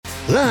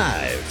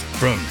Live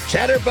from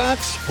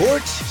Chatterbox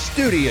Sports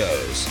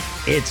Studios,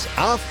 it's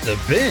Off the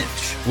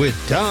Bench with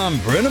Thom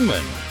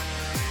Brennaman.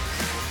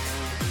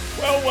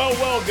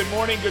 Well, good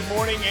morning,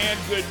 and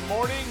good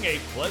morning. A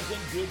pleasant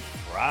good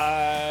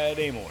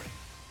Friday morning.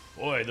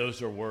 Boy, those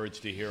are words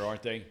to hear,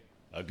 aren't they?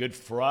 A good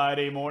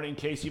Friday morning.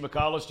 Casey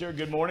McAllister,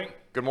 good morning.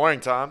 Good morning,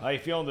 Tom. How you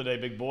feeling today,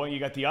 big boy?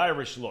 You got the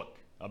Irish look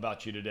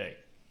about you today.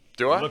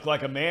 Do I? You look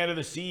like a man of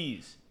the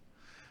seas.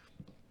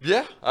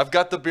 Yeah, I've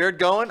got the beard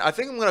going. I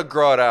think I'm going to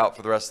grow it out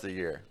for the rest of the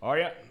year. Are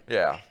you?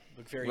 Yeah.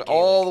 Look very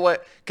all the way.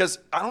 Because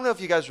I don't know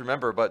if you guys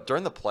remember, but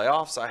during the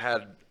playoffs, I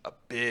had a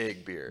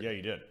big beard. Yeah,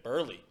 you did.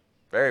 burly.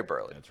 Very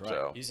burly. That's right.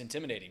 So He's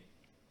intimidating.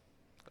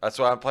 that's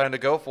why I'm planning to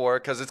go for it,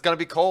 because it's going to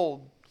be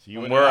cold. So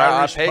you when in we're an at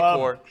Irish Paycor.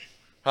 pub.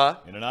 Huh?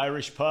 In an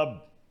Irish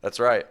pub. That's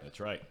right.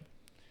 That's right.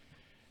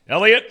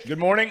 Elliot, good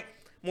morning.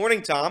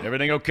 Morning, Tom.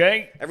 Everything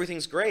okay?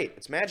 Everything's great.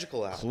 It's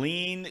magical out.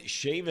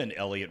 Clean-shaven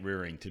Elliot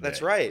rearing today.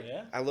 That's right.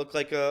 Yeah. I look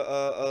like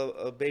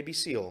a baby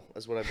seal,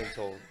 is what I've been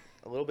told.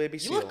 A little baby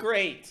seal. You look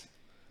great.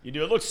 You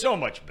do. It looks so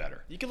much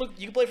better. You can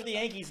play for the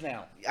Yankees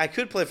now. I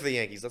could play for the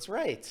Yankees. That's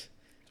right.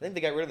 I think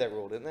they got rid of that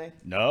rule, didn't they?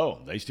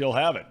 No, they still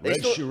have it. They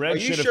Reds still- Reds are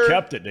you should have sure?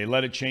 kept it. They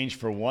let it change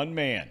for one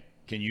man.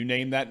 Can you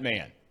name that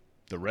man?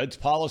 The Reds'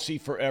 policy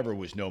forever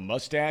was no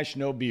mustache,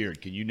 no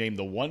beard. Can you name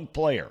the one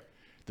player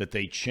that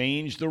they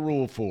changed the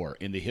rule for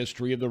in the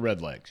history of the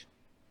Redlegs?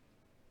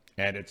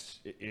 And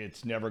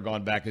it's never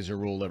gone back as a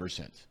rule ever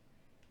since.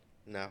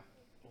 No.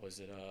 Was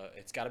it?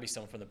 It's got to be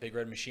someone from the Big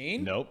Red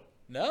Machine. Nope.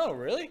 No,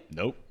 really?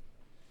 Nope.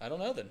 I don't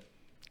know then.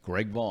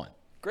 Greg Vaughn.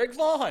 Greg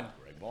Vaughn.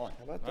 Greg Vaughn.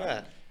 How about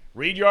that?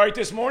 Reed, you all right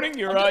this morning?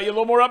 You're a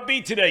little more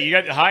upbeat today. You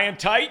got high and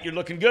tight. You're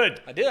looking good.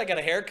 I did. I got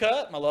a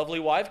haircut. My lovely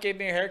wife gave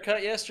me a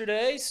haircut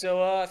yesterday,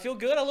 so I feel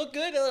good. I look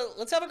good.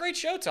 Let's have a great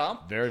show, Tom.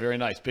 Very, very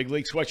nice. Big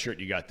league sweatshirt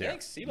you got there.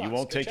 Thanks, Seabox. You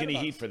won't Go take any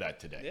Chatterbox. heat for that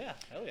today. Yeah,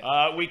 hell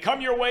yeah. We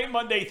come your way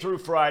Monday through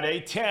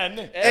Friday, 10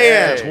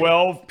 A.M. to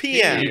 12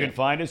 p.m. You can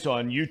find us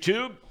on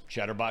YouTube,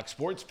 Chatterbox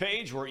Sports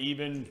page. We're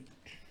even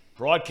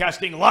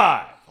broadcasting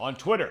live on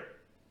Twitter.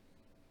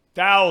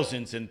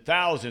 Thousands and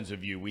thousands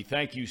of you. We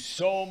thank you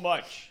so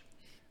much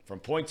from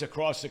points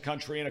across the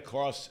country and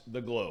across the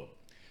globe.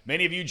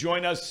 Many of you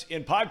join us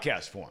in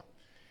podcast form.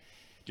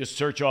 Just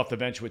search Off the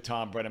Bench with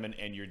Thom Brennaman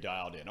and you're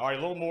dialed in. All right,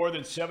 a little more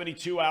than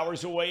 72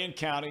 hours away and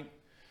counting.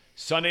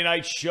 Sunday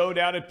night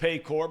showdown at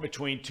Paycor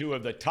between two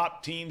of the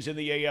top teams in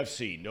the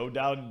AFC. No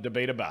doubt,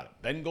 debate about it.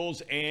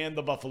 Bengals and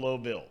the Buffalo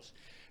Bills.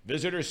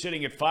 Visitors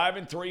sitting at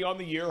 5-3 on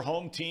the year.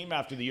 Home team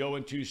after the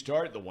 0-2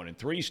 start, the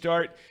 1-3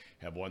 start.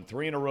 Have won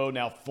 3 in a row,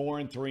 now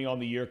 4-3 on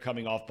the year,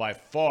 coming off by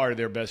far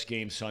their best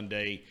game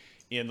Sunday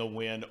in the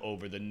win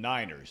over the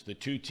Niners. The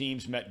two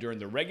teams met during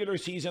the regular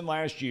season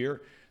last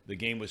year. The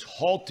game was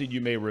halted,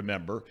 you may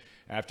remember,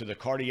 after the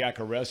cardiac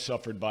arrest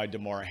suffered by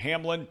Damar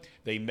Hamlin.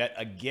 They met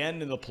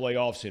again in the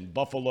playoffs in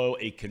Buffalo,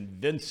 a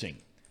convincing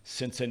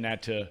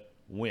Cincinnati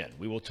win.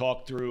 We will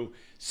talk through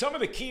some of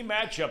the key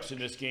matchups in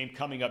this game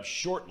coming up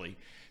shortly.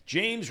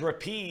 James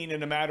Rapien,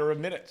 in a matter of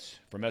minutes,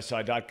 from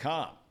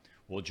SI.com,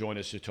 will join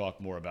us to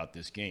talk more about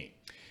this game.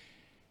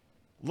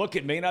 Look,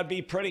 it may not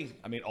be pretty.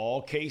 I mean,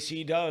 all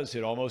KC does,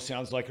 it almost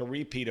sounds like a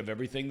repeat of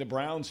everything the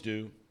Browns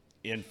do.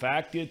 In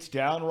fact, it's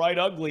downright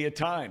ugly at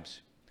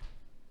times.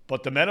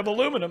 But the men of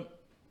aluminum,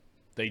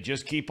 they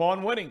just keep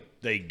on winning.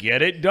 They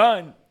get it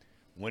done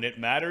when it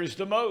matters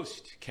the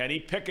most. Kenny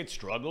Pickett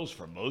struggles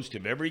for most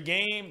of every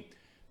game.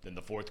 Then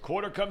the fourth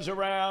quarter comes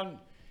around.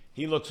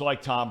 He looks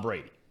like Tom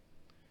Brady.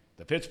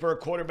 The Pittsburgh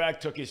quarterback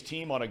took his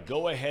team on a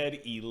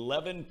go-ahead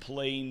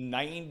 11-play,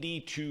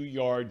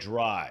 92-yard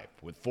drive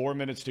with 4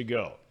 minutes to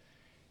go,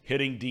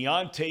 hitting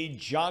Deontay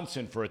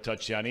Johnson for a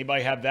touchdown.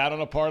 Anybody have that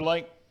on a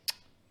parlay?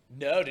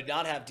 No, did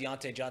not have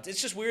Deontay Johnson.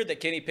 It's just weird that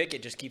Kenny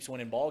Pickett just keeps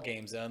winning ball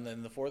games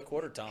in the fourth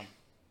quarter, Tom.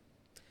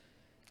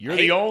 You're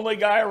the only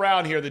guy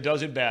around here that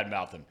doesn't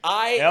badmouth him.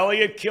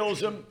 Elliott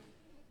kills him.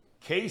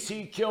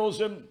 Casey kills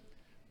him.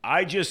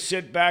 I just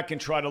sit back and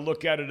try to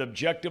look at it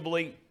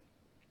objectively.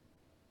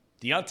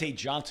 Deontay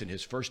Johnson,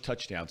 his first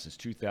touchdown since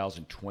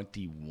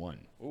 2021.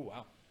 Oh,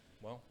 wow.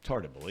 Well, it's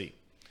hard to believe.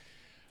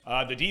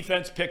 The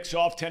defense picks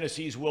off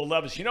Tennessee's Will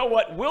Levis. You know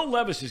what? Will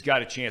Levis has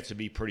got a chance to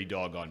be pretty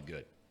doggone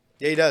good.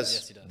 Yeah, he does.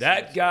 yes, he does.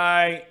 That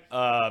guy,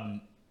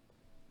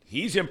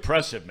 he's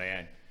impressive,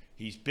 man.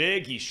 He's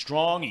big, he's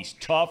strong, he's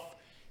tough.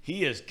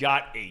 He has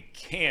got a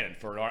cannon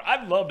for an arm.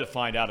 I'd love to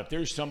find out if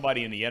there's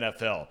somebody in the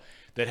NFL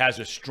that has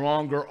a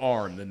stronger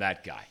arm than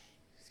that guy.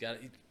 That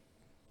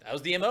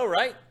was the MO,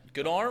 right?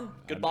 Good arm,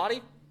 good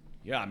body.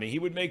 Yeah, I mean,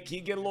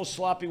 he'd get a little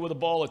sloppy with the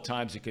ball at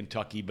times at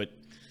Kentucky, but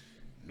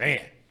man,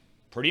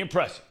 pretty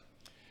impressive.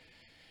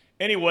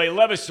 Anyway,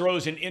 Levis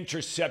throws an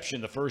interception,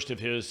 the first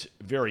of his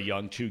very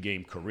young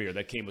 2-game career.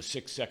 That came with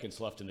 6 seconds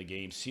left in the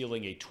game,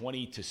 sealing a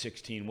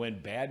 20-16 win.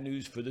 Bad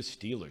news for the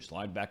Steelers.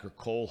 Linebacker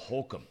Cole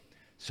Holcomb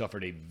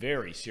suffered a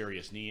very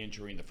serious knee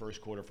injury in the first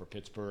quarter for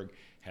Pittsburgh,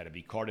 had to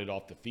be carted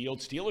off the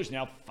field. Steelers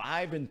now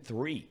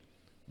 5-3.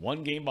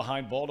 1 game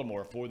behind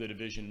Baltimore for the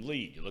division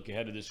lead. You look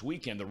ahead to this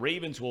weekend, the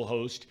Ravens will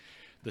host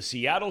the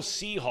Seattle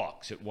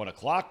Seahawks at 1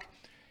 o'clock.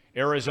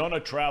 Arizona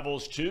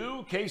travels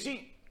to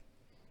Casey.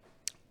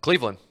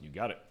 Cleveland. You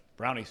got it.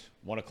 Brownies,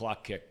 1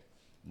 o'clock kick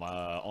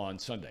on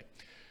Sunday.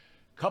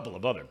 A couple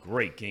of other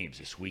great games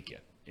this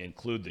weekend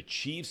include the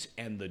Chiefs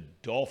and the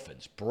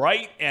Dolphins.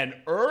 Bright and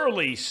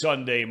early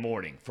Sunday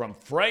morning from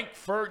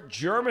Frankfurt,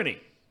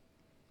 Germany.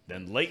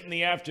 Then late in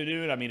the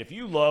afternoon, I mean, if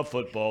you love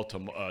football,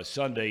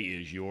 Sunday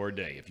is your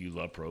day if you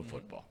love pro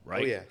football,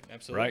 right? Oh, yeah.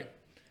 Absolutely. Right?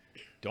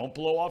 Don't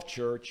blow off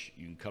church.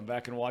 You can come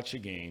back and watch the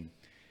game.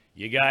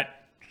 You got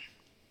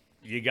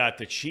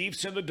the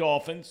Chiefs and the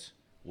Dolphins,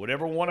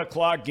 whatever 1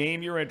 o'clock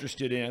game you're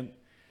interested in.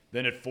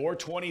 Then at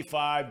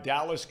 4:25,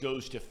 Dallas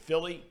goes to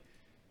Philly.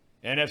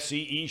 NFC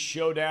East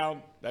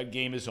showdown. That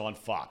game is on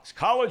Fox.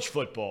 College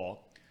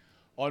football.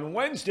 On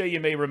Wednesday, you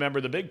may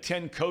remember the Big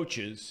Ten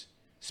coaches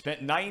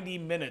spent 90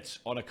 minutes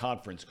on a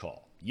conference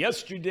call.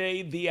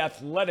 Yesterday, the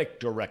athletic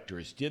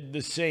directors did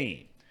the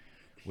same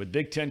with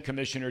Big Ten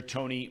Commissioner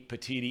Tony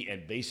Petitti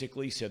and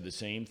basically said the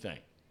same thing.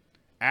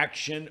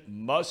 Action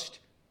must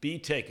be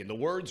taken. The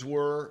words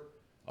were,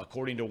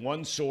 according to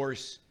one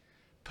source,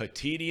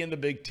 Petitti and the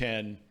Big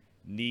Ten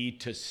need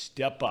to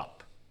step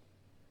up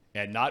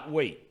and not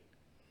wait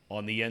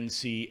on the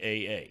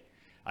NCAA.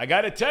 I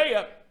got to tell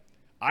you,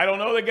 I don't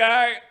know the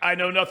guy. I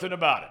know nothing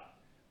about it.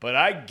 But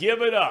I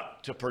give it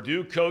up to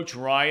Purdue coach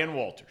Ryan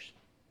Walters.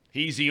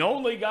 He's the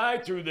only guy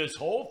through this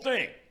whole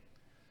thing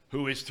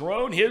who has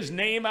thrown his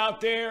name out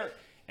there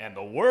and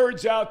the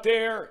words out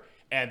there,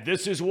 and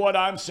this is what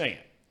I'm saying.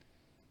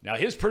 Now,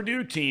 his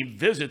Purdue team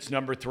visits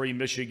number 3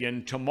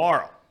 Michigan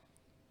tomorrow.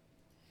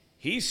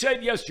 He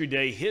said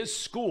yesterday his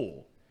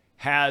school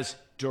has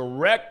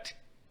direct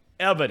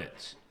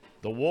evidence.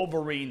 The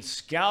Wolverines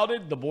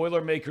scouted the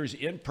Boilermakers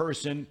in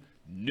person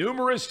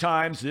numerous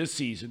times this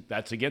season.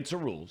 That's against the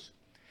rules.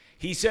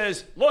 He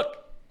says,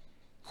 look,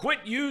 quit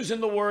using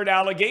the word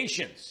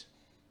allegations.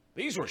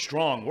 These were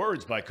strong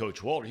words by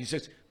Coach Walters. He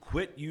says,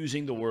 quit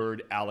using the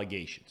word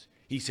allegations.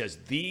 He says,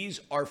 these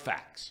are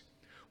facts.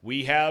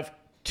 We have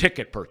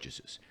ticket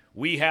purchases.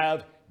 We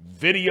have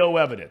video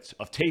evidence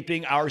of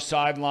taping our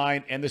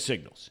sideline and the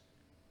signals.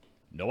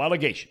 No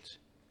allegations.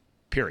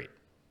 Period.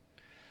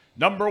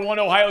 Number 1,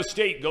 Ohio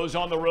State goes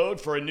on the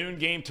road for a noon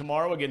game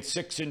tomorrow against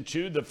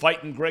 6-2, the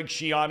fighting Greg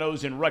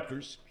Schianos and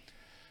Rutgers.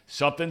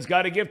 Something's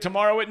got to give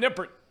tomorrow at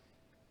Nippert.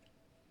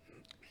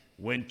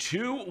 When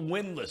 2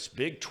 winless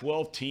Big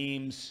 12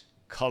 teams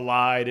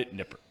collide at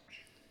Nippert,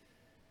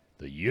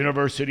 the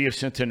University of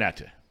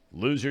Cincinnati,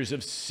 losers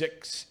of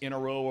 6 in a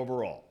row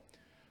overall,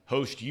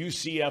 host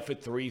UCF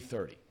at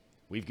 3:30.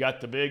 We've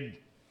got the big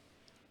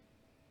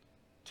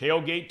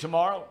tailgate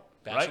tomorrow.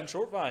 Bash right? on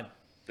Shortvine.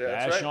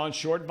 Bash on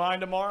Shortvine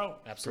tomorrow.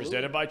 Absolutely.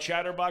 Presented by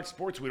Chatterbox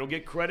Sports. We don't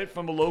get credit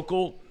from the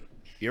local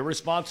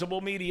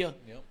irresponsible media.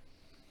 Yep.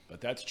 But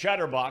that's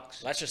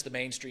Chatterbox. That's just the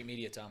mainstream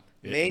media, Tom.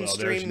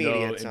 Mainstream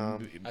media,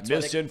 Tom.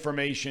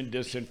 Misinformation,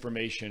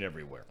 disinformation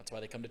everywhere. That's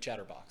why they come to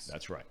Chatterbox.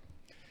 That's right.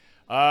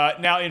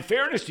 Now, in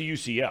fairness to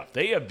UCF,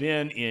 they have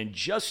been in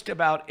just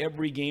about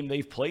every game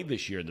they've played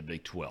this year in the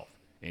Big 12,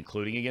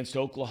 including against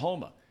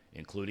Oklahoma,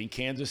 including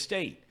Kansas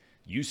State.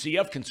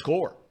 UCF can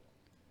score.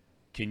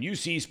 Can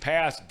UC's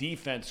pass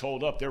defense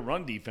hold up? Their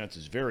run defense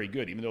is very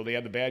good, even though they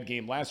had the bad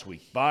game last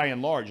week. By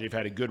and large, they've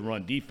had a good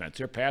run defense.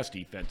 Their pass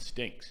defense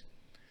stinks.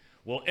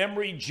 Will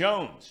Emory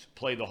Jones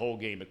play the whole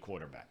game at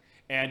quarterback?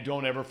 And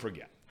don't ever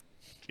forget,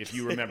 if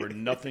you remember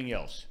nothing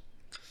else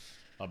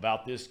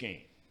about this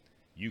game,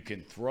 you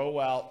can throw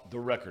out the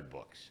record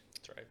books.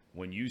 That's right.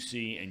 When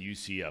UC and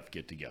UCF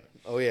get together.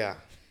 Oh, yeah.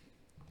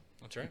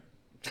 That's right.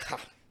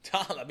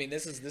 Tom, I mean,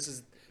 this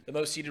is the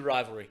most heated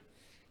rivalry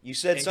You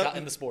said something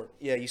in the sport.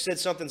 Yeah, you said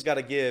something's got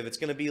to give. It's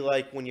going to be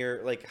like when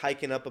you're like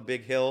hiking up a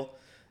big hill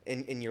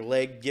and your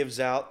leg gives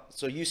out.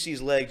 So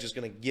UC's leg's just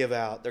going to give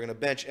out. They're going to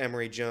bench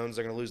Emory Jones.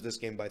 They're going to lose this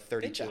game by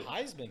 32. Bench a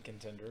Heisman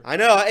contender. I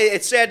know.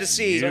 It's sad to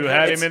see. You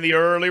had him in the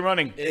early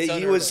running.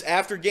 He was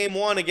after game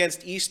 1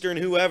 against Eastern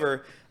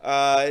whoever.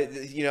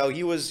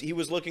 He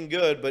was looking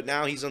good, but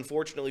now he's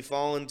unfortunately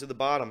fallen to the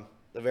bottom,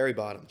 the very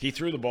bottom. He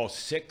threw the ball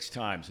 6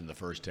 times in the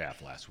first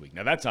half last week.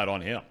 Now, that's not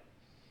on him.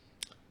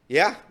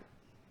 Yeah.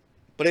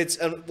 But it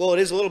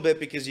is a little bit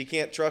because you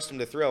can't trust him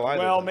to throw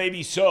either. Well,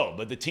 maybe so.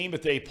 But the team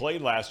that they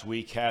played last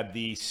week had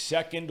the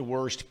second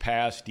worst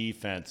pass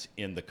defense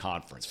in the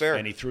conference. Fair.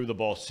 And he threw the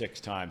ball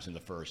 6 times in the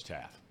first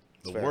half.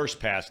 The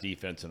worst pass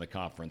defense in the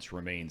conference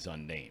remains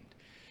unnamed.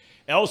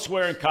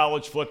 Elsewhere in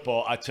college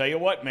football, I tell you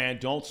what, man,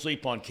 don't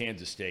sleep on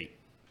Kansas State.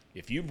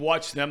 If you've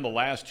watched them the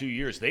last 2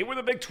 years, they were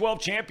the Big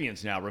 12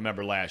 champions now,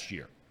 remember, last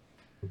year.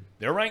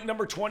 They're ranked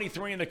number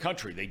 23 in the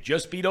country. They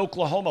just beat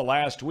Oklahoma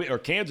last week, or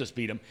Kansas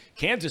beat them.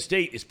 Kansas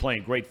State is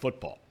playing great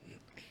football.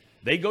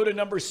 They go to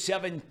number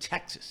 7,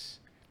 Texas.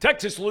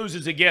 Texas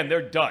loses again.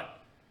 They're done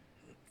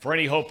for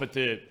any hope at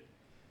the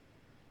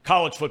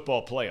college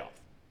football playoff.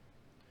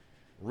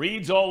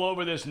 Reed's all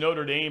over this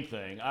Notre Dame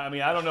thing. I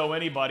mean, I don't know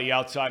anybody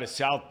outside of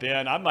South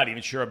Bend. I'm not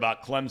even sure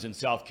about Clemson,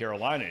 South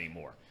Carolina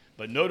anymore.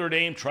 But Notre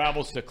Dame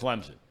travels to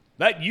Clemson.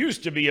 That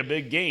used to be a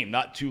big game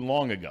not too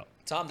long ago.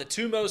 Tom, the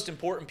 2 most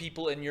important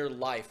people in your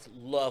life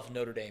love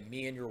Notre Dame,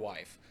 me and your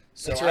wife.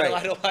 So That's right.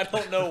 I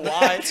don't know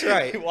why That's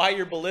right. why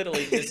you're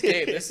belittling this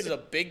game. This is a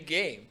big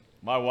game.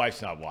 My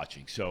wife's not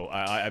watching, so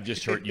I've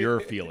just hurt your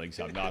feelings.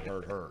 I've not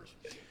hurt hers.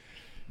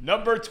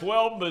 Number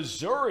 12,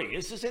 Missouri.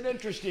 This is an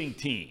interesting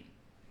team.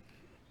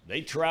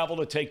 They travel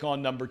to take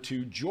on number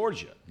 2,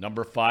 Georgia.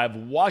 Number 5,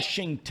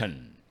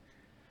 Washington.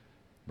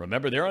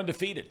 Remember, they're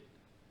undefeated.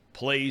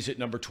 Plays at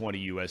number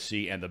 20,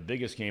 USC. And the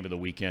biggest game of the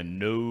weekend,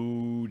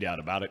 no doubt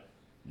about it,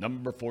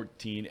 number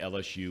 14,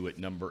 LSU at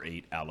number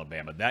 8,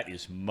 Alabama. That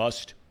is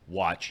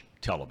must-watch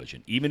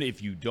television, even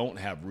if you don't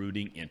have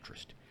rooting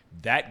interest.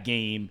 That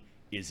game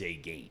is a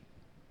game.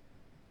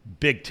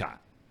 Big time.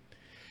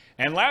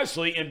 And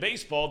lastly, in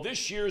baseball,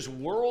 this year's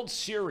World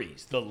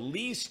Series, the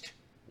least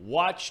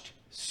watched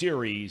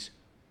series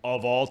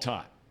of all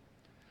time.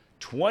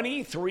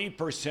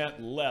 23%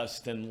 less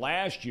than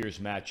last year's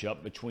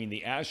matchup between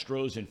the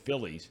Astros and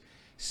Phillies.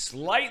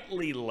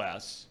 Slightly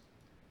less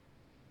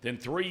than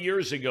 3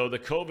 years ago, the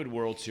COVID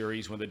World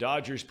Series, when the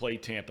Dodgers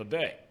played Tampa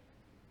Bay.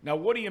 Now,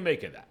 what do you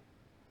make of that?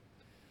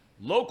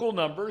 Local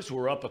numbers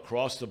were up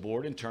across the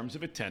board in terms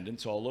of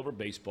attendance all over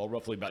baseball,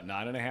 roughly about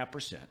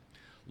 9.5%.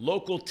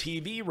 Local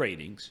TV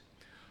ratings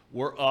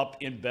were up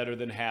in better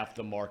than half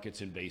the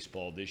markets in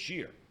baseball this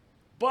year.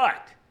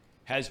 But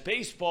has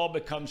baseball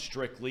become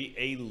strictly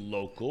a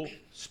local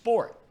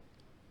sport?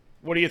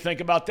 What do you think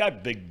about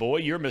that, big boy?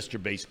 You're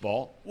Mr.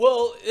 Baseball.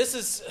 Well,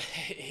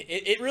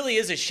 it really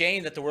is a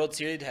shame that the World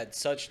Series had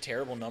such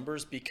terrible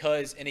numbers,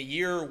 because in a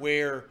year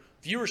where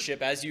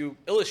viewership, as you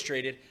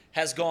illustrated,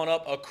 has gone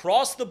up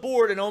across the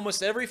board in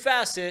almost every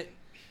facet,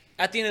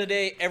 at the end of the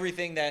day,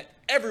 everything that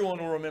everyone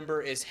will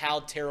remember is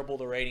how terrible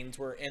the ratings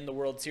were in the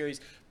World Series.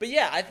 But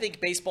yeah, I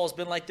think baseball's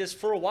been like this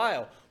for a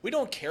while. We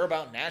don't care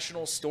about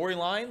national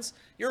storylines.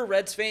 You're a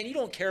Reds fan. You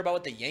don't care about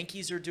what the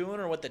Yankees are doing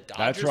or what the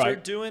Dodgers are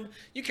doing.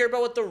 You care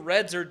about what the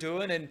Reds are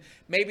doing, and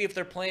maybe if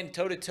they're playing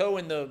toe-to-toe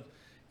in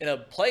a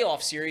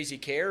playoff series, you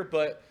care.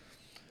 But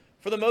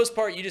for the most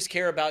part, you just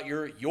care about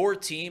your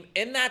team,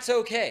 and that's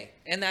okay.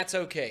 And that's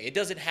okay. It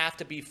doesn't have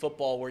to be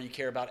football where you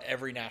care about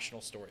every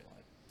national storyline.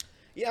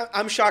 Yeah,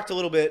 I'm shocked a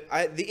little bit.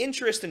 The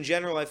interest in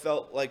general, I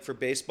felt like for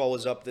baseball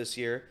was up this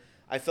year.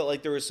 I felt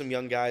like there were some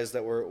young guys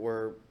that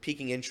were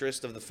piquing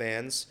interest of the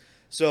fans.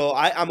 So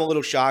I'm a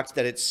little shocked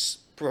that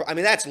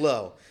that's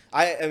low.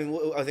 I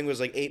think it was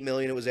like 8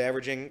 million it was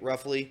averaging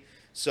roughly.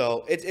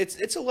 So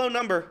it's a low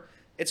number.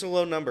 It's a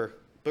low number.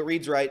 But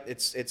Reed's right.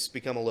 It's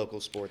become a local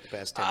sport the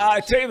past 10 years. I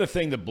tell you, the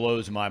thing that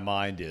blows my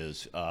mind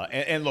is,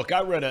 and look,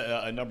 I read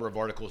a number of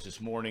articles this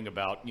morning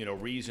about,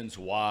 reasons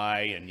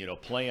why, and,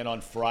 playing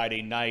on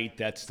Friday night,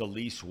 that's the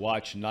least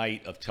watched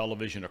night of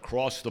television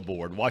across the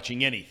board,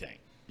 watching anything,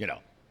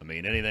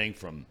 anything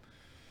from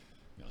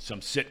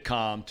some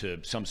sitcom to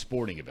some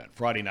sporting event.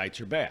 Friday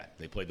nights are bad.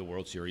 They played the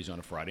World Series on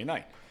a Friday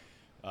night.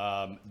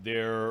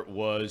 There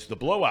was the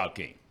blowout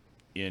game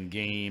in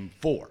Game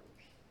 4.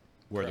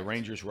 Where Correct. The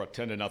Rangers were up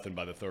 10-0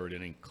 by the third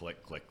inning.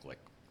 Click, click, click.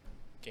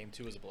 Game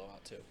 2 was a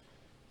blowout, too.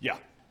 Yeah,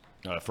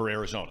 for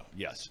Arizona.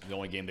 Yes, the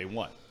only game they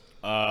won.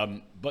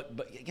 But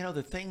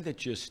the thing that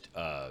just,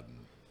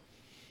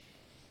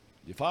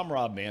 if I'm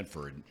Rob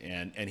Manfred,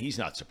 and he's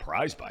not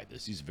surprised by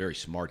this, he's a very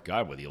smart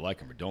guy, whether you like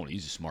him or don't.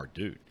 He's a smart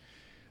dude.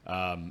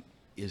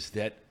 Is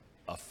that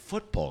a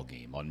football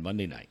game on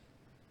Monday night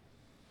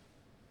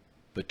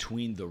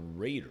between the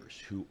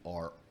Raiders, who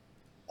are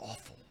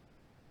awful.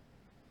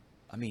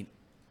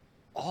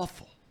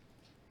 Awful.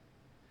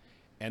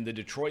 And the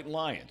Detroit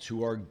Lions,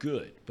 who are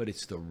good, but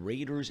it's the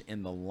Raiders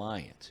and the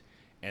Lions.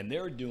 And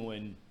they're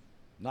doing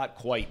not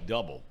quite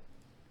double,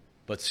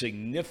 but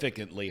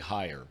significantly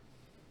higher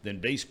than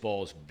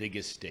baseball's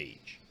biggest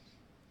stage.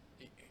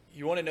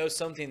 You want to know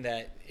something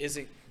that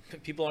isn't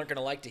 – people aren't going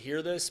to like to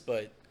hear this,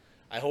 but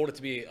I hold it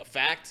to be a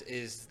fact,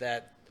 is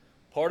that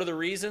part of the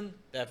reason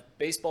that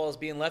baseball is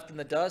being left in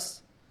the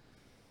dust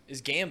is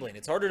gambling.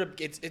 It's harder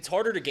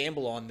to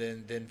gamble on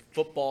than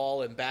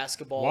football and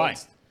basketball. Why?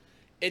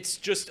 It's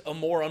just a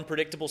more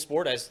unpredictable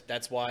sport.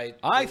 That's why.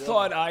 I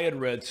thought I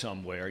had read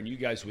somewhere, and you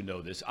guys would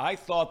know this. I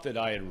thought that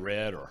I had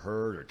read or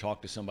heard or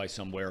talked to somebody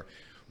somewhere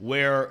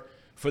where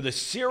for the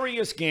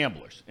serious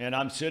gamblers, and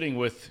I'm sitting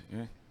with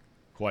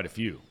quite a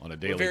few on a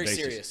daily We're very basis.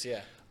 serious,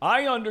 yeah.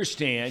 I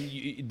understand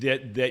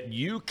that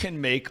you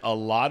can make a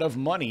lot of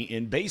money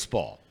in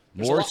baseball.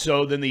 More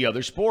so than the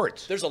other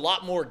sports. There's a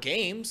lot more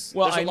games.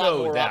 Well, There's I a lot know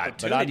more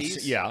that, but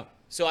opportunities. yeah.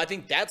 So I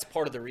think that's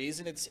part of the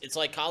reason. It's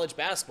like college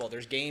basketball.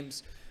 There's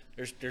games.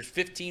 There's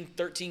 15,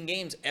 13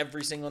 games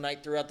every single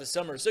night throughout the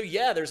summer. So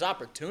yeah, there's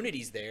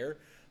opportunities there.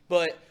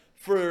 But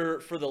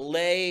for the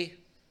lay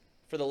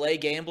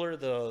gambler,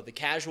 the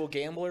casual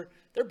gambler,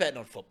 they're betting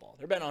on football.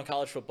 They're betting on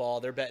college football.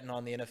 They're betting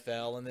on the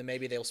NFL, and then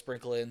maybe they'll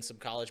sprinkle in some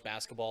college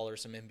basketball or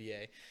some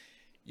NBA.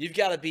 You've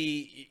got to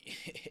be.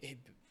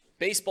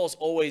 Baseball's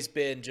always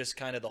been just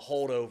kind of the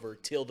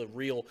holdover till the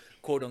real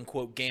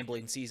quote-unquote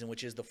gambling season,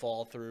 which is the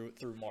fall through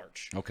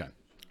March. Okay.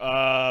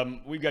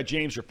 We've got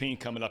James Rapien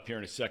coming up here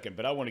in a second,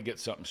 but I want to get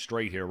something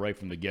straight here right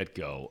from the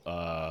get-go.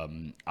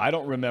 I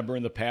don't remember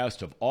in the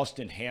past of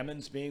Austin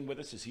Hammonds being with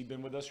us. Has he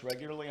been with us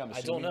regularly? I'm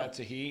assuming don't know. That's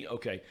a he.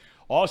 Okay.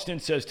 Austin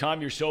says,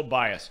 Tom, you're so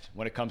biased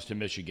when it comes to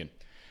Michigan.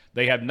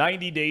 They have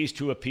 90 days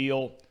to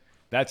appeal.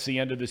 That's the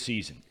end of the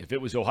season. If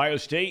it was Ohio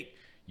State,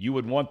 you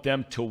would want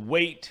them to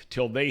wait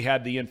till they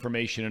had the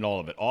information and all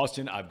of it.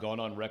 Austin, I've gone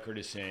on record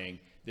as saying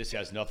this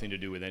has nothing to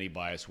do with any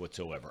bias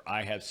whatsoever.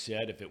 I have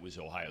said if it was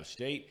Ohio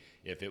State,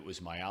 if it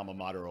was my alma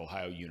mater,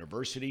 Ohio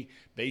University,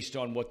 based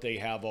on what they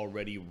have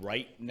already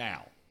right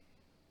now.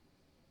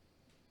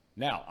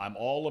 Now, I'm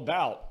all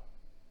about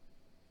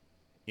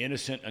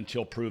innocent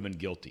until proven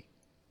guilty.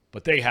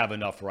 But they have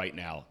enough right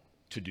now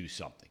to do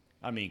something.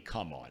 I mean,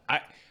 come on.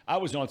 I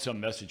was on some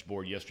message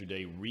board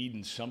yesterday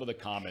reading some of the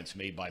comments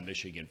made by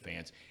Michigan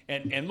fans.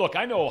 And look,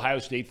 I know Ohio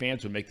State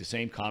fans would make the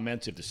same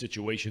comments if the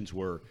situations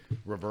were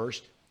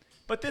reversed.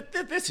 But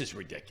this is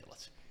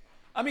ridiculous.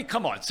 I mean,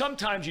 come on.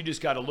 Sometimes you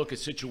just got to look a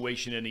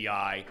situation in the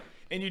eye,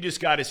 and you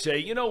just got to say,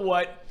 you know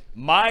what?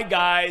 My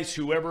guys,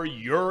 whoever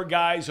your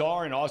guys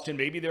are in Austin,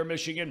 maybe they're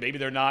Michigan, maybe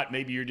they're not.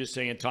 Maybe you're just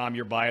saying, Tom,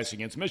 you're biased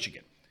against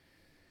Michigan.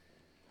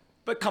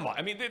 But come on.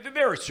 I mean,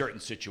 there are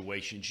certain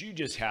situations you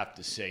just have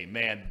to say,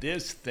 man,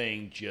 this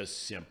thing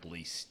just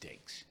simply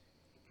stinks.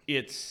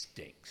 It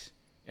stinks.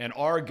 And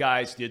our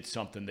guys did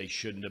something they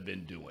shouldn't have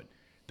been doing.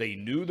 They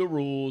knew the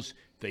rules.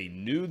 They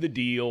knew the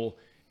deal.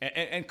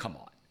 And come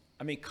on.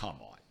 I mean, come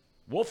on.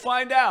 We'll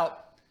find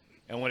out.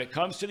 And when it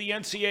comes to the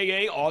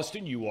NCAA,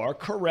 Austin, you are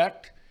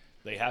correct.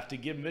 They have to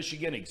give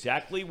Michigan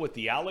exactly what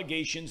the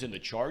allegations and the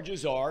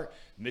charges are.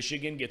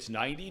 Michigan gets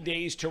 90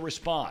 days to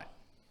respond.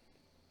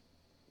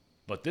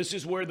 But this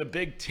is where the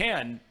Big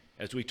Ten,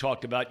 as we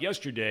talked about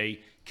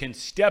yesterday, can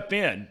step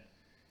in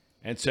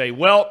and say,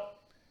 well,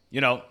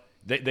 you know,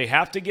 they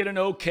have to get an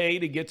okay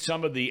to get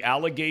some of the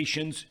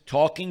allegations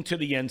talking to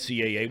the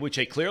NCAA, which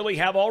they clearly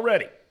have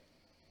already.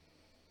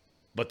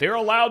 But they're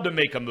allowed to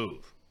make a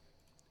move.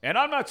 And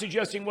I'm not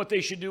suggesting what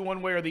they should do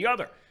one way or the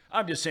other.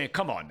 I'm just saying,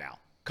 come on now.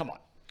 Come on.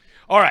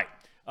 All right.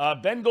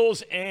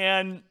 Bengals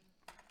and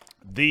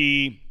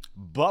the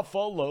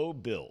Buffalo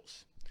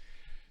Bills.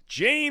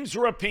 James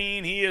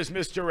Rapien, he is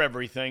Mr.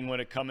 Everything when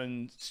it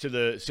comes to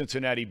the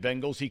Cincinnati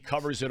Bengals. He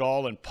covers it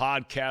all in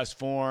podcast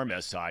form,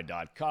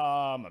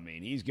 SI.com. I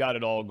mean, he's got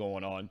it all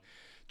going on.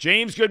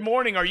 James, good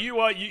morning. Are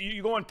you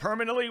you going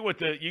permanently with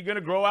the – you going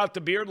to grow out the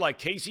beard like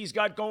Casey's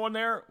got going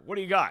there? What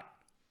do you got?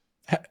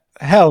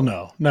 Hell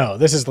no. No,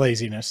 this is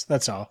laziness.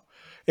 That's all.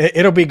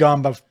 It'll be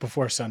gone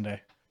before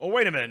Sunday. Oh,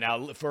 wait a minute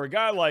now. For a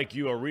guy like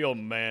you, a real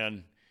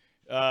man,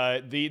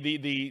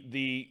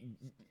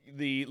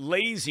 the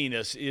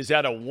laziness, is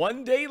that a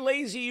one-day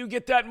lazy you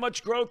get that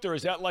much growth, or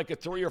is that like a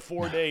 3 or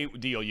 4 day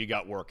deal you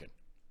got working?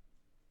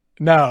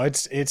 No,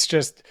 it's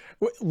just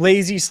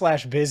lazy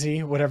 /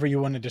 busy, whatever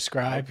you want to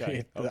describe.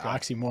 Okay. The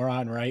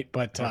oxymoron, right?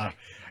 But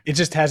it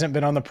just hasn't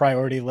been on the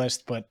priority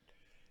list. But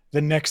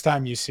the next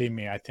time you see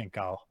me, I think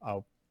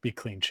I'll be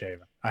clean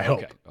shaven. I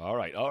hope. All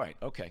right.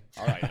 Okay.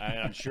 All right.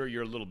 I'm sure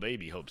your little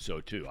baby hopes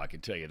so too. I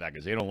can tell you that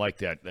because they don't like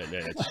that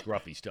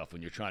scruffy stuff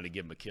when you're trying to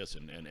give them a kiss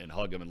and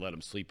hug them and let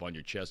them sleep on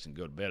your chest and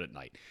go to bed at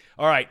night.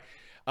 All right.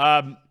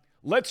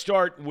 Let's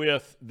start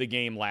with the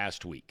game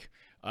last week.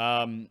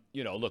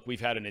 Look,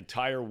 we've had an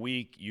entire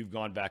week. You've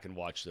gone back and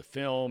watched the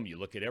film. You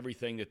look at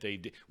everything that they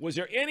did. Was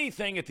there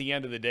anything at the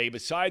end of the day,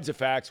 besides the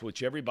facts,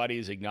 which everybody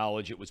has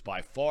acknowledged, it was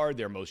by far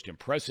their most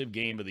impressive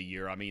game of the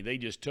year? I mean, they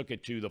just took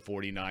it to the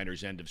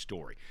 49ers, end of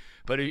story.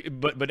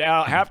 But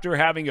now, after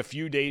having a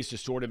few days to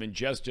sort of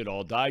ingest it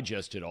all,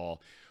 digest it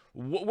all,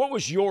 what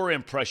was your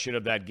impression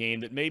of that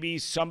game that maybe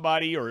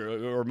somebody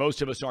or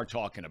most of us aren't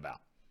talking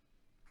about?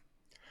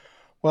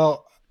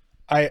 Well,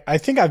 I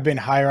think I've been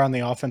higher on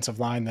the offensive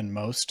line than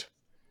most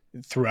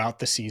throughout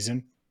the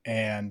season.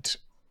 And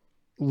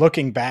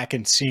looking back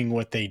and seeing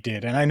what they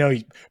did, and I know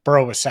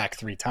Burrow was sacked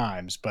 3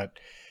 times, but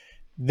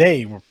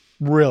they were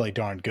really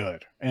darn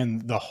good.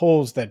 And the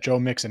holes that Joe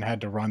Mixon had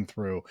to run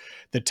through,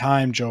 the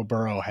time Joe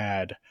Burrow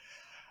had,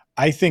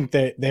 I think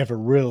that they have a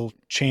real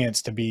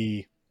chance to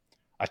be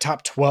a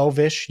top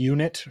 12-ish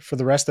unit for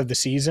the rest of the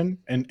season.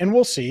 And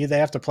we'll see. They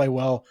have to play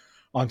well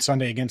on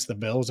Sunday against the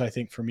Bills, I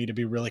think, for me to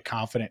be really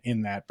confident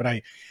in that.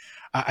 But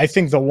I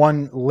think the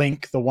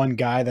one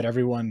guy that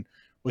everyone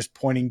was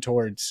pointing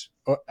towards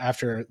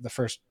after the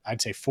first,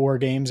 I'd say 4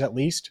 games at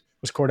least,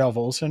 was Cordell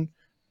Volson.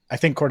 I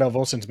think Cordell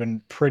Volson's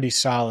been pretty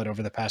solid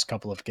over the past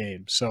couple of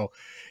games. So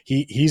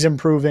he's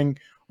improving.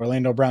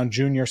 Orlando Brown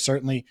Jr.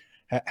 certainly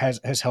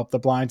has helped the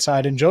blind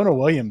side. And Jonah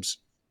Williams,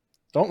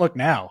 don't look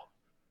now,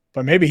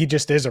 but maybe he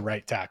just is a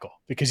right tackle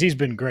because he's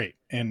been great.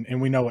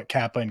 And we know what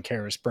Kappa and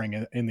Karras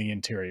bring in the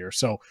interior.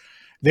 So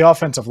the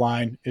offensive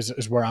line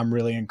is where I'm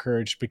really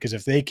encouraged, because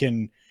if they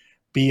can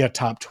be a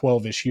top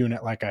 12-ish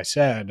unit, like I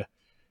said,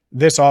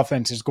 this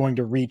offense is going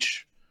to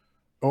reach,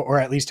 or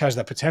at least has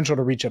the potential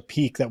to reach, a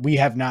peak that we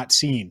have not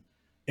seen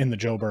in the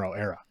Joe Burrow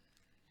era.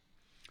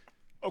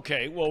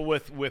 Okay, well,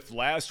 with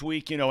last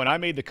week, and I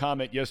made the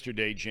comment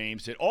yesterday,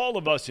 James, that all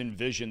of us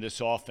envisioned this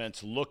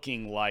offense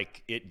looking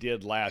like it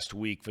did last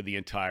week for the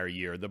entire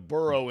year. The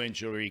Burrow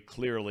injury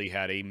clearly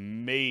had a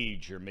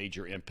major,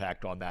 major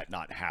impact on that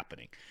not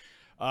happening.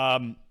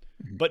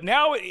 But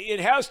now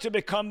it has to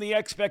become the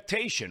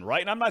expectation,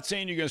 right? And I'm not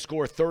saying you're going to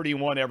score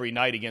 31 every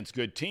night against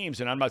good teams,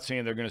 and I'm not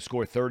saying they're going to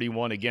score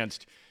 31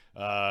 against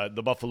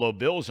the Buffalo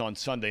Bills on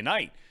Sunday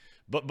night.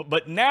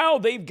 But now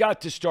they've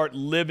got to start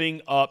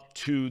living up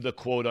to the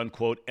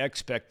quote-unquote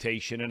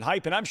expectation and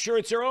hype, and I'm sure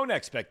it's their own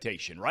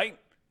expectation, right?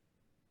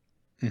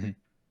 Mm-hmm.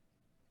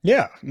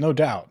 Yeah, no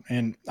doubt.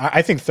 And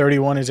I think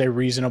 31 is a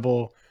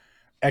reasonable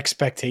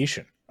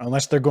expectation,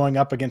 unless they're going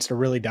up against a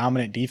really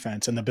dominant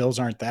defense, and the Bills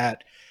aren't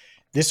that.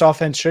 This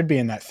offense should be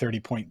in that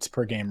 30 points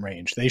per game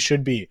range. They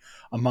should be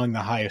among the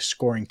highest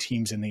scoring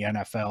teams in the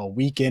NFL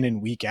week in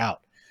and week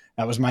out.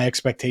 That was my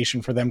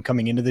expectation for them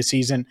coming into the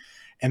season.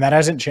 And that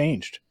hasn't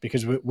changed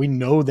because we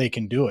know they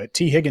can do it.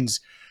 T. Higgins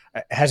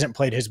hasn't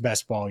played his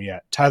best ball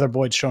yet. Tyler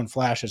Boyd's shown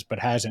flashes, but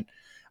hasn't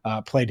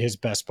played his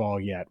best ball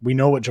yet. We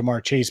know what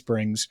Jamar Chase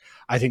brings.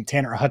 I think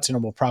Tanner Hudson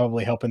will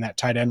probably help in that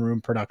tight end room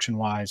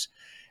production-wise.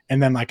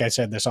 And then, like I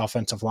said, this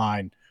offensive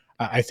line,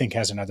 I think,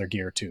 has another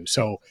gear too.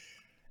 So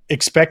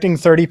expecting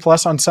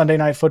 30-plus on Sunday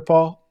Night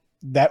Football,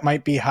 that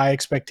might be high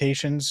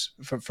expectations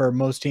for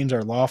most teams,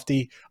 or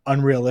lofty,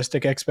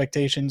 unrealistic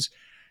expectations.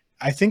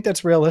 I think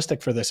that's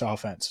realistic for this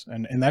offense.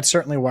 And that's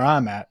certainly where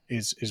I'm at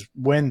is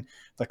when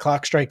the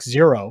clock strikes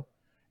 0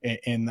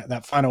 and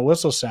that final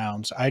whistle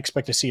sounds, I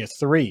expect to see a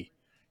 3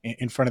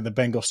 in front of the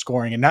Bengals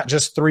scoring, and not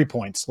just 3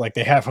 points like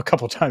they have a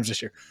couple times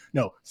this year.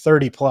 No,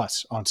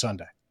 30-plus on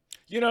Sunday.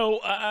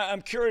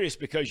 I'm curious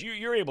because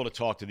you're able to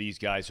talk to these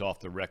guys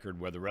off the record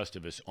where the rest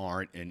of us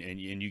aren't, and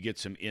you get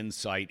some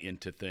insight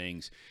into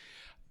things.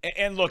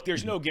 And look,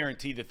 there's no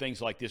guarantee that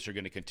things like this are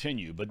going to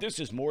continue, but this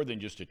is more than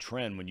just a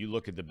trend when you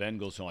look at the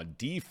Bengals on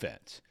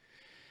defense.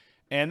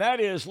 And that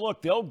is,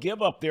 look, they'll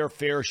give up their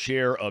fair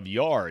share of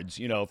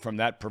yards, from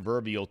that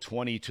proverbial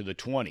 20 to the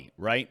 20,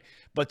 right?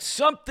 But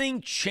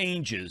something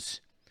changes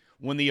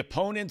when the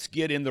opponents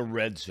get in the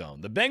red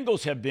zone. The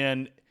Bengals have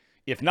been,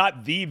 if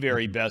not the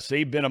very best,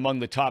 they've been among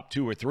the top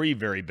 2 or 3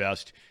 very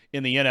best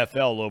in the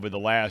NFL over the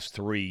last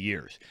 3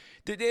 years.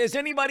 Has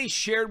anybody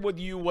shared with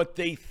you what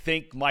they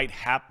think might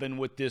happen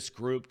with this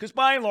group? Because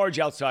by and large,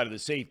 outside of the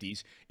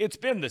safeties, it's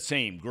been the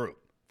same group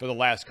for the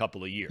last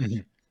couple of years.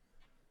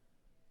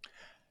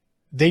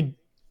 Mm-hmm.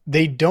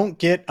 They don't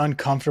get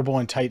uncomfortable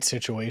in tight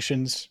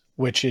situations,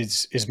 which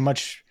is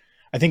much,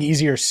 I think,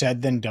 easier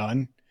said than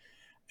done.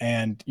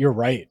 And you're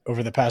right.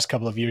 Over the past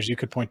couple of years, you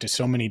could point to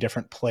so many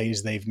different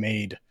plays they've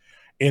made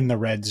in the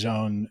red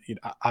zone.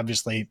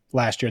 Obviously,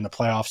 last year in the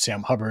playoffs,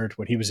 Sam Hubbard,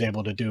 what he was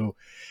able to do.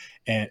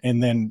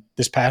 And then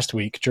this past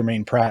week,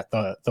 Jermaine Pratt,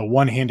 the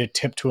one-handed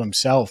tip to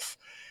himself,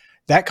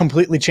 that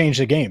completely changed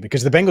the game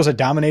because the Bengals had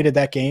dominated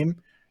that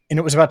game and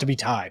it was about to be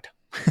tied.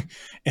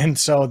 And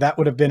so that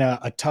would have been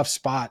a tough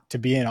spot to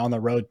be in on the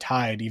road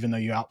tied, even though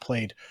you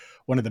outplayed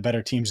one of the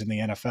better teams in the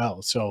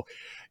NFL. So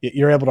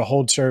you're able to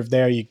hold serve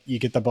there. You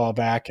get the ball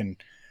back,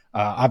 and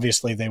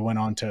obviously they went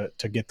on to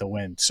get the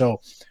win.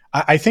 So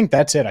I think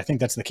that's it. I think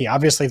that's the key.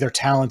 Obviously they're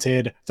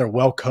talented, they're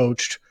well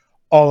coached,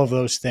 all of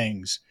those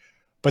things,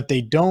 but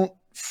they don't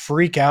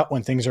freak out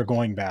when things are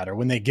going bad or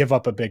when they give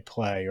up a big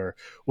play or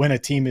when a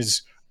team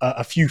is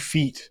a few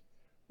feet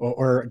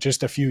or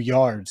just a few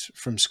yards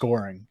from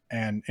scoring.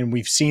 And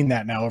we've seen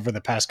that now over the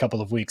past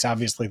couple of weeks,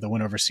 obviously the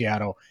win over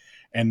Seattle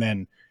and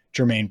then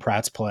Jermaine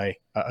Pratt's play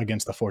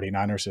against the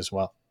 49ers as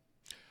well.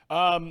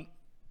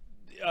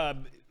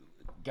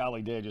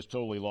 Golly day, I just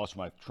totally lost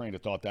my train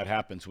of thought. That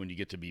happens when you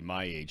get to be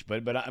my age.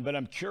 But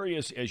I'm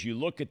curious, as you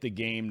look at the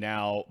game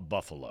now,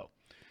 Buffalo,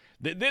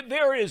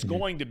 there is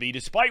going to be,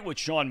 despite what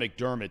Sean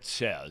McDermott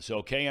says,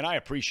 okay, and I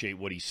appreciate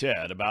what he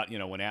said about,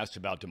 when asked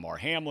about Damar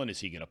Hamlin, is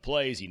he going to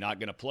play, is he not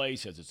going to play, he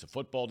says it's a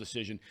football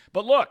decision.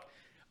 But look,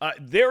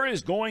 there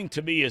is going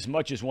to be, as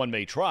much as one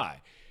may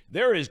try,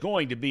 there is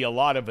going to be a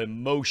lot of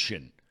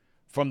emotion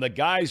from the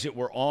guys that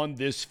were on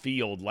this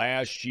field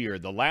last year.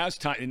 The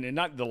last time, and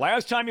not the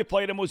last time you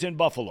played them was in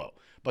Buffalo,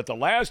 but the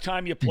last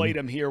time you played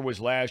them here was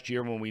last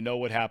year when we know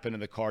what happened in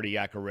the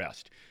cardiac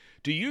arrest.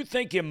 Do you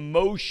think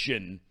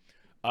emotion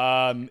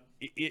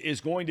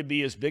is going to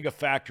be as big a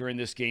factor in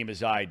this game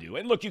as I do?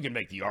 And look, you can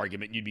make the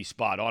argument, and you'd be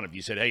spot on if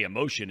you said, hey,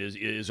 emotion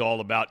is all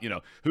about,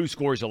 who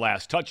scores the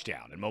last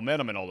touchdown and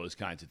momentum and all those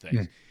kinds of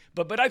things.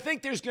 But I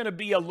think there's going to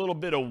be a little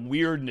bit of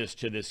weirdness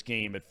to this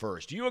game at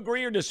first. Do you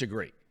agree or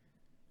disagree?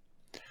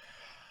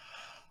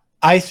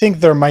 I think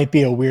there might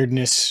be a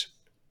weirdness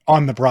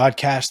on the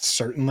broadcast,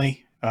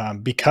 certainly,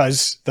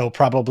 because they'll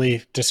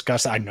probably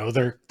discuss, I know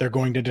they're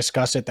going to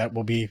discuss it. That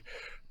will be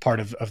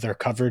part of their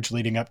coverage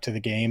leading up to the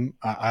game.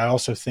 I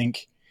also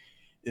think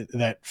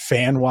that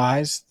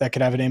fan-wise, that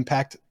could have an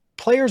impact.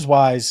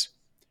 Players-wise,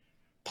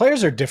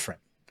 players are different.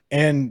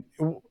 And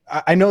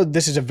I know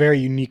this is a very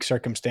unique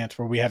circumstance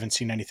where we haven't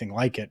seen anything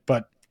like it,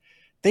 but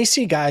they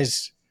see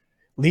guys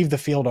leave the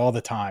field all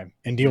the time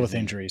and deal with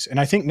injuries. And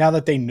I think now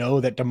that they know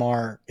that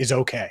Damar is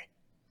okay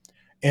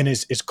and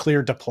is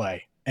cleared to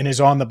play and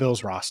is on the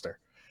Bills roster,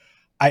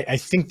 I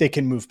think they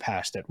can move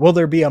past it. Will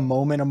there be a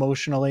moment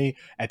emotionally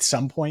at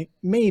some point?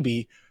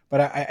 Maybe, but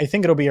I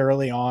think it'll be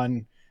early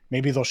on.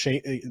 Maybe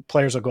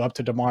players will go up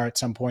to DeMar at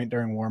some point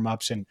during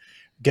warmups and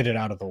get it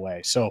out of the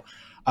way. So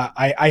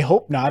I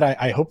hope not.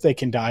 I hope they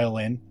can dial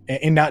in,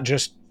 and not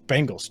just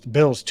Bengals,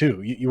 Bills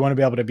too. You want to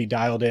be able to be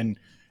dialed in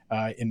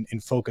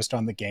and focused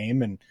on the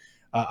game. And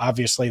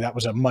obviously that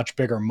was a much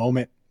bigger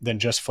moment than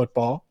just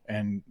football,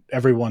 and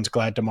everyone's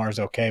glad DeMar's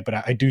okay.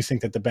 But I do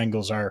think that the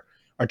Bengals are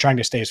trying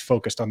to stay as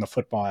focused on the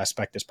football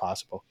aspect as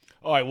possible.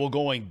 All right, well,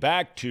 going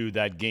back to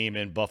that game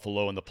in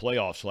Buffalo in the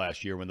playoffs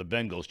last year when the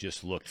Bengals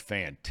just looked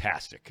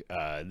fantastic.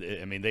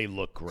 They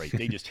looked great.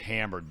 They just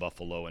hammered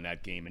Buffalo in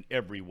that game in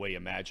every way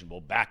imaginable.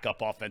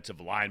 Backup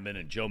offensive linemen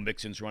and Joe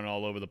Mixon's running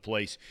all over the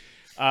place.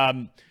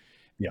 Yeah.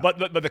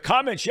 But the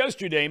comments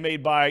yesterday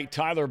made by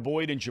Tyler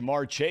Boyd and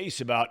Jamar Chase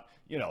about,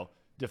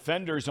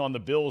 defenders on the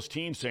Bills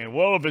team saying,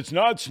 well, if it's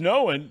not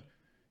snowing,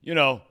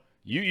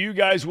 you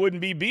guys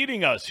wouldn't be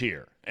beating us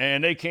here.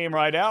 And they came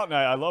right out, and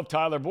I love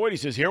Tyler Boyd. He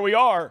says, here we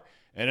are,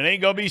 and it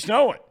ain't going to be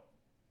snowing.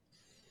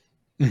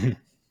 Mm-hmm.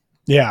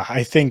 Yeah,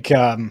 I think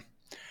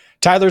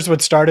Tyler's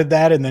what started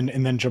that, and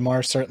then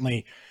Jamar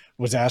certainly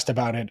was asked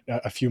about it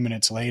a few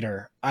minutes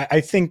later.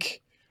 I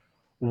think,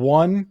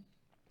 I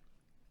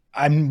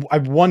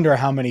wonder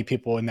how many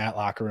people in that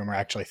locker room are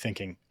actually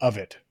thinking of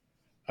it,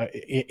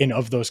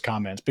 of those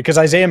comments, because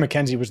Isaiah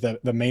McKenzie was the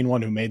main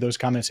one who made those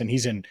comments, and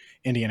he's in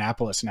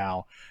Indianapolis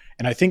now.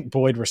 And I think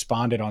Boyd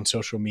responded on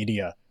social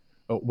media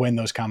when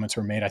those comments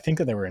were made. I think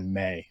that they were in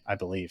May, I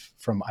believe,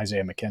 from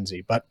Isaiah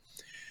McKenzie. But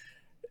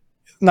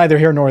neither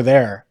here nor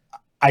there.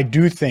 I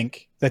do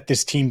think that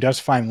this team does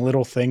find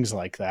little things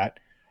like that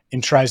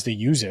and tries to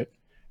use it.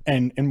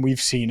 And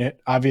we've seen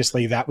it.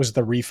 Obviously, that was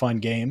the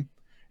refund game.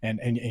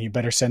 And you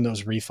better send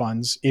those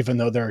refunds, even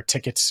though there are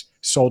tickets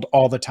sold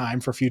all the time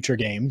for future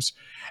games.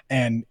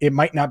 And it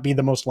might not be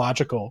the most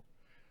logical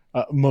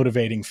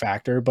motivating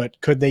factor,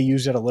 but could they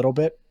use it a little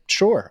bit?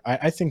 Sure,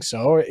 I think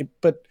so.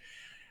 But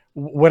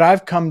what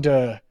I've come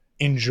to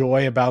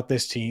enjoy about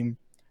this team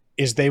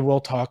is they will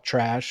talk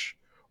trash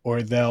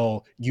or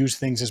they'll use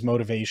things as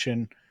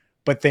motivation,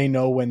 but they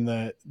know when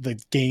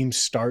the game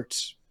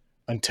starts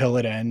until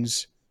it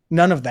ends,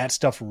 none of that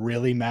stuff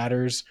really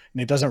matters,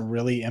 and it doesn't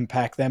really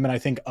impact them. And I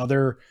think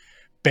other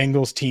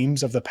Bengals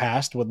teams of the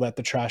past would let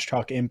the trash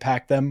talk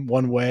impact them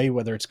one way,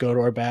 whether it's good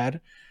or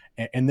bad.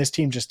 And this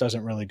team just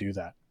doesn't really do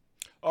that.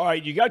 All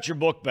right, you got your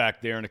book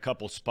back there in a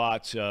couple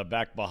spots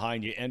back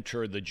behind you,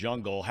 Enter the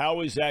Jungle.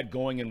 How is that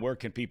going, and where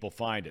can people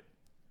find it?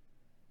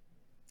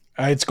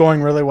 It's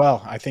going really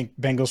well. I think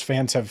Bengals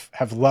fans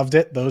have loved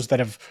it. Those that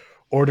have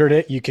ordered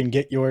it, you can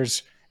get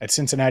yours at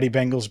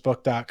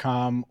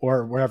CincinnatiBengalsBook.com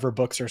or wherever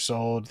books are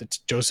sold. It's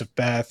Joseph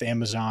Beth,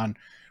 Amazon,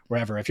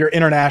 wherever. If you're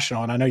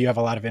international, and I know you have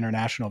a lot of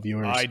international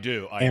viewers, I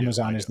do.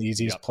 Amazon is the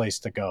easiest place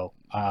to go.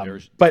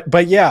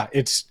 But yeah,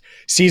 it's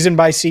season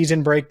by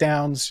season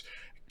breakdowns,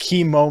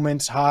 key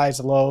moments, highs,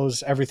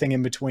 lows, everything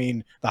in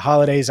between. The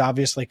holidays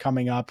obviously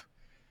coming up.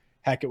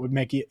 Heck, it would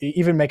make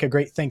a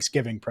great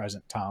Thanksgiving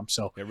present, Tom.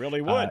 So it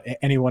really would.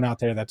 Anyone out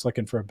there that's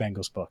looking for a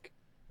Bengals book.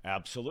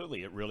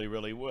 Absolutely. It really,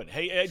 really would.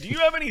 Hey, do you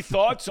have any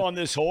thoughts on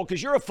this whole,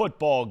 because you're a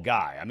football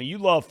guy. I mean, you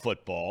love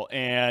football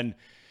and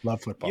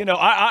love football.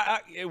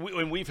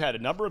 We've had a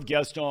number of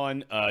guests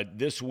on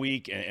this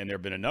week, and there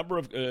have been a number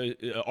of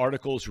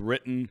articles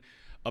written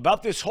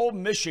about this whole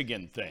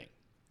Michigan thing,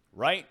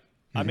 right?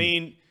 Mm-hmm. I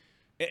mean,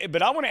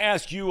 but I want to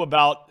ask you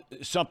about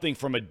something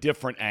from a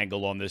different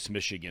angle on this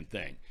Michigan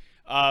thing.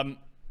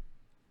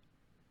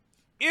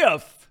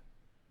 If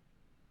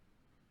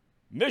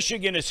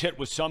Michigan is hit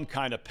with some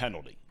kind of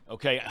penalty,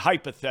 okay,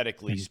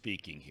 hypothetically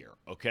speaking here,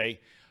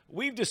 okay,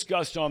 we've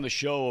discussed on the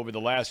show over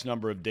the last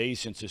number of days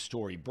since this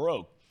story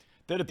broke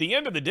that at the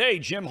end of the day,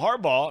 Jim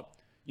Harbaugh,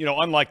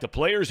 unlike the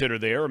players that are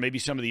there or maybe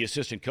some of the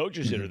assistant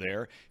coaches that are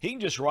there, he can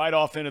just ride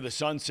off into the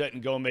sunset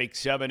and go make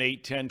 $7,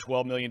 $8, $10,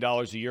 $12 million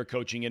a year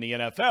coaching in the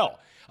NFL.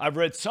 I've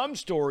read some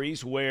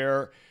stories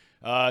where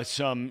on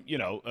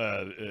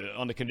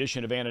the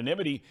condition of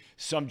anonymity,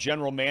 some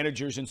general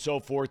managers and so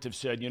forth have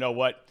said, you know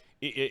what,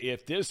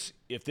 if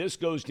this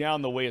goes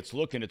down the way it's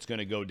looking, it's going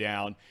to go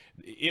down,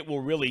 it will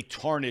really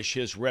tarnish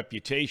his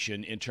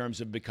reputation in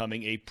terms of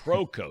becoming a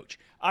pro coach.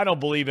 I don't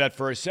believe that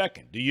for a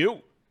second. Do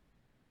you?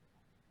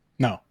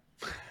 No.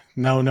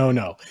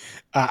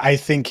 I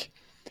think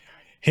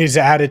his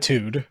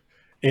attitude,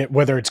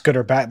 whether it's good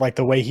or bad, like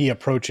the way he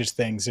approaches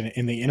things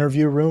in the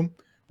interview room,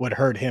 would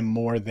hurt him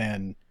more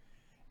than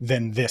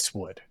this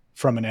would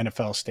from an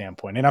NFL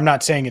standpoint. And I'm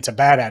not saying it's a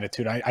bad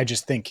attitude. I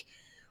just think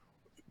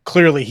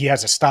clearly he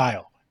has a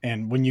style.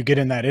 And when you get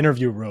in that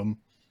interview room,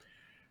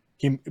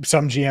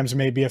 some GMs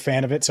may be a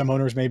fan of it. Some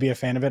owners may be a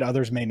fan of it.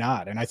 Others may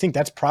not. And I think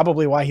that's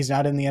probably why he's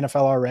not in the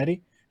NFL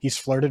already. He's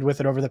flirted with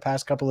it over the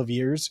past couple of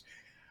years.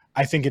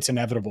 I think it's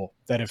inevitable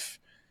that if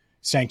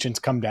sanctions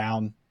come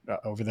down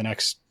over the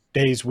next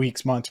days,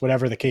 weeks, months,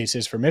 whatever the case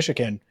is for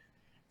Michigan,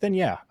 then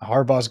yeah,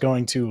 Harbaugh's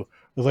going to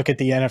look at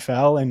the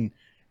NFL and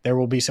there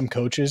will be some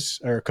coaches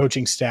or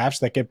coaching staffs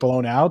that get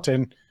blown out,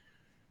 and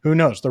who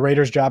knows? The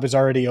Raiders' job is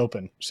already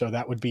open, so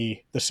that would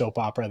be the soap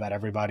opera that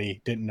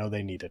everybody didn't know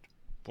they needed.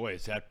 Boy,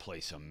 is that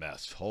place a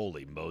mess.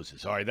 Holy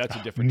Moses. All right, that's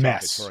a different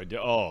mess. topic for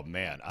a oh,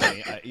 man.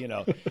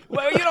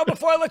 Well,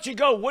 before I let you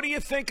go, what do you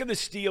think of the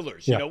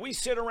Steelers? Yeah. We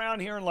sit around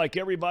here and like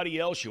everybody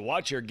else, you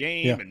watch your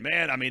game, Yeah. and,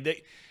 man,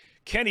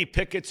 Kenny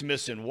Pickett's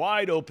missing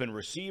wide-open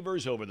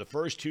receivers over the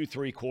first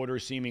 2-3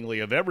 quarters seemingly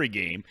of every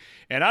game.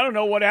 And I don't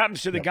know what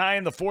happens to the guy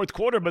in the fourth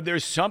quarter, but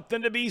there's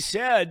something to be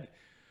said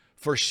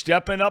for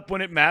stepping up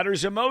when it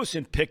matters the most,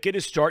 and Pickett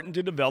is starting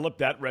to develop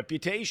that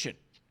reputation.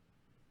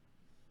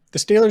 The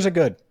Steelers are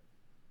good,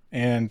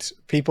 and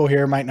people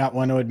here might not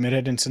want to admit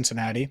it in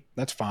Cincinnati.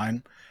 That's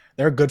fine.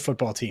 They're a good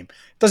football team.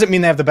 Doesn't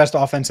mean they have the best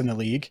offense in the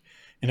league.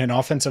 In an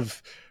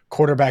offensive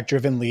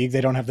quarterback-driven league,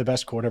 they don't have the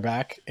best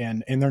quarterback,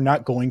 and they're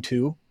not going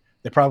to.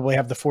 They probably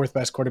have the fourth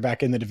best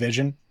quarterback in the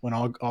division when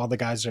all the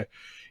guys are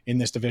in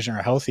this division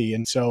are healthy.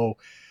 And so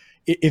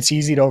it's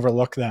easy to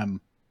overlook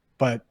them,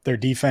 but their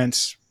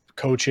defense,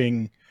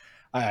 coaching,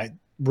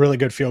 really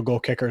good field goal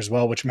kicker as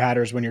well, which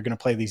matters when you're going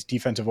to play these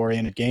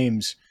defensive-oriented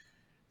games.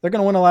 They're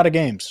going to win a lot of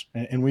games,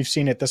 and we've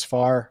seen it this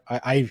far.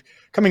 I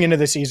coming into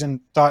the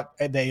season, thought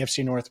the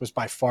AFC North was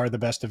by far the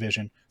best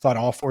division, thought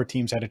all 4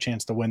 teams had a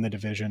chance to win the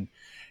division,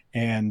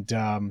 and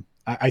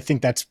I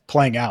think that's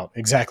playing out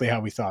exactly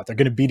how we thought. They're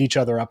going to beat each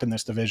other up in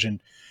this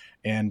division,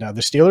 and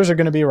the Steelers are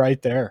going to be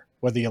right there,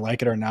 whether you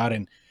like it or not,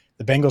 and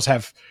the Bengals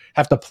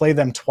have to play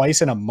them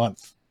twice in a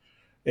month,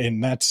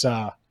 and that's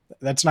not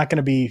going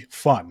to be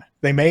fun.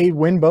 They may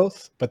win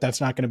both, but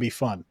that's not going to be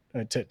fun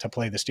to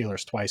play the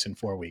Steelers twice in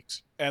 4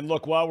 weeks. And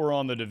look, while we're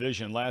on the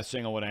division, last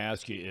thing I want to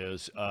ask you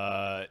is,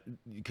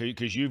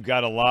 because you've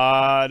got a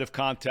lot of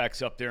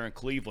contacts up there in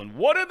Cleveland,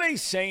 what are they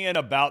saying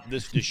about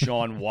this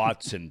Deshaun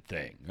Watson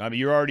thing? I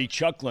mean, you're already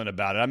chuckling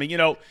about it. I mean,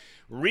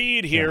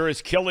 Reed here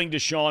is killing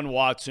Deshaun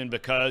Watson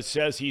because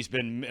says he's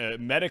been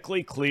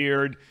medically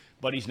cleared,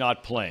 but he's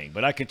not playing.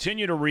 But I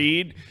continue to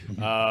read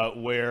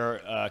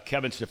where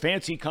Kevin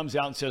Stefanski comes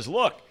out and says,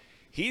 look,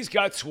 he's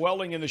got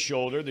swelling in the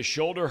shoulder. The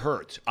shoulder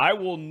hurts. I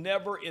will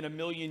never in a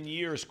million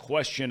years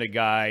question a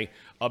guy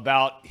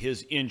about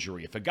his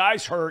injury. If a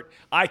guy's hurt,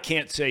 I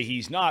can't say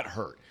he's not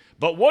hurt.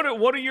 But what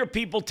are your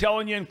people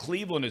telling you in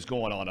Cleveland is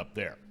going on up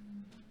there?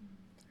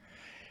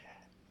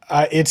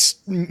 It's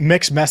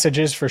mixed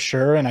messages for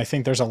sure, and I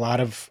think there's a lot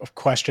of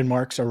question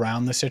marks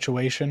around the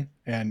situation,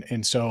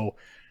 and so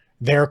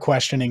they're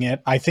questioning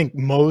it. I think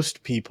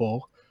most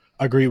people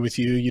agree with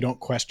you. You don't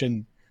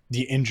question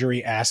the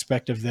injury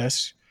aspect of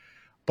this.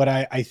 But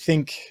I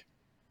think,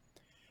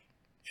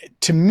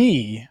 to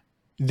me,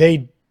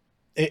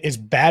 as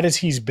bad as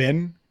he's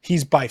been,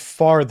 he's by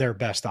far their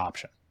best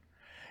option.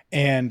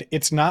 And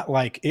it's not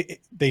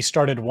like they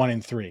started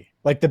 1-3.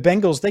 Like the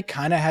Bengals, they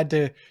kind of had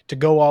to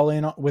go all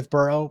in with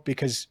Burrow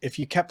because if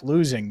you kept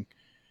losing,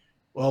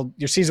 well,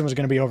 your season was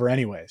going to be over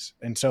anyways.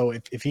 And so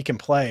if he can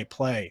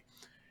play.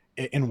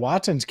 In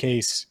Watson's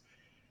case,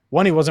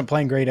 one, he wasn't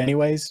playing great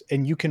anyways,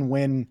 and you can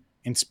win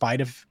in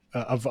spite of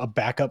a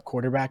backup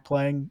quarterback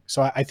playing.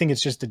 So I think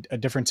it's just a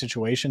different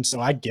situation. So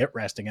I get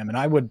resting him, and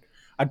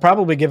I'd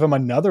probably give him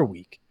another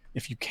week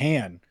if you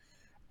can.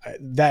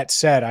 That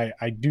said,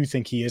 I do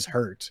think he is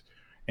hurt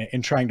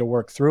and trying to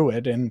work through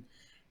it. And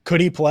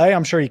could he play?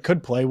 I'm sure he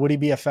could play. Would he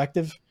be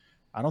effective?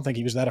 I don't think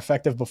he was that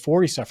effective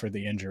before he suffered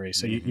the injury.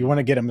 So you want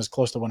to get him as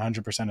close to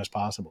 100% as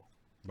possible.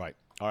 Right.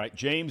 All right,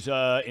 James,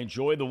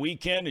 enjoy the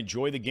weekend.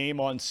 Enjoy the game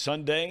on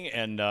Sunday,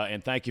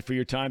 and thank you for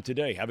your time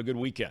today. Have a good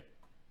weekend.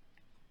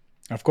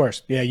 Of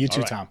course. Yeah, you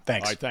too, right. Tom.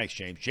 Thanks. All right, thanks,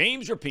 James.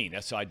 James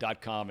Rapien,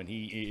 SI.com, and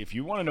if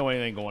you want to know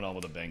anything going on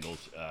with the Bengals,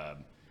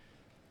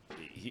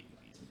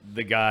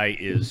 the guy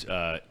is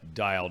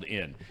dialed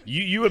in.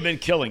 You have been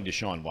killing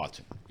Deshaun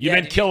Watson. You've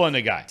been killing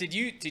the guy. Did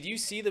you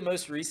see the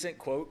most recent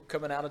quote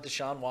coming out of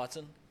Deshaun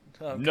Watson?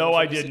 No,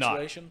 I did not.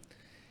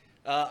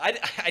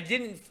 I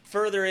didn't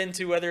further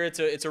into whether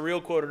it's a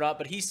real quote or not,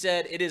 but he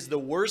said it is the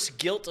worst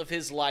guilt of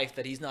his life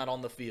that he's not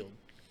on the field.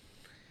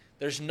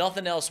 There's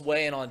nothing else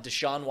weighing on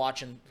Deshaun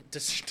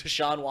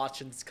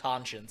Watson's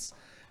conscience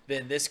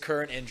than this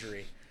current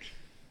injury.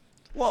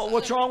 Well,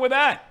 what's wrong with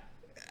that?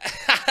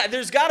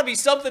 There's got to be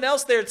something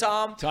else there,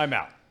 Tom. Time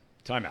out.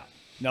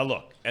 Now,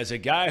 look, as a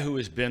guy who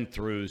has been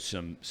through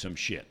some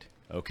shit,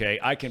 okay,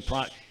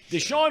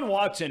 Deshaun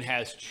Watson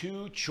has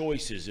 2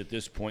 choices at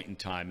this point in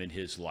time in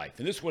his life,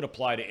 and this would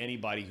apply to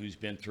anybody who's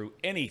been through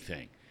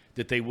anything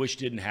that they wish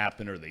didn't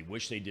happen or they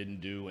wish they didn't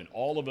do, and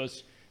all of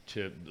us,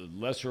 to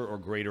lesser or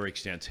greater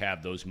extents,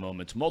 have those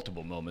moments,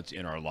 multiple moments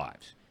in our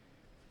lives.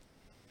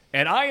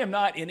 And I am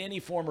not in any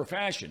form or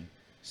fashion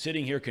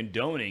sitting here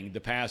condoning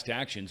the past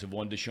actions of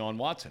one Deshaun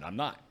Watson. I'm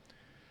not.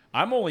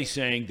 I'm only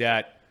saying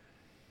that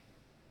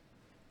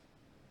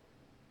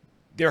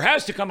there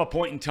has to come a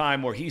point in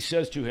time where he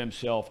says to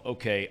himself,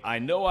 okay, I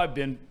know I've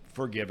been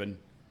forgiven.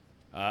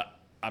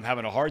 I'm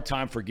having a hard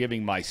time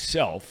forgiving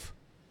myself.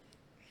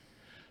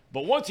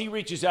 But once he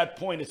reaches that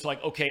point, it's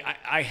like, okay,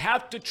 I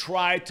have to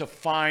try to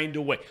find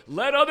a way.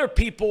 Let other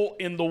people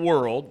in the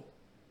world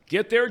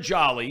get their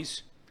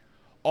jollies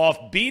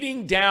off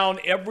beating down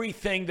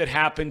everything that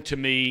happened to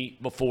me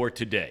before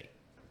today.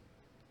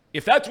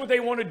 If that's what they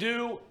want to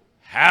do,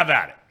 have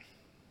at it.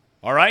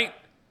 All right?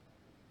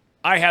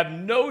 I have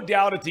no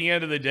doubt at the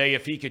end of the day,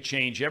 if he could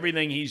change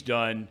everything he's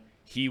done,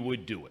 he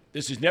would do it.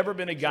 This has never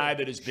been a guy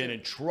that has been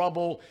in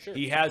trouble.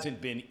 He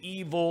hasn't been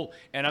evil.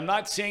 And I'm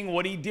not saying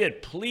what he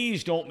did.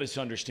 Please don't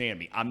misunderstand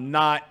me. I'm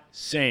not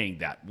saying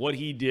that. What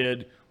he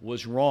did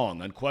was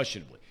wrong,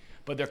 unquestionably.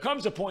 But there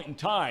comes a point in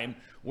time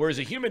where as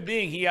a human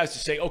being, he has to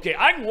say, okay,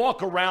 I can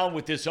walk around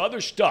with this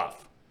other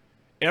stuff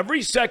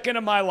every second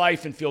of my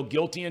life and feel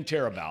guilty and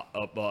terrible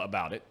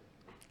about it.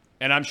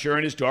 And I'm sure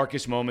in his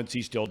darkest moments,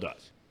 he still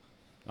does.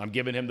 I'm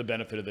giving him the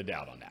benefit of the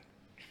doubt on that.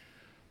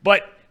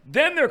 But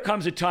then there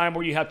comes a time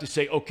where you have to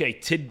say, okay,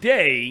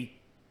 today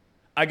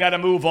I got to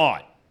move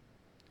on.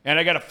 And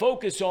I got to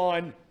focus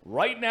on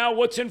right now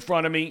what's in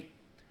front of me.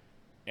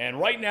 And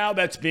right now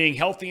that's being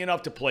healthy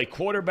enough to play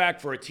quarterback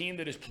for a team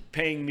that is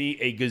paying me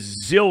a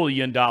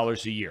gazillion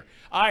dollars a year.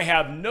 I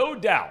have no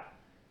doubt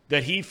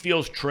that he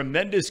feels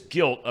tremendous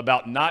guilt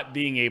about not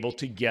being able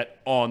to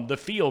get on the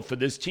field for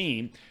this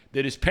team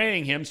that is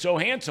paying him so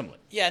handsomely.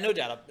 Yeah, no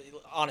doubt.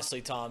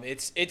 Honestly, Tom,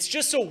 it's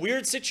just a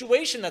weird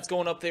situation that's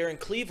going up there in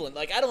Cleveland.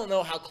 Like, I don't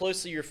know how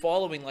closely you're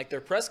following, like,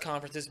 their press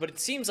conferences, but it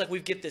seems like we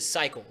get this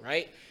cycle,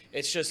 right?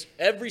 It's just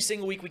every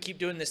single week we keep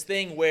doing this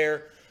thing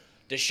where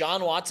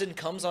Deshaun Watson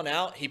comes on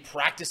out. He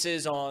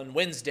practices on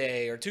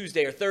Wednesday or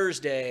Tuesday or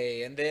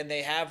Thursday, and then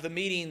they have the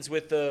meetings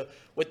with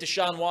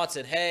Deshaun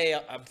Watson. Hey,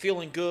 I'm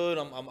feeling good.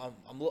 I'm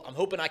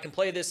hoping I can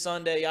play this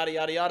Sunday. Yada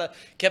yada yada.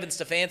 Kevin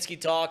Stefanski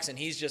talks, and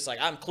he's just like,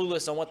 I'm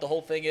clueless on what the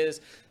whole thing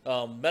is.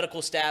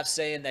 Medical staff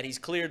saying that he's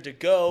cleared to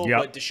go,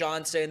 but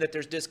Deshaun saying that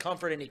there's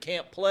discomfort and he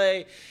can't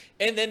play.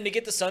 And then to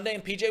get to Sunday,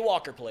 and PJ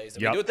Walker plays.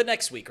 And we do it the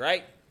next week,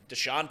 right?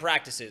 Deshaun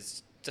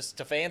practices.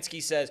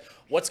 Stefanski says,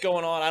 what's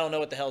going on? I don't know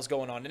what the hell's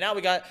going on. And now we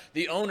got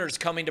the owners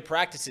coming to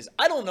practices.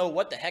 I don't know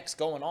what the heck's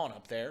going on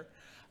up there.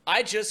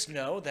 I just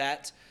know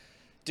that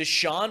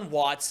Deshaun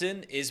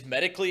Watson has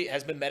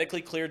been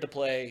medically cleared to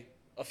play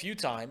a few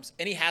times,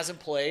 and he hasn't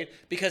played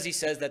because he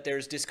says that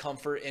there's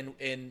discomfort and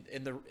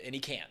he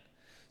can't.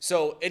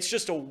 So it's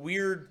just a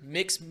weird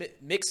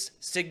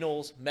mixed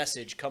signals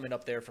message coming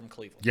up there from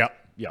Cleveland.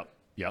 Yep.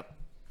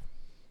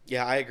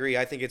 Yeah, I agree.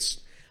 I think it's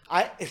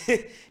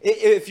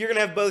if you're gonna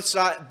have both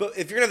sides,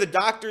 if you're gonna have the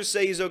doctors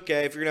say he's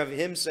okay, if you're gonna have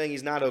him saying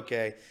he's not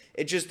okay,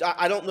 it just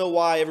I don't know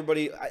why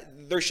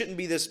there shouldn't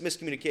be this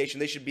miscommunication.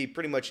 They should be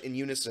pretty much in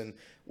unison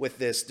with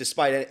this.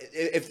 Despite it,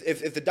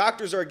 if the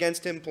doctors are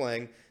against him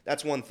playing,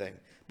 that's one thing.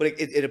 But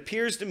it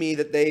appears to me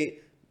that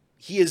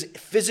he is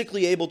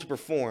physically able to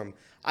perform.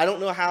 I don't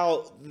know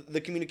how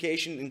the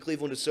communication in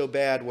Cleveland is so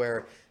bad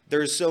where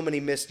there's so many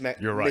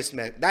You're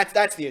right.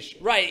 That's the issue.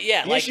 Right,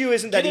 yeah. The issue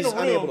isn't that he's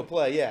unable to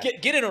play, yeah.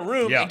 Get in a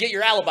room and get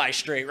your alibi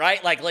straight,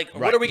 right? Like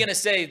what are we going to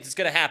say that's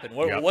going to happen?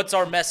 What's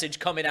our message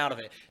coming out of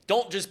it?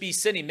 Don't just be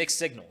sending mixed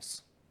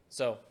signals.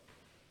 So.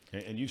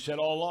 And you've said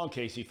all along,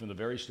 Casey, from the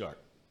very start,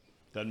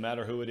 doesn't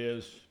matter who it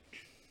is,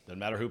 doesn't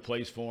matter who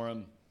plays for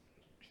him.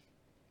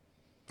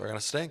 They're going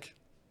to stink.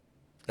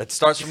 It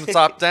starts from the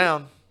top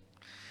down.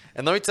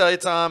 And let me tell you,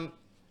 Tom,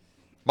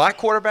 my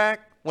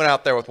quarterback went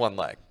out there with one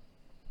leg.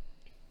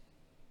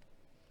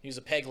 He was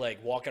a peg leg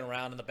walking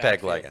around in the back.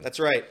 Peg legging. That's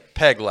right.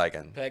 Peg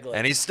legging.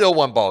 And he still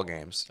won ball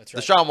games. That's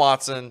right. Deshaun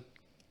Watson,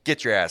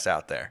 get your ass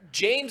out there.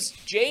 James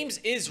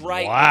is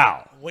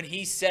right when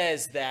he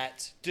says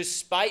that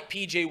despite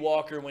PJ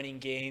Walker winning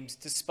games,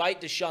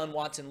 despite Deshaun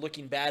Watson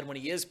looking bad when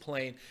he is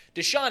playing,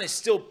 Deshaun is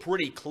still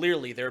pretty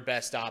clearly their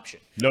best option.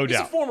 No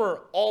doubt. He's a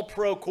former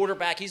all-pro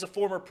quarterback. He's a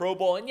former Pro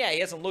Bowl. And, yeah, he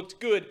hasn't looked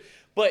good.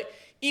 But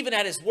even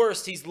at his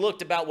worst, he's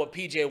looked about what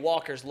P.J.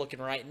 Walker's looking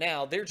right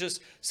now. They're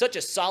just such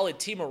a solid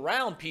team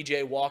around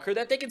P.J. Walker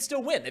that they can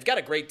still win. They've got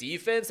a great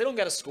defense. They don't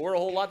got to score a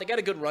whole lot. They got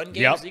a good run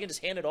game, so you can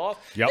just hand it off.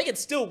 They can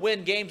still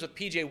win games with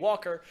P.J.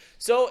 Walker.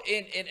 So,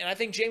 and I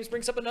think James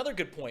brings up another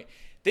good point.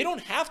 They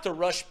don't have to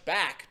rush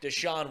back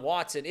Deshaun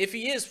Watson if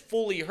he is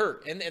fully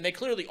hurt. And they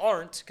clearly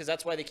aren't, because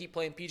that's why they keep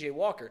playing P.J.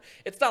 Walker.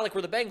 It's not like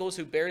we're the Bengals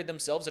who buried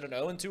themselves in an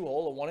 0-2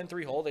 hole, a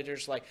 1-3 hole. They're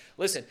just like,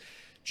 listen,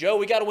 Joe,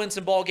 we got to win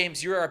some ball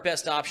games. You're our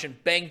best option,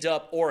 banged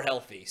up or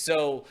healthy.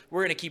 So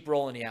we're going to keep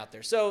rolling you out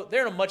there. So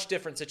they're in a much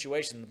different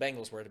situation than the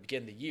Bengals were at the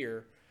beginning of the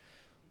year.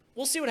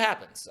 We'll see what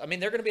happens. I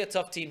mean, they're going to be a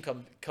tough team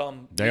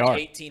come week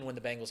 18 when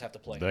the Bengals have to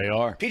play. They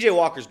are. PJ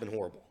Walker's been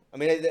horrible. I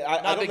mean,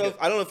 I don't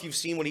know if you've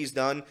seen what he's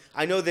done.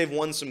 I know they've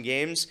won some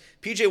games.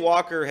 PJ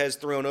Walker has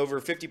thrown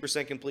over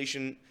 50%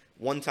 completion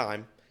one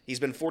time. He's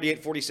been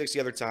 48, 46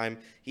 the other time.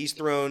 He's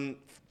thrown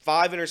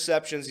 5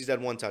 interceptions. He's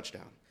had 1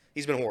 touchdown.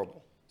 He's been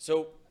horrible.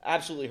 So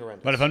absolutely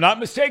horrendous. But if I'm not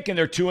mistaken,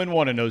 they're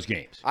 2-1 in those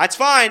games. That's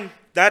fine.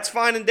 That's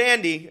fine and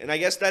dandy, and I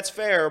guess that's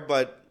fair.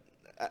 But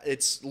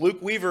it's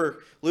Luke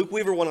Weaver. Luke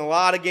Weaver won a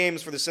lot of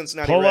games for the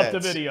Cincinnati Reds. Pull up the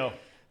video.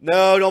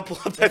 No, don't pull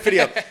up that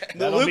video.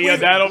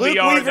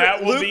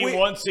 That'll be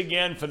once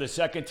again for the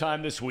second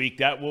time this week.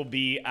 That will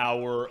be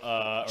our,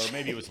 or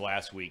maybe it was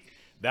last week.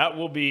 That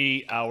will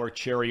be our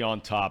cherry on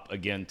top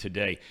again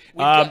today.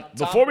 Tom,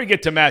 Before we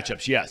get to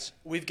matchups, yes.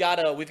 We've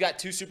got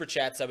 2 super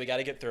chats that we got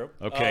to get through.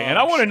 Okay, and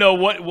I want to know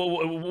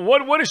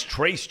what is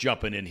Trace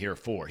jumping in here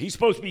for? He's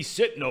supposed to be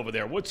sitting over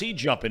there. What's he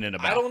jumping in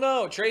about? I don't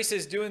know. Trace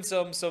is doing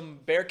some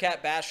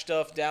Bearcat Bash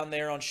stuff down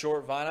there on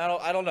Short Vine.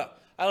 I don't know.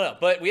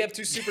 But we have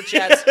 2 super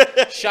chats.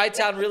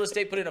 Chi-Town Real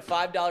Estate put in a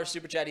 $5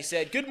 super chat. He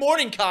said, "Good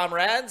morning,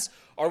 comrades.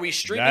 Are we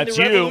streaming the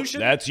revolution?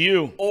 That's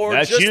you. Or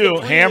That's just you.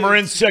 the Hammer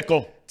and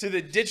sickle. To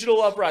the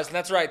digital uprising."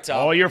 That's right, Tom.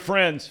 All your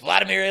friends.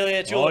 Vladimir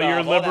Ilyich All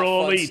your liberal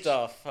all that fun elite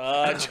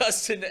stuff.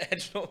 Justin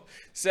Edgel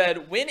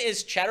said, "When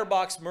is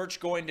Chatterbox merch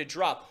going to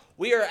drop?"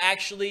 We are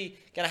actually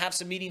going to have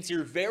some meetings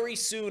here very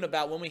soon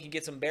about when we can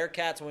get some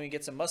Bearcats, when we can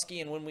get some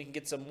Muskie, and when we can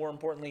get some, more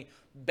importantly,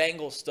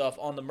 Bengal stuff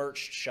on the merch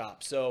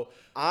shop. So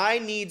I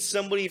need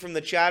somebody from the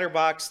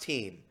Chatterbox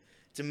team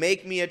to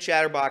make me a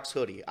Chatterbox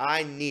hoodie.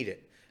 I need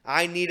it.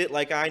 I need it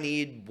like I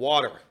need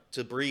water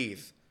to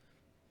breathe.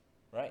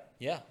 right,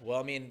 yeah. Well,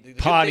 I mean,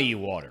 Pawnee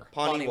water.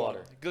 Pawnee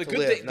water. The To good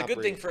live, thing, the not good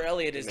breathe. thing for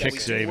Elliot is that Kick we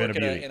save work and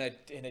a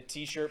beauty. in a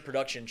t-shirt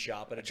production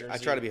shop, at a jersey. I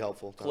try to be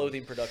helpful, Tom.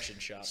 Clothing production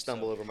shop.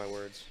 Stumble over my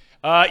words.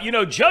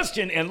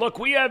 Justin, and look,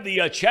 we have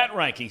the chat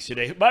rankings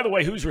today. By the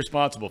way, who's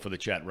responsible for the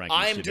chat rankings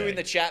I am today? doing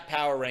the chat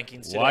power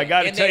rankings today. Well, I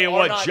got to and tell they you are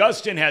what, not-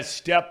 Justin has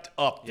stepped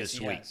up Yes, this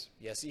he week. has.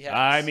 Yes, he has.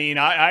 I mean,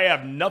 I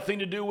have nothing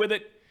to do with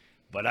it,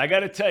 but I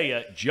got to tell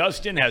you,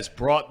 Justin has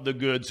brought the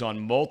goods on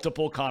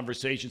multiple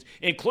conversations,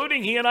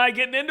 including he and I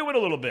getting into it a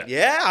little bit.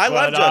 Yeah, I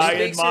love But Justin.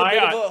 Thinks you're a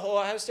bit of a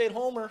Ohio State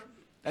homer.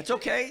 That's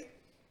okay.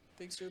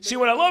 Thinks you're a bit See,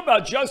 what I love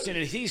about Justin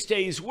is he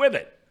stays with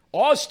it.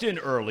 Austin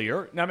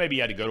earlier, now maybe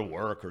he had to go to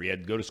work or he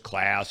had to go to his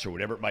class or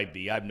whatever it might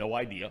be. I have no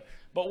idea.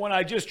 But when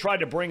I just tried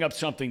to bring up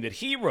something that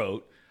he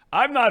wrote,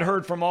 I've not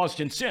heard from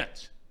Austin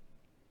since.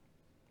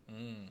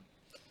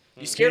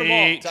 You scared them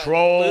all. Tom,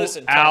 Troll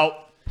listen, Tom,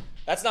 out.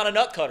 That's not a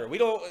nut cutter. We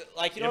don't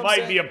like. You know It what I'm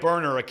might be saying? a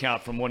burner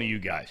account from one of you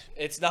guys.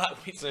 It's not.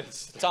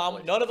 Tom,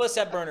 none of us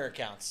have burner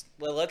accounts.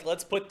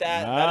 Let's put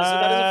that. That is a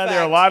fact. There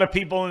are a lot of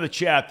people in the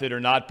chat that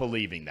are not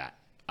believing that.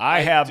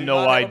 I have do no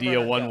not have a idea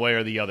burner one account. way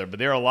or the other, but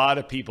there are a lot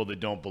of people that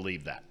don't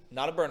believe that,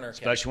 Not a burner account.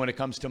 especially when it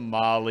comes to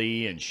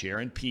Molly and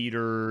Sharon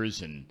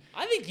Peters. And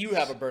I think you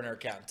have a burner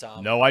account,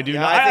 Tom. no, I do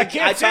Yeah, not. I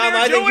can't sit here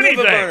Tom, I and do think you have a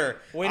anything. burner.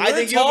 When I you're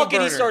think you have a talking,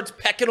 he burner. starts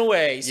pecking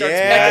away. He starts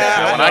Yeah.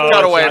 pecking away. When I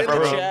cut away not from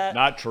true. him.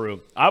 Not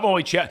true.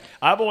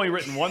 I've only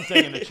written one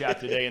thing in the chat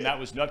today, and that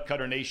was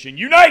Nutcutter Nation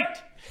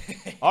Unite.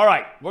 All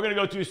right, we're gonna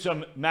go through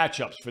some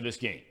matchups for this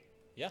game.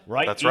 Yeah.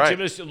 Right. That's Each right.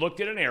 of us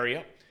looked at an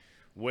area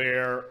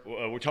where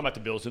we're talking about the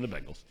Bills and the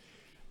Bengals.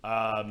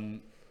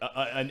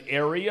 An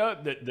area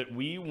that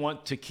we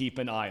want to keep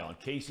an eye on.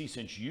 Casey,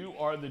 since you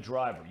are the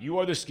driver, you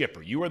are the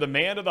skipper, you are the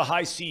man of the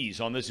high seas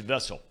on this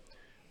vessel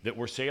that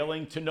we're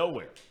sailing to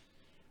nowhere.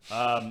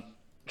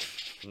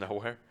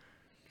 Nowhere.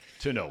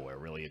 To nowhere,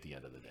 really, at the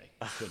end of the day.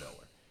 To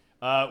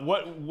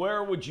nowhere.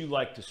 Where would you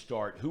like to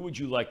start? Who would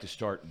you like to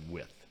start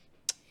with?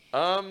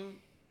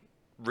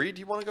 Reed,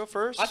 you want to go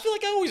first? I feel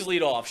like I always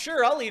lead off.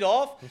 Sure, I'll lead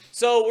off.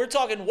 So we're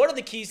talking, what are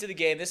the keys to the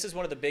game? This is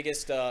one of the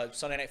biggest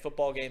Sunday Night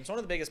Football games, one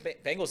of the biggest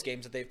Bengals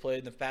games that they've played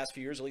in the past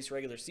few years, at least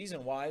regular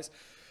season-wise.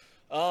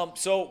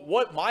 So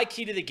what my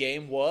key to the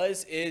game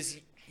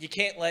is you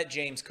can't let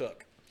James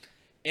cook.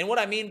 And what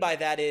I mean by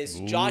that is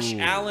Josh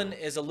Allen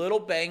is a little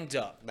banged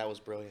up. That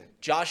was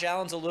brilliant. Josh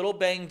Allen's a little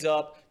banged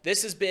up.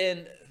 This has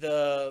been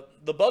the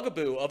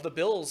bugaboo of the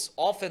Bills'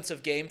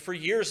 offensive game for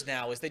years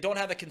now, is they don't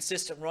have a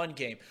consistent run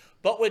game.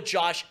 But with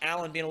Josh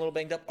Allen being a little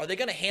banged up, are they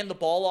going to hand the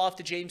ball off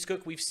to James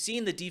Cook? We've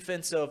seen the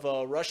defensive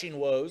rushing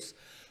woes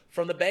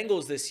from the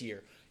Bengals this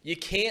year. You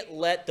can't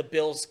let the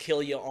Bills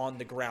kill you on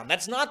the ground.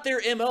 That's not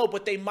their MO,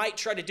 but they might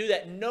try to do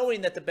that,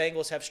 knowing that the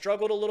Bengals have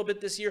struggled a little bit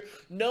this year,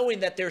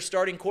 knowing that their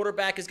starting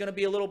quarterback is going to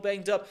be a little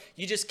banged up.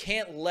 You just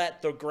can't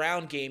let the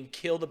ground game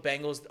kill the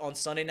Bengals on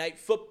Sunday Night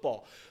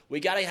Football. We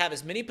got to have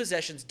as many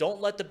possessions.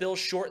 Don't let the Bills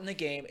shorten the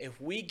game.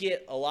 If we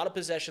get a lot of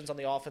possessions on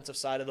the offensive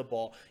side of the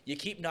ball, you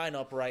keep 9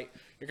 upright,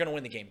 you're going to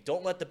win the game.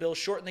 Don't let the Bills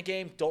shorten the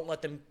game. Don't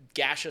let them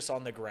gash us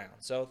on the ground.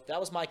 So that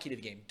was my key to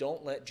the game.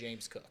 Don't let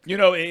James cook. You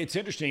know, it's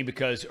interesting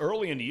because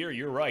early in the year,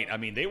 you're right. I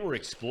mean, they were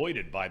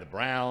exploited by the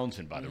Browns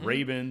and by the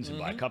Ravens and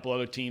by a couple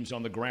other teams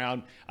on the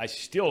ground. I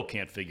still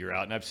can't figure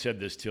out, and I've said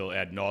this till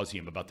ad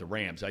nauseum about the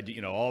Rams.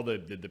 All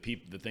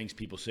the things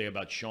people say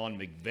about Sean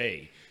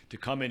McVay, to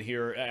come in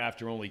here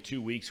after only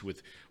 2 weeks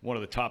with one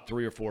of the top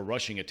 3 or 4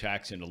 rushing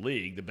attacks in the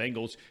league. The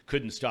Bengals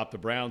couldn't stop the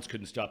Browns,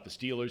 couldn't stop the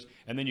Steelers,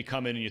 and then you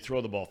come in and you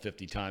throw the ball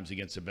 50 times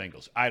against the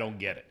Bengals. I don't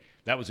get it.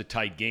 That was a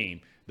tight game.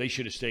 They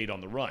should have stayed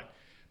on the run.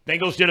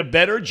 Bengals did a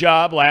better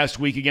job last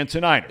week against the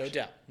Niners. No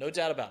doubt. No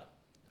doubt about it.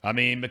 I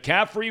mean,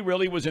 McCaffrey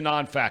really was a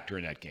non-factor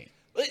in that game.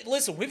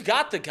 Listen, we've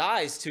got the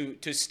guys to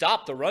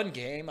stop the run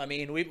game. I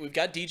mean, we've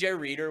got DJ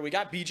Reader, we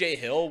got BJ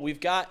Hill,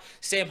 we've got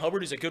Sam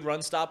Hubbard, who's a good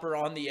run stopper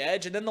on the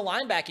edge, and then the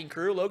linebacking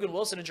crew, Logan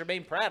Wilson and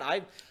Jermaine Pratt.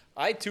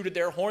 I tooted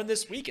their horn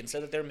this week and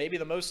said that they're maybe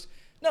they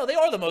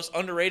are the most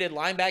underrated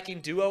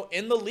linebacking duo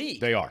in the league.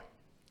 They are.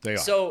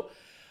 So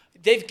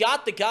they've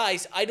got the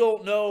guys. I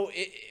don't know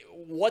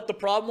what the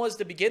problem was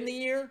to begin the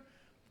year,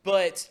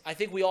 But I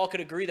think we all could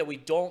agree that we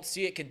don't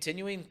see it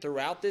continuing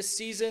throughout this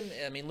season.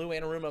 I mean, Lou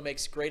Anarumo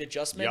makes great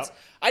adjustments. Yep.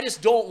 I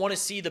just don't want to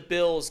see the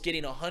Bills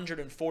getting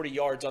 140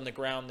 yards on the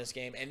ground this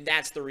game, and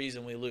that's the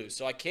reason we lose.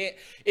 So I can't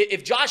 –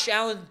 if Josh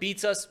Allen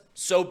beats us,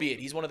 so be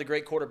it. He's one of the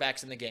great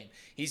quarterbacks in the game.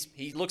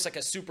 He looks like a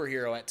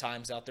superhero at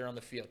times out there on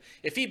the field.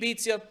 If he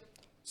beats you,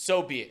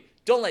 so be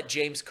it. Don't let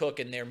James Cook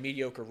and their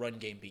mediocre run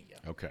game beat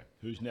you. Okay.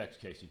 Who's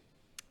next, Casey?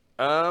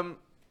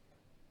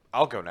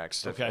 I'll go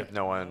next Okay. if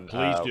no one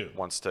Please do.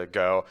 wants to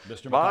go.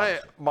 Mr.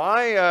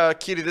 My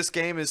key to this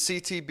game is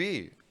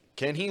CTB.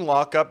 Can he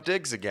lock up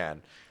Diggs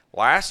again?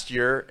 Last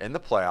year in the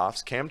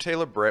playoffs, Cam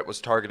Taylor-Britt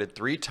was targeted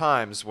 3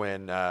 times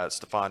when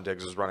Stephon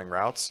Diggs was running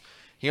routes.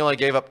 He only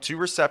gave up 2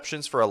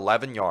 receptions for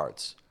 11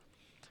 yards.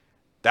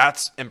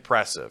 That's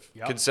impressive,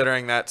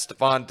 considering that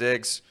Stephon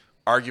Diggs,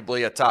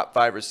 arguably a top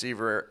 5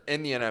 receiver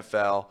in the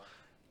NFL.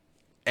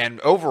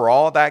 And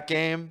overall that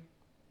game,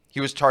 he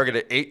was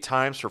targeted 8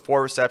 times for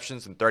 4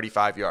 receptions and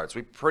 35 yards.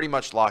 We pretty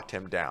much locked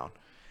him down.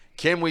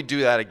 Can we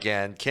do that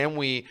again? Can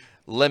we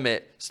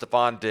limit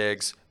Stephon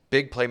Diggs'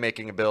 big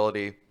playmaking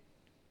ability?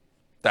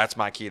 That's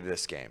my key to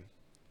this game.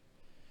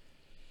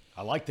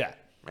 I like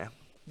that. Yeah.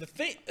 The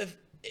thing,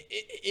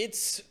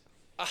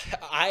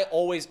 I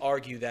always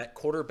argue that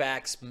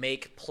quarterbacks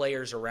make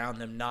players around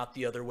them, not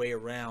the other way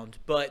around.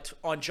 But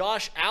on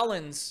Josh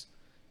Allen's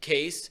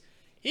case,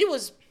 he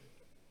was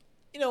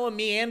a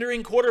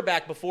meandering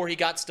quarterback before he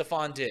got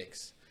Stephon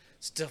Diggs.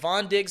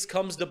 Stephon Diggs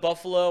comes to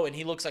Buffalo, and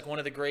he looks like one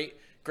of the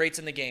greats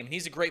in the game.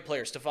 He's a great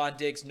player, Stephon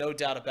Diggs, no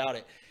doubt about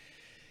it.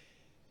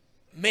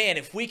 Man,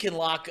 if we can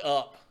lock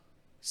up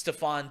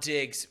Stephon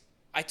Diggs,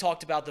 I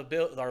talked about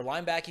our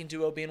linebacking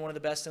duo being one of the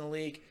best in the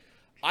league.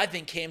 I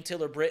think Cam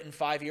Taylor-Britt in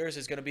 5 years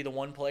is going to be the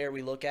one player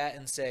we look at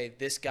and say,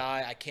 this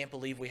guy, I can't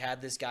believe we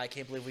had this guy. I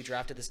can't believe we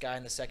drafted this guy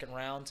in the 2nd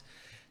round.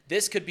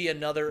 This could be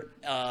another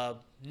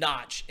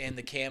notch in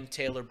the Cam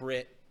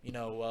Taylor-Britt,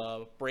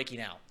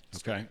 breaking out.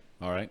 Okay.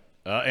 All right.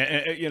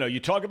 And you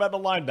talk about the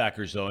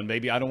linebackers, though, and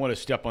maybe I don't want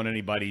to step on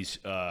anybody's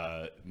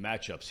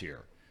matchups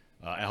here.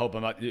 I hope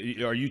I'm not.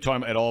 Are you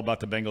talking at all about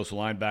the Bengals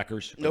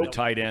linebackers? Nope. The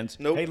tight ends?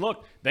 Nope. Hey,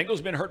 look,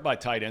 Bengals been hurt by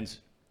tight ends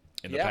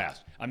in the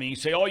past. I mean, you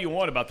say all you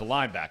want about the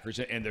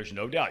linebackers, and there's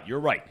no doubt. You're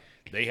right.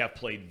 They have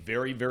played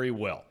very, very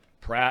well.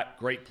 Pratt,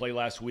 great play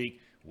last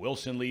week.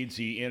 Wilson leads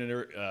the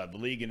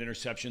league in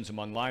interceptions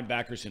among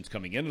linebackers since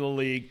coming into the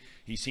league.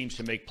 He seems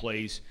to make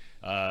plays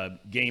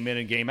game in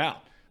and game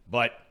out.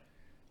 But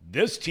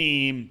this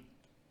team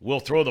will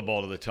throw the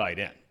ball to the tight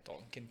end.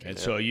 And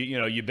so,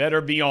 you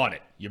better be on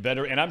it. You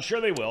better, and I'm sure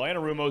they will.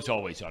 Anarumo's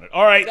always on it.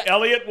 All right,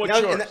 Elliot, what's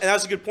yours? And that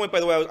was a good point, by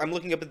the way. I'm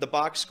looking up at the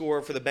box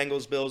score for the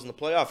Bengals-Bills in the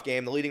playoff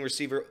game. The leading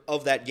receiver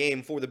of that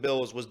game for the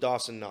Bills was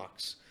Dawson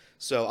Knox.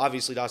 So,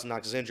 obviously, Dawson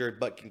Knox is injured,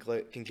 but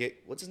Kincaid,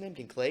 what's his name,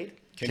 Kincaid?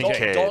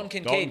 Dalton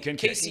Kincaid.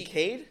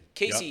 Kincaid.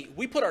 Casey,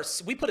 we put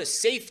a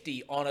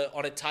safety on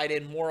a tight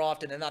end more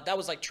often than not. That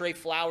was like Trey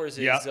Flowers'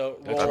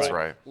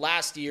 role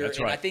last year. That's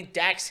I think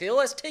Dax Hill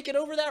has taken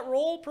over that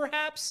role,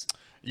 perhaps.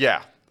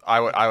 Yeah,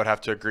 I would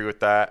have to agree with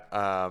that.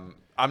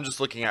 I'm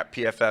just looking at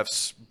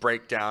PFF's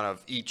breakdown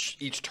of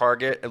each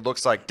target. It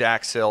looks like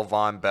Dax Hill,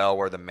 Von Bell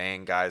were the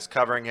main guys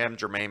covering him.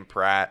 Jermaine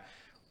Pratt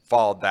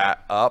followed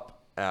that up.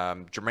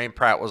 Jermaine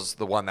Pratt was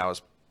the one that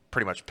was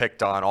pretty much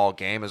picked on all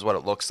game is what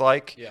it looks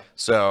like. Yeah.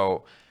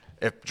 So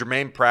if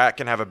Jermaine Pratt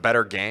can have a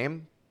better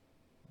game,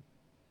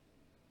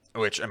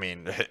 which, I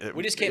mean,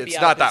 we just can't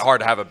it's not that hard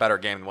to have a better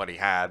game than what he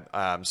had.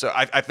 So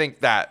I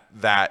think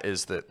that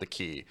is the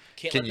key.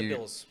 Can't let the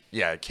Bills.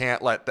 Yeah,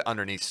 can't let the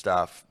underneath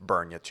stuff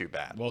burn you too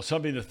bad. Well,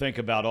 something to think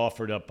about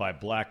offered up by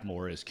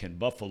Blackmore is, can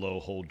Buffalo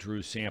hold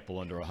Drew Sample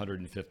under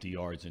 150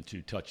 yards and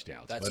 2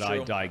 touchdowns? That's but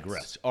true. I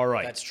digress. All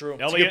right. That's true.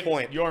 Elliot, That's a good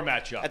point. Your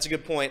matchup. That's a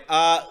good point.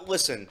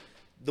 Listen,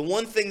 the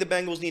one thing the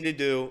Bengals need to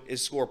do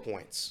is score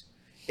points.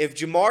 If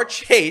Jamar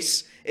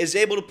Chase is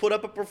able to put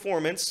up a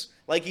performance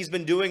like he's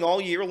been doing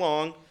all year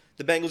long,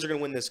 the Bengals are going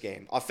to win this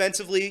game.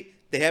 Offensively,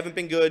 they haven't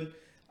been good.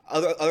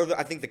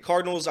 I think the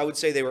Cardinals, I would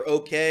say they were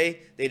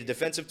okay. They had a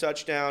defensive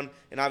touchdown,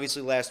 and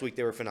obviously last week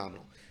they were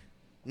phenomenal.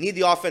 Need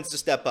the offense to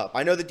step up.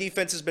 I know the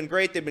defense has been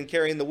great. They've been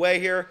carrying the way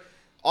here.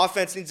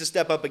 Offense needs to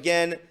step up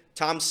again.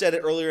 Tom said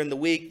it earlier in the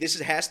week. This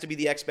has to be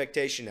the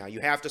expectation now.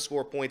 You have to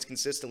score points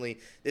consistently.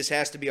 This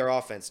has to be our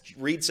offense.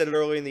 Reed said it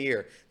earlier in the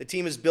year. The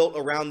team is built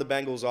around the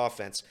Bengals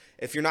offense.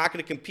 If you're not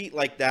going to compete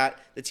like that,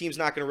 the team's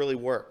not going to really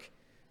work.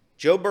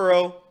 Joe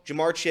Burrow,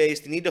 Jamar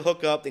Chase, they need to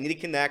hook up. They need to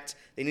connect.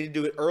 They need to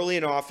do it early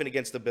and often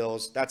against the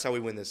Bills. That's how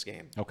we win this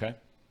game. Okay.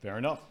 Fair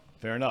enough.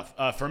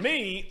 For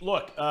me,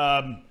 look,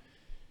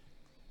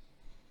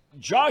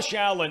 Josh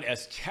Allen,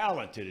 as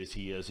talented as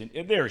he is, and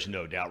there's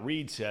no doubt,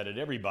 Reed said it,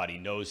 everybody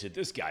knows it,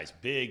 this guy's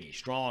big, he's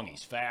strong,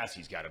 he's fast,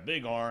 he's got a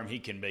big arm, he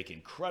can make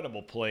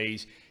incredible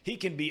plays, he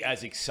can be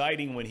as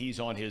exciting when he's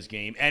on his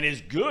game, and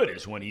as good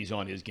as when he's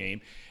on his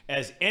game,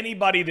 as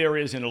anybody there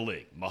is in the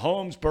league.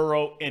 Mahomes,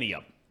 Burrow, any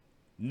of them.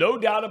 No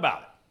doubt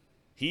about it.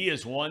 He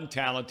is one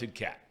talented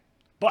cat.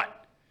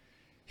 But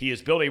he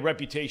has built a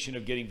reputation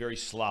of getting very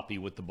sloppy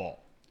with the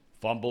ball.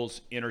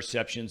 Fumbles,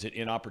 interceptions at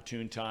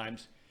inopportune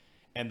times.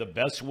 And the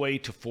best way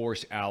to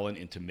force Allen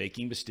into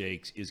making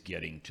mistakes is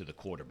getting to the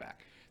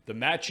quarterback. The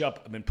matchup,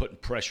 I've been putting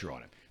pressure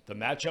on him. The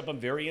matchup I'm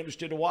very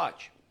interested to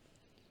watch.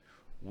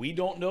 We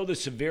don't know the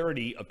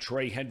severity of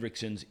Trey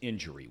Hendrickson's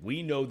injury.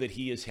 We know that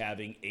he is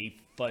having a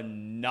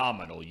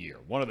phenomenal year.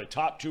 One of the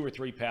top 2 or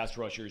 3 pass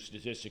rushers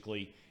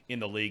statistically in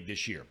the league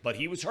this year. But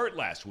he was hurt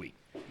last week.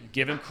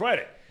 Give him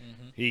credit.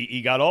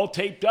 He got all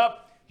taped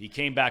up. He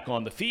came back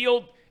on the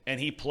field,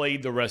 and he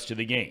played the rest of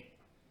the game.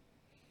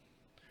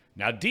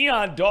 Now,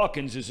 Deion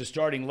Dawkins is a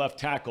starting left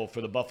tackle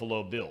for the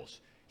Buffalo Bills.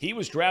 He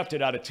was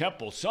drafted out of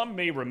Temple. Some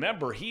may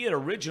remember he had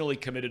originally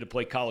committed to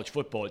play college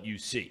football at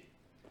UC.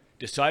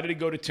 Decided to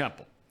go to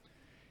Temple.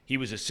 He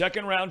was a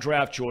second-round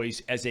draft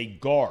choice as a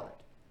guard.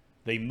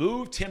 They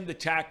moved him to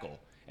tackle,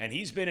 and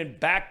he's been in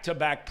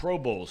back-to-back Pro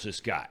Bowls,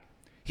 this guy.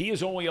 He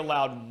has only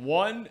allowed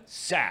 1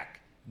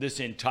 sack this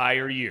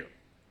entire year.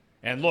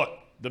 And look,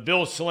 the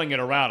Bills sling it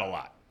around a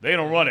lot. They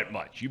don't run it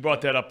much. You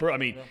brought that up. I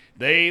mean,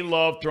 they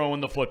love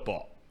throwing the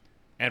football.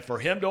 And for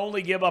him to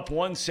only give up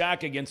 1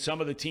 sack against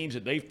some of the teams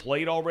that they've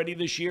played already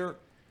this year,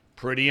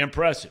 pretty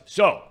impressive.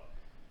 So,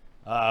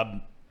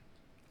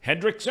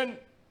 Hendrickson,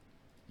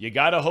 you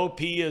got to hope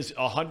he is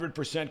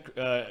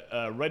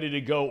 100% ready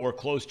to go or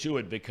close to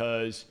it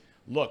because,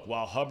 look,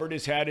 while Hubbard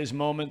has had his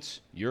moments,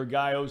 your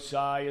guy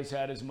Osai has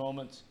had his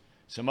moments,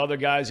 some other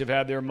guys have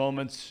had their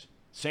moments,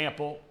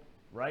 Sample,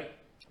 right?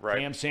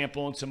 Cam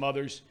Sample and some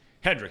others.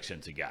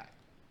 Hendrickson's a guy.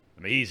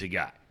 I mean, he's a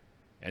guy.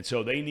 And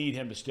so they need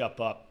him to step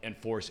up and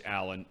force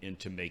Allen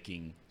into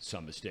making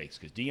some mistakes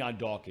because Deion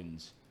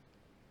Dawkins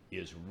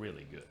is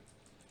really good.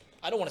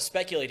 I don't want to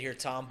speculate here,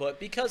 Tom, but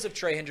because of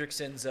Trey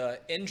Hendrickson's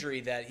injury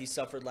that he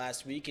suffered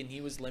last week and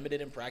he was limited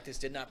in practice,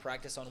 did not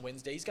practice on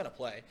Wednesday, he's going to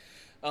play.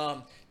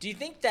 Do you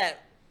think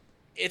that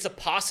it's a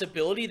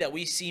possibility that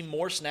we see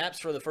more snaps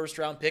for the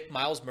first-round pick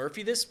Myles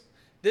Murphy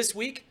this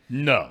week?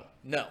 No.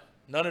 No.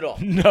 None at all.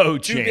 No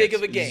Too chance. big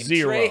of a game.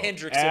 Zero. Trey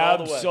Hendrickson all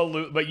the way.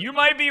 Absolutely. But you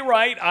might be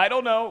right. I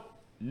don't know.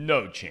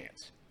 No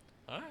chance.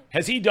 All right.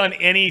 Has he done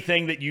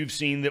anything that you've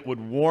seen that would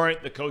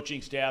warrant the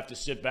coaching staff to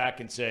sit back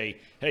and say,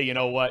 hey, you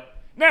know what?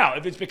 Now,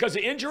 if it's because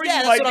of injury,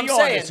 you might be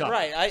on to something.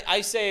 Right.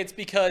 I say it's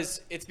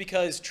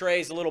because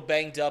Trey's a little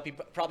banged up. He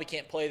probably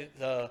can't play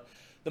the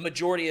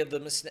majority of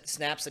the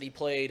snaps that he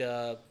played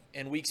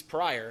in weeks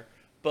prior.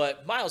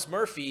 But Myles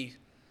Murphy,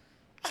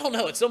 I don't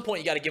know. At some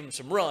point, you got to give him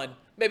some run.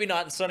 Maybe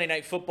not in Sunday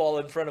Night Football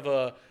in front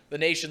of the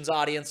nation's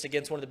audience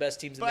against one of the best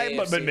teams in the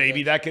AFC. But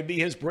maybe that could be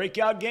his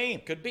breakout game.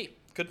 Could be.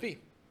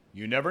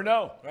 You never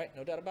know. Right,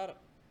 no doubt about it.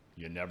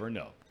 You never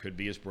know. Could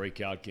be his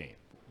breakout game.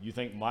 You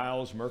think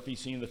Myles Murphy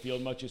seen the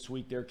field much this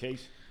week there,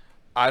 Case?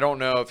 I don't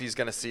know if he's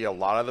going to see a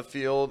lot of the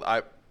field.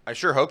 I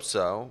sure hope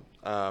so.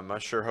 I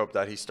sure hope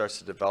that he starts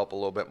to develop a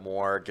little bit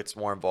more, gets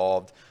more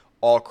involved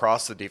all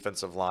across the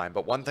defensive line.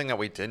 But one thing that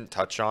we didn't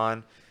touch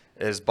on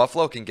is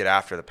Buffalo can get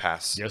after the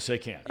pass. Yes, they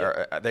can.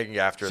 Or, they can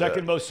get after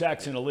second most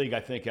sacks in the league, I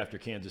think, after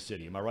Kansas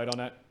City. Am I right on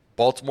that?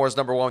 Baltimore's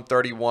number 1,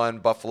 31.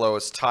 Buffalo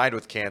is tied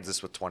with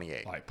Kansas with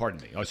 28. All right,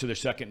 pardon me. Oh, so they're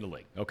second in the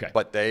league. Okay.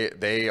 But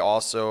they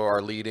also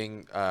are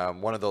leading,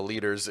 one of the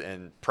leaders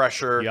in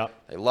pressure. Yep.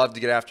 They love to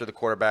get after the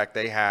quarterback.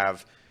 They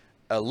have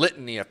a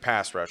litany of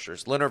pass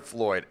rushers. Leonard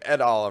Floyd,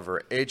 Ed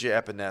Oliver, A.J.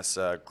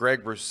 Epinesa,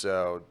 Greg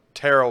Rousseau,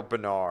 Terrell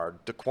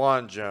Bernard,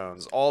 Daquan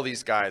Jones. All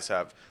these guys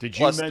have Did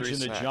you mention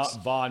that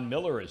Von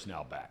Miller is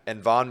now back?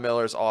 And Von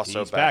Miller's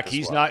also back. as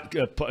He's well. not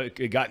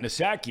gotten a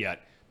sack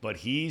yet, but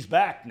he's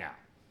back now.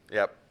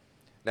 Yep.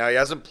 Now, he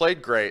hasn't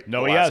played great the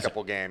last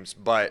couple games,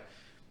 but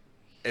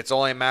it's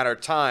only a matter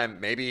of time.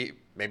 Maybe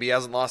he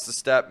hasn't lost a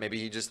step. Maybe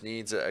he just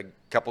needs a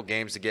couple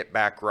games to get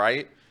back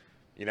right.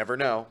 You never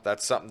know.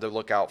 That's something to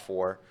look out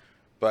for.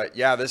 But,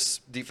 yeah, this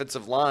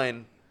defensive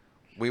line,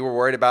 we were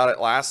worried about it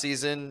last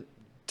season.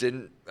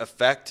 Didn't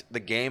affect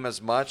the game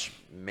as much.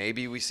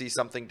 Maybe we see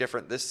something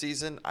different this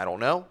season. I don't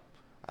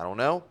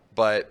know.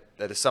 But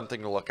that is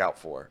something to look out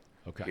for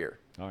here.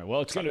 All right.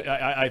 Well, it's going to.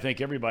 I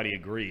think everybody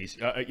agrees.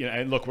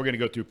 And look, we're going to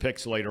go through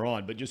picks later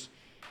on, but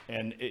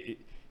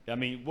I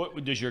mean,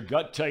 what does your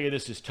gut tell you?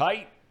 This is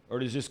tight, or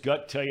does this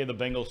gut tell you the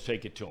Bengals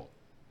take it to them,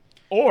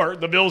 or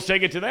the Bills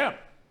take it to them?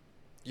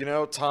 You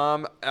know,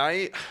 Tom,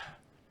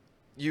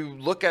 you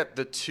look at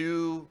the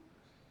two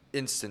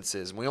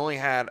instances. We only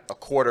had a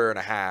quarter and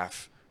a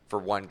half for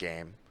one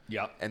game.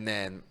 Yep. And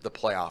then the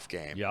playoff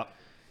game. Yep.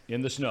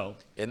 In the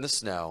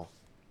snow.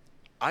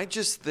 I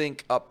just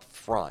think up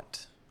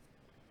front,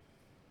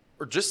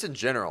 or just in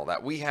general,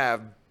 that we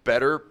have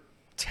better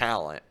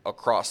talent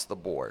across the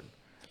board.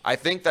 I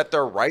think that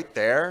they're right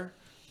there,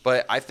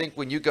 but I think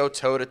when you go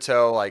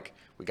toe-to-toe, like,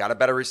 we got a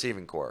better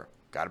receiving core,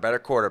 got a better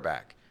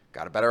quarterback,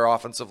 got a better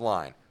offensive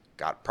line,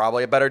 got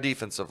probably a better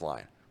defensive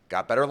line,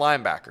 got better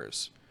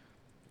linebackers.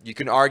 You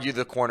can argue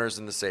the corners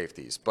and the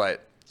safeties,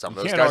 but some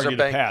of those guys are the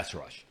pass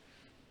rush.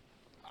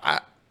 I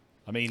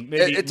mean,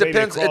 maybe it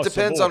depends. Maybe it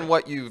depends on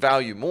what you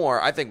value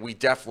more. I think we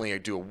definitely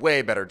do a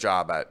way better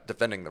job at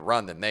defending the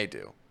run than they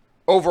do.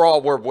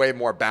 Overall, we're way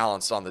more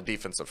balanced on the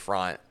defensive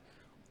front.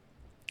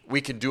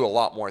 We can do a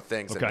lot more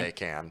things than they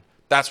can.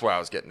 That's what I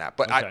was getting at.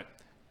 But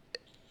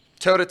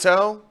toe to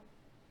toe,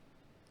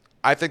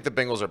 I think the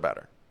Bengals are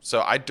better.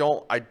 So I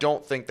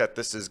don't think that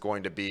this is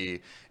going to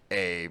be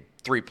a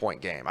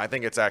 3-point game. I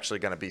think it's actually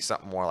going to be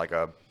something more like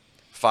a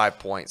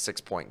 5-point,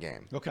 6-point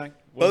game. Okay.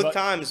 Both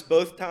times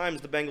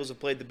the Bengals have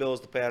played the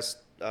Bills the past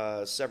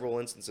several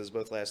instances,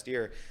 both last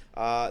year.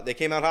 They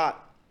came out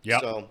hot. Yeah.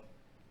 So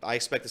I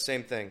expect the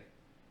same thing.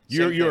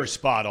 You're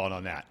spot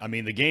on that. I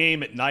mean, the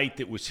game at night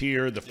that was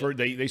here,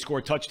 they score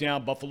a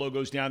touchdown. Buffalo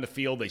goes down the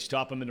field. They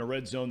stop them in the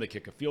red zone. They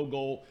kick a field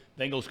goal.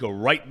 Bengals go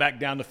right back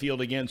down the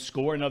field again,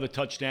 score another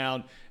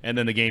touchdown, and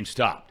then the game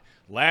stopped.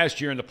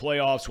 Last year in the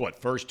playoffs,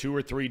 first 2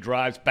 or 3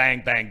 drives,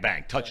 bang, bang,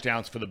 bang.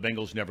 Touchdowns for the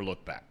Bengals, never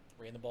looked back.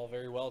 Ran the ball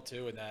very well,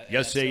 too. In that,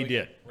 yes, they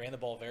did. Ran the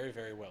ball very,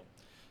 very well.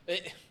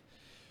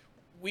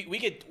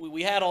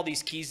 We had all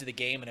these keys to the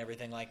game and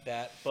everything like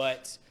that,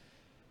 but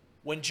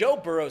when Joe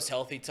Burrow's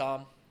healthy,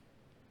 Tom,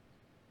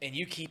 and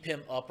you keep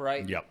him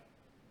upright, yep,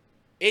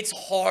 it's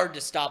hard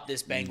to stop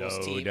this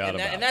Bengals team.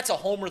 And that's a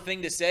homer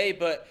thing to say,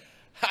 but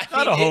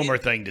not a homer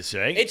thing to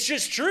say. It's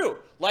just true.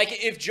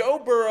 Like, if Joe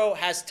Burrow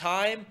has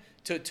time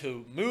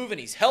to move and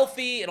he's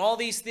healthy and all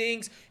these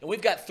things, and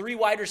we've got 3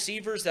 wide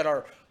receivers that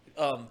are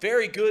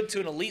very good to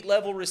an elite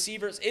level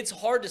receivers, it's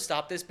hard to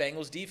stop this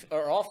Bengals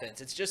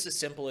offense. It's just as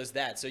simple as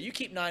that. So you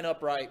keep 9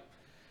 upright,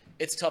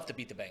 it's tough to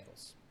beat the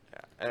Bengals.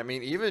 Yeah. I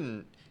mean,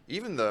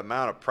 even the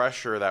amount of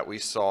pressure that we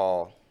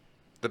saw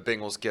the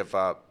Bengals give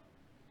up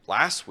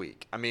last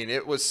week. I mean,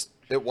 it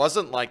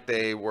wasn't like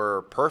they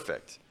were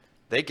perfect.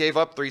 They gave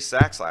up 3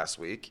 sacks last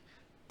week.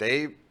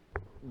 They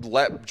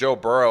let Joe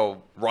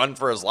Burrow run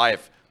for his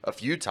life a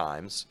few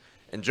times,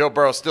 and Joe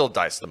Burrow still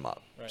diced them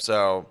up. Right.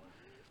 So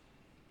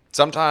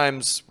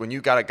sometimes when you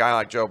got a guy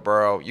like Joe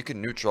Burrow, you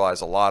can neutralize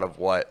a lot of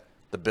what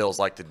the Bills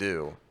like to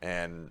do,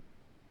 and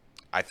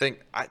I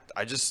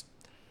just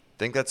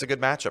think that's a good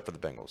matchup for the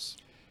Bengals.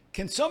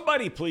 Can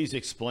somebody please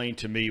explain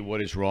to me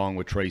what is wrong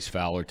with Trace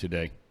Fowler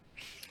today?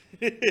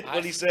 What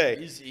did he say?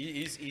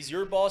 He's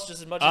your boss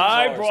just as much as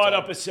I ours, brought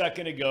Tom. up a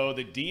second ago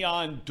that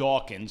Deion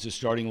Dawkins, the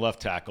starting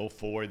left tackle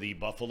for the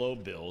Buffalo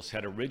Bills,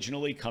 had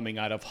originally, coming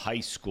out of high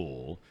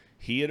school,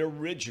 he had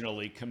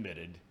originally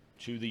committed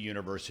to the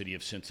University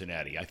of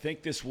Cincinnati. I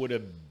think this would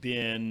have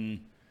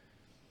been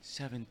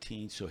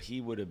 17, so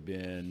he would have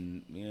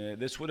been,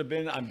 this would have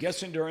been, I'm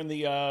guessing, during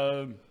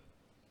the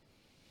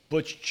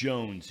Butch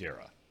Jones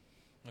era.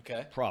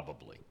 Okay.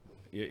 Probably,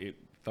 if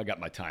I got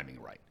my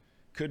timing right.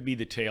 Could be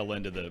the tail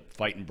end of the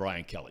fighting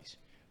Brian Kelly's.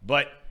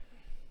 But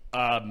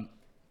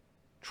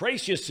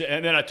Trace just said,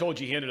 and then I told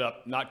you he ended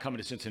up not coming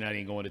to Cincinnati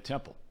and going to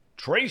Temple.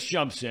 Trace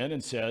jumps in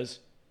and says,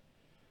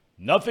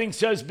 nothing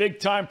says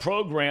big-time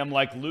program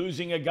like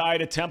losing a guy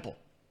to Temple.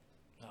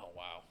 Oh,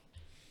 wow.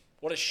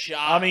 What a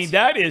shot. I mean,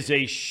 that is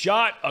a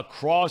shot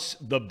across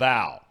the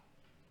bow.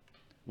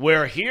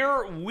 Where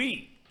here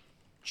we,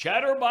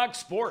 Chatterbox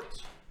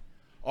Sports,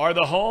 are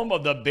the home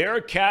of the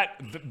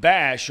Bearcat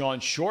Bash on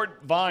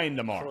Short Vine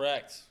tomorrow.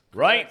 Correct.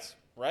 Right?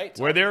 Right.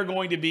 Where there are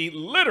going to be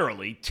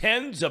literally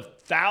tens of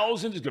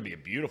thousands. It's going to be a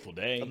beautiful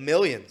day.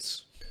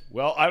 Millions.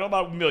 Well, I don't know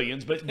about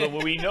millions, but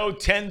we know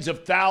tens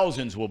of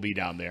thousands will be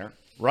down there,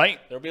 right?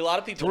 There'll be a lot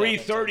of people.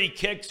 3:30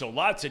 kick, so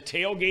lots of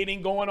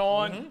tailgating going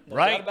on, Mm-hmm. No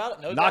right? doubt about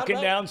it. No doubt Knocking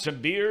about down it.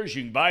 some beers.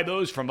 You can buy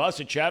those from us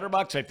at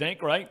Chatterbox, I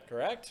think, right?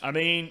 Correct. I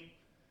mean,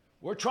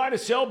 we're trying to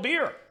sell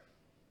beer,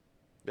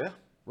 Yeah,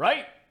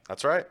 right?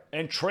 that's right.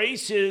 And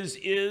Trace is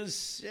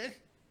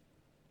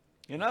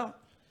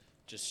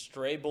Just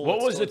stray bullets.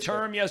 What was the towards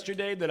term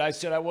yesterday that I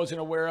said I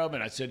wasn't aware of?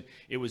 And I said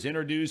it was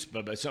introduced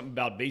by something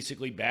about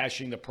basically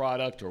bashing the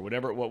product or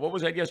whatever. What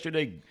was that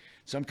yesterday?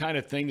 Some kind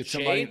of thing that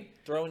somebody... Shade?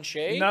 Throwing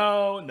shade?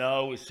 No,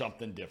 it was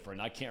something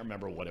different. I can't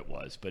remember what it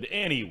was. But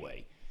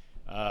anyway,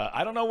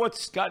 I don't know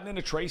what's gotten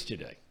into Trace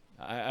today.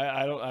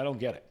 I don't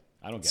get it.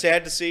 I don't get it.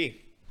 Sad to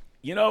see.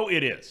 You know,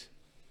 it is.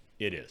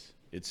 It is.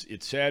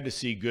 It's sad to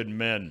see good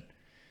men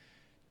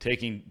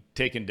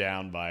taken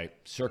down by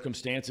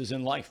circumstances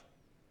in life.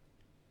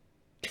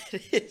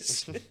 It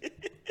is.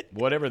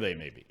 Whatever they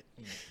may be.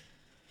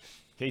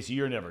 Casey,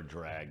 you're never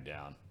dragged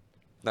down.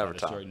 Never,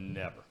 Tom.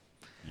 Never.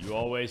 You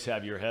always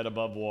have your head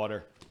above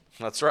water.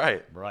 That's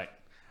right. Right.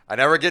 I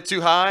never get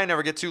too high,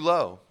 never get too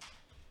low.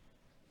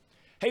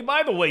 Hey,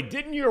 by the way,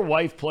 didn't your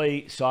wife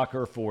play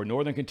soccer for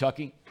Northern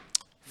Kentucky?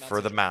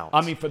 For the Mount.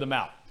 For the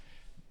Mount.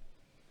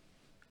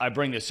 I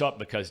bring this up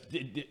because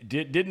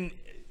did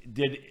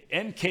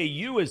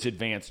NKU has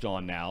advanced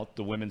on now,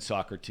 the women's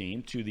soccer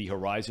team, to the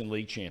Horizon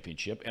League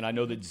Championship, and I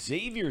know that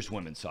Xavier's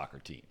women's soccer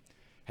team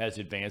has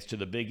advanced to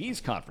the Big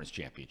East Conference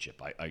Championship.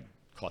 I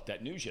caught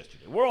that news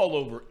yesterday. We're all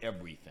over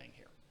everything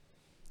here.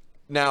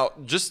 Now,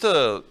 just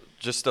a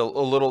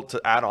little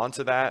to add on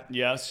to that.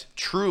 Yes.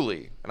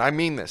 Truly, and I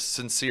mean this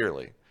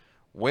sincerely,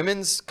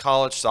 women's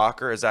college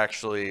soccer is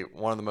actually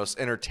one of the most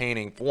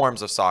entertaining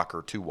forms of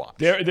soccer to watch.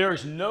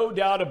 There's no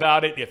doubt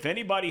about it. If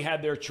anybody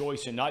had their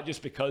choice, and not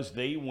just because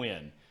they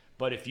win,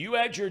 but if you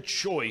had your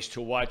choice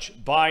to watch,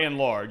 by and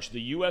large,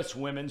 the U.S.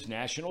 women's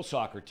national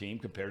soccer team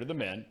compared to the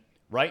men,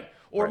 right?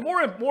 Or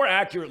Right. more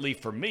accurately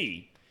for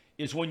me,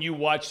 is when you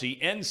watch the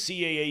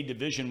NCAA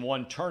Division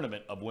I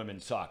tournament of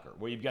women's soccer,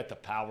 where you've got the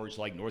powers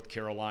like North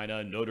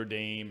Carolina, Notre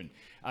Dame, and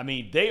I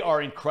mean, they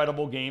are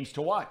incredible games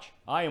to watch.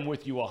 I am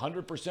with you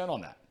 100%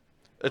 on that.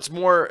 It's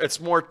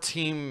more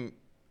team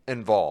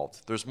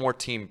involved. There's more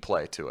team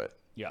play to it.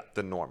 Yeah.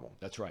 Than normal.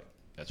 That's right.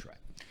 That's right.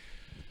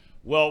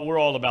 Well, we're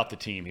all about the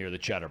team here, the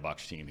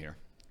Chatterbox team here.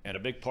 And a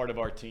big part of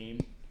our team,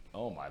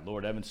 oh my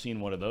Lord, I haven't seen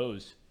one of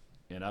those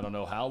in I don't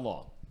know how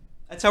long.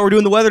 That's how we're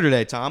doing the weather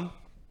today, Tom.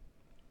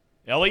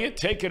 Elliot,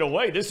 take it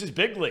away. This is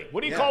big league.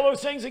 What do you call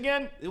those things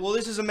again? Well,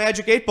 this is a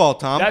magic 8 ball,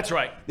 Tom. That's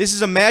right. This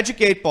is a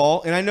magic 8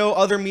 ball, and I know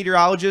other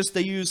meteorologists,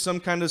 they use some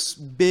kind of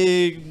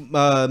big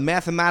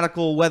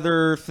mathematical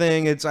weather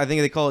thing. I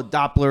think they call it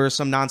Doppler or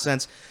some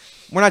nonsense.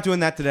 We're not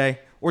doing that today.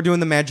 We're doing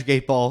the magic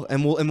 8 ball,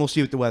 and we'll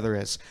see what the weather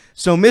is.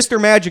 So, Mr.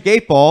 Magic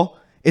 8 Ball,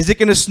 is it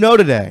going to snow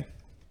today?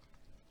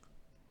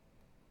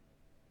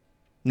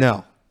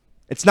 No.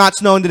 It's not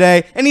snowing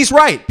today, and he's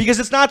right, because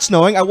it's not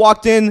snowing. I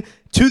walked in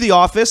to the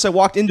office. I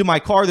walked into my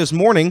car this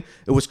morning.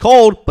 It was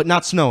cold, but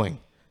not snowing.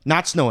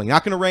 Not snowing.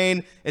 Not going to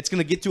rain. It's going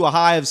to get to a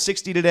high of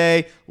 60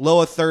 today,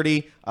 low of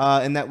 30,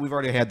 and that we've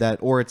already had that,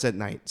 or it's at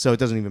night, so it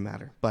doesn't even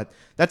matter. But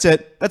that's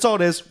it. That's all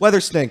it is. Weather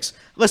stinks.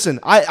 Listen,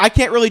 I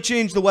can't really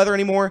change the weather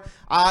anymore.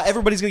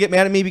 Everybody's going to get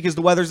mad at me because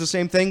the weather's the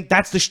same thing.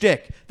 That's the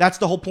shtick. That's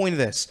the whole point of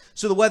this.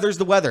 So the weather's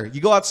the weather.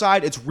 You go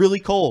outside, it's really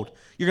cold.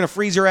 You're going to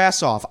freeze your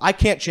ass off. I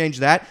can't change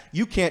that.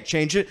 You can't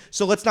change it,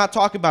 so let's not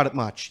talk about it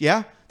much,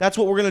 yeah? That's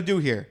what we're going to do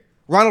here.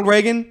 Ronald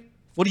Reagan,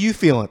 what are you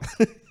feeling?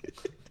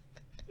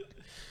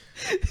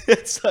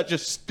 It's such a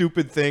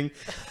stupid thing.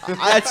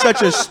 It's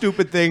such a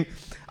stupid thing.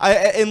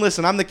 And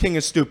listen, I'm the king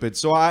of stupid,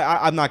 so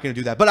I'm not going to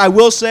do that. But I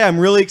will say I'm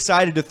really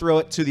excited to throw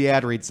it to the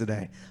ad reads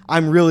today.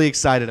 I'm really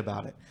excited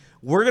about it.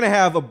 We're going to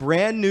have a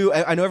brand new –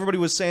 I know everybody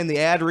was saying the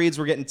ad reads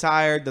were getting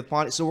tired.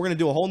 So we're going to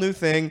do a whole new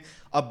thing,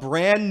 a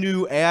brand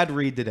new ad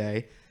read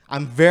today.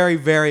 I'm very,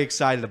 very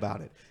excited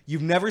about it.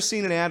 You've never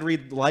seen an ad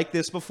read like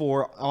this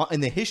before in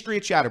the history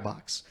of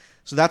Chatterbox.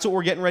 So that's what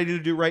we're getting ready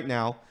to do right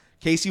now.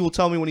 Casey will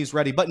tell me when he's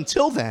ready. But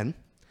until then,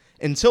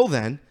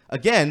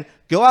 again,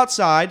 go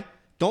outside.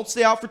 Don't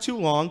stay out for too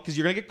long because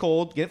you're going to get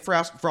cold, get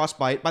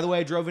frostbite. By the way,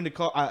 I drove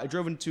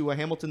into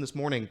Hamilton this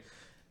morning.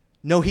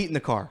 No heat in the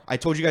car. I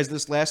told you guys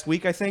this last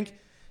week, I think.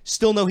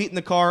 Still no heat in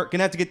the car. Going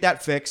to have to get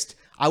that fixed.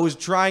 I was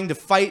trying to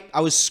fight. I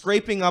was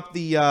scraping up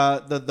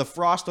the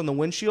frost on the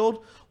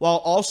windshield while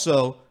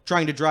also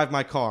trying to drive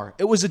my car.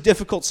 It was a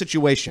difficult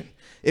situation.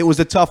 It was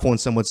a tough one,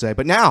 some would say.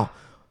 But now,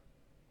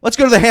 let's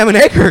go to the Ham and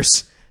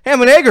Eggers.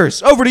 Ham and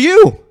Eggers, over to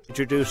you.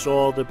 Introduce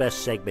all the best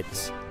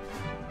segments.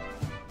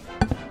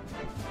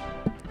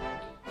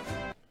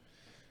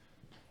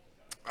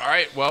 All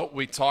right, well,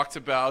 we talked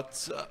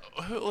about,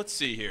 let's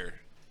see here.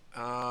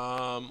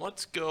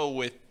 Let's go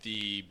with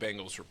the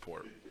Bengals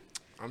report.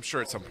 I'm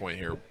sure at some point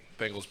here,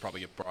 Bengals probably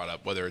get brought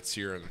up, whether it's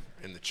here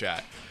in the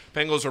chat.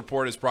 Bengals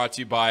report is brought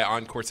to you by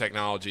Encore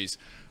Technologies.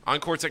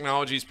 Encore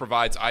Technologies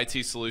provides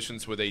IT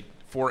solutions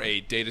for a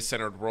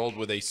data-centered world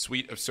with a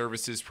suite of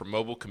services from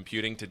mobile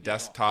computing to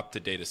desktop to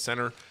data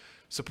center,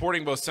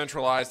 supporting both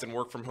centralized and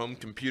work-from-home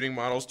computing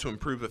models to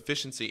improve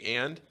efficiency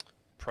and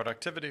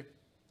productivity.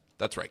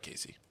 That's right,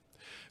 Casey.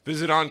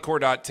 Visit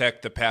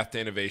Encore.tech. The path to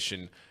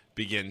innovation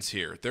begins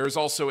here. There is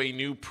also a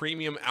new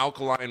premium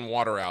alkaline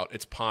water out.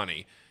 It's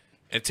Pani.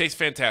 It tastes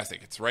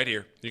fantastic. It's right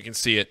here. You can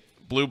see it.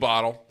 Blue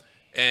bottle.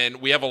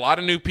 And we have a lot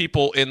of new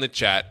people in the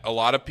chat, a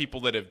lot of people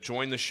that have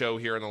joined the show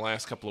here in the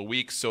last couple of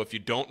weeks. So if you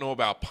don't know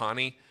about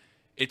Pani,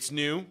 it's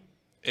new.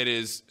 It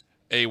is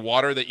a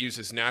water that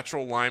uses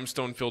natural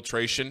limestone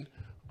filtration,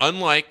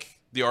 unlike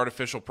the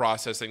artificial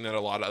processing that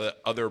a lot of the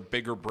other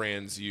bigger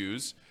brands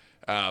use.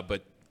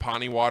 But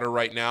Pani water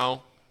right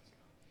now,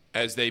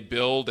 as they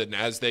build and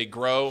as they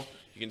grow,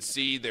 you can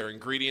see their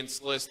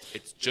ingredients list.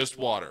 It's just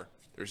water.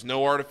 There's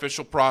no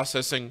artificial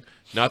processing,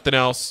 nothing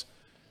else.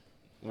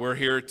 We're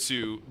here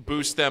to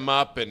boost them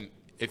up, and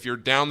if you're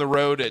down the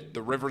road at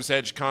the River's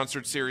Edge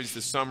concert series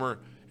this summer,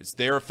 it's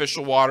their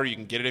official water. You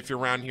can get it if you're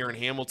around here in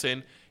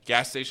Hamilton,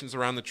 gas stations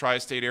around the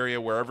tri-state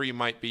area, wherever you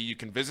might be. You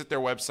can visit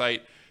their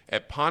website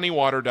at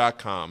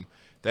paniwater.com.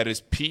 That is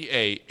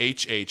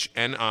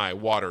PAHHNI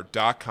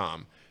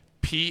water.com.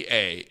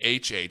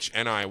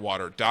 PAHHNI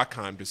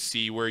water.com to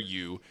see where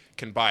you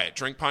can buy it.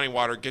 Drink Pani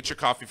water, get your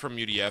coffee from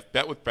UDF,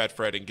 bet with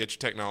Betfred, and get your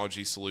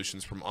technology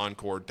solutions from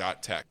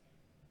Encore.tech.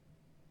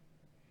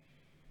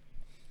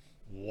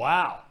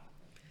 Wow.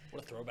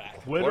 What a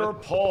throwback. Twitter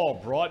Paul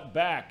brought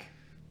back.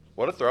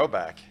 What a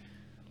throwback.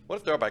 What a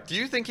throwback. Do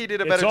you think he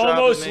did a It's better job than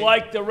me? almost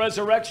like the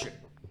resurrection.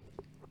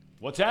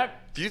 What's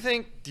that? Do you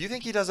think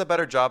he does a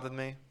better job than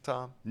me,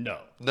 Tom?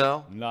 No.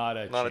 No? Not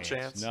a Not chance. a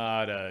chance?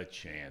 Not a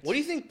chance. What do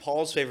you think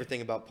Paul's favorite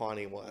thing about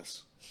Pawnee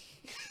was?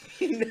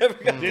 He never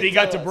got Did he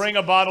got to bring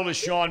a bottle to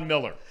Sean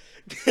Miller?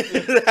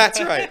 That's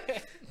right.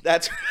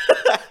 That's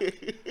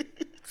right.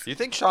 Do you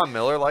think Sean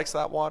Miller likes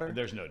that water?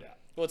 There's no doubt.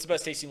 Well, it's the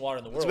best tasting water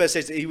in the world. It's the best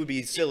taste. He would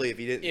be silly if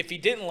he didn't. If he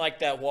didn't like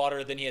that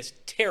water, then he has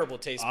terrible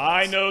taste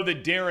I buds. know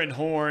that Darren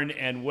Horn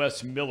and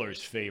Wes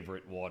Miller's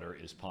favorite water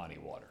is Pawnee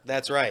water.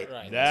 That's right.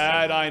 Right.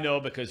 That I know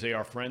because they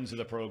are friends of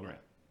the program.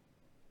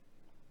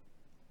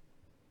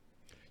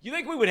 You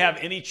think we would have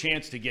any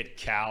chance to get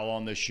Cal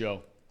on this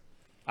show?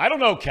 I don't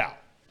know Cal.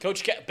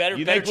 Coach Cal, better.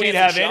 You better think we'd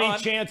chance have than any Sean?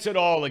 chance at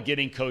all of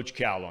getting Coach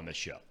Cal on the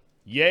show?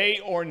 Yay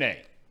or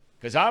nay?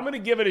 Because I'm going to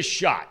give it a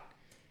shot.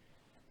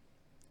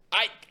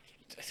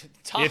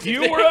 Tom, If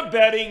you were a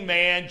betting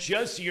man,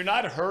 just you're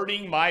not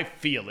hurting my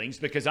feelings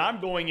because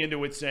I'm going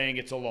into it saying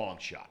it's a long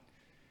shot.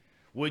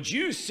 Would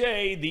you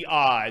say the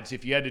odds,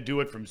 if you had to do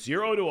it from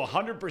 0 to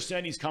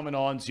 100% he's coming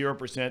on,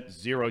 0%,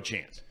 zero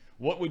chance?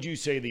 What would you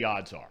say the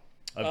odds are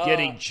of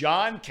getting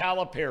John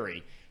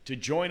Calipari to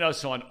join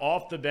us on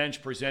Off the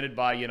Bench presented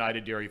by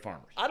United Dairy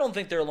Farmers? I don't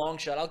think they're a long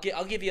shot. I'll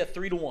give you a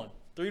 3-1.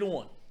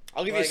 3-1.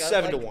 I'll give you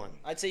 7-1.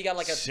 I'd say you got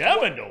like a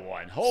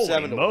 7-1. Holy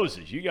 7-1.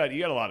 Moses, you got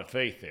a lot of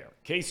faith there.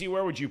 Casey,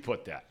 where would you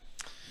put that?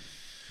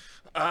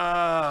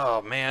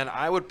 Oh, man.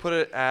 I would put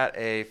it at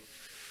a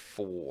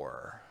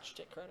 4. Should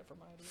take credit for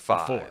my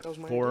idea.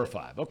 5. 4 or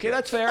 5. Okay,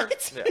 that's fair.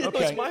 That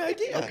was my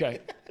idea.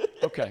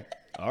 Okay.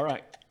 All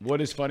right. What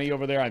is funny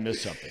over there? I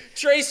missed something.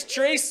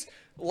 Trace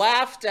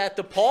laughed at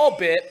the Paul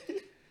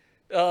bit,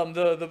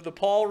 the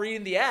Paul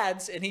reading the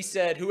ads, and he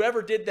said,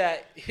 "Whoever did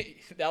that,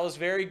 that was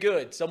very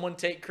good. Someone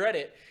take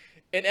credit."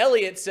 And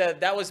Elliot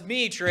said, "That was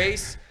me,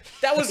 Trace.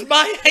 That was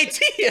my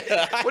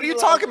idea." What are you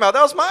talking about?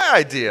 That was my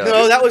idea.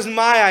 No, that was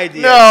my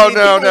idea. No.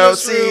 People in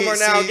this room are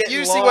now getting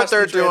You see what lost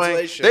they're in doing.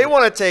 translation. They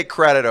want to take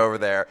credit over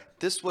there.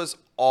 This was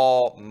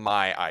all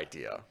my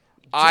idea.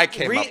 I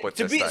came up with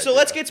this idea. So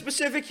let's get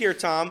specific here,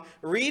 Tom.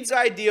 Reed's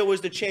idea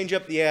was to change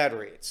up the ad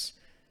reads.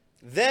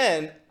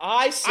 Then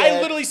I said,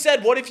 I literally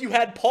said, "What if you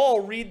had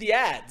Paul read the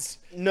ads?"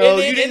 No,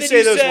 you didn't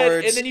say those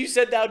words. And then you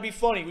said that would be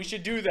funny. We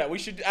should do that.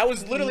 That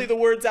was literally the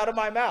words out of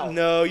my mouth.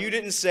 No, you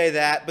didn't say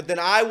that. But then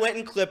I went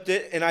and clipped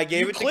it, and I gave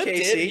You it to clipped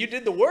Casey. it. You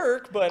did the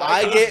work, but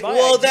I think get it's my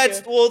well. idea.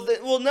 That's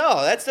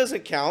no. That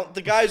doesn't count.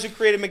 The guys who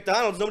created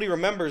McDonald's, nobody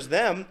remembers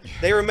them.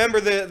 They remember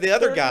the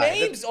other Their guy.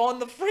 names on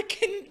the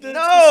freaking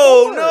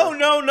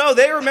No.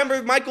 They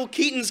remember Michael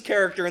Keaton's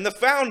character and the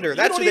founder.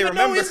 That's you who don't they even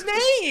remember. know his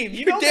name. You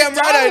You're know damn right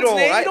McDonald's I don't.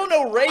 Name. I- You don't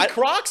know Ray I-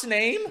 Kroc's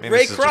name. Man, Ray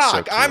this is just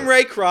so Kroc. I'm cute.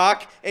 Ray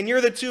Kroc, and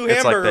you're the two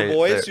It's like hamburger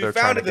boys they're who trying to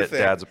founded the get thing.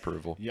 Dad's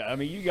approval. Yeah, I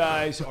mean, you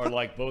guys are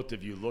like both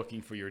of you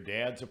looking for your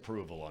dad's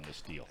approval on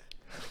this deal.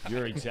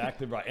 You're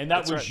exactly right. And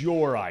that was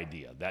your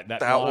idea. That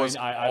line, was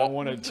I don't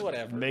want to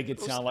Whatever. make it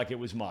sound like it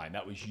was mine.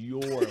 That was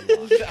your line.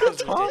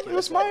 Tom, it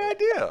was my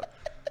idea.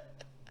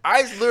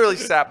 I literally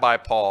sat by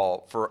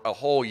Paul for a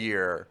whole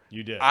year.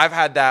 You did. I've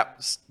had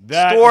that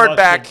That stored must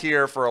back have-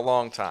 here for a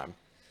long time.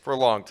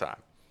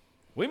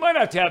 We might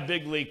have to have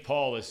Big League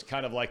Paul as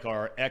kind of like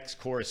our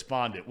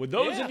ex-correspondent. Would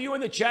those Yeah. of you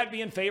in the chat be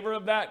in favor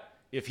of that?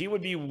 If he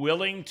would be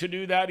willing to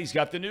do that, he's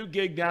got the new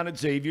gig down at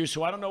Xavier,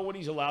 so I don't know what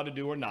he's allowed to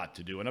do or not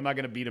to do, and I'm not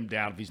going to beat him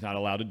down if he's not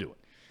allowed to do it.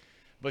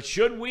 But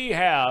should we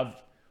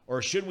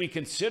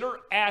consider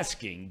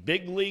asking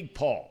Big League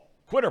Paul,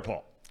 Quitter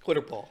Paul,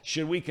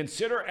 should we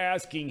consider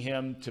asking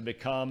him to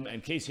become,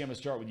 and Casey, I'm going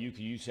to start with you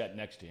because you sat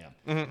next to him.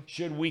 Mm-hmm.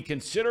 Should we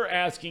consider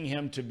asking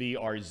him to be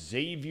our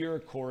Xavier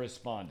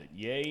correspondent,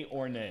 yay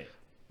or nay?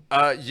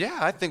 Yeah,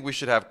 I think we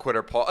should have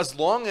Quitter Paul. As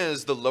long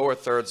as the lower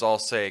thirds all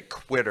say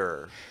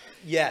Quitter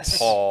Yes.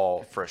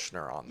 Paul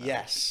Frischner on them.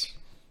 Yes.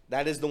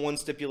 That is the one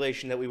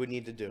stipulation that we would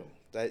need to do.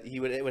 That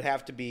it would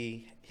have to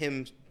be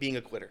him being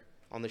a quitter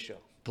on the show.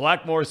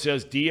 Blackmore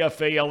says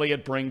DFA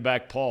Elliott, bring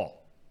back Paul.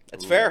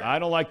 That's fair. I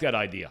don't like that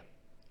idea.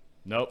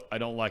 Nope, I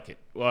don't like it.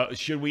 Well,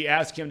 should we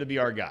ask him to be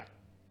our guy?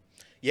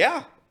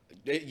 Yeah.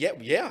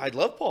 I'd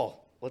love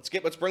Paul. Let's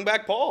bring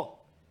back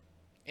Paul.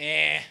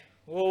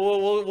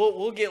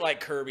 We'll get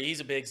like Kirby. He's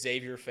a big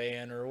Xavier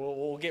fan, or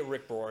we'll get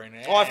Rick Boring.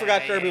 Oh, I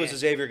forgot Kirby was a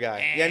Xavier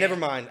guy. Yeah, never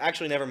mind.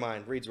 Actually, never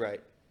mind. Reed's right.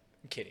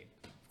 I'm kidding.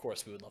 Of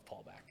course, we would love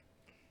Paul back.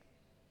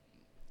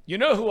 You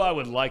know who I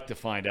would like to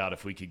find out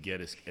if we could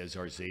get as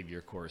our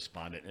Xavier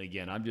correspondent? And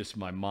again,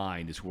 my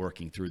mind is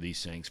working through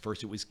these things.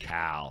 First it was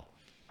Cal,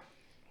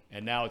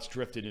 and now it's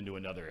drifted into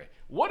another area.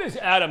 What is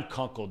Adam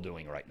Kunkel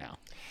doing right now?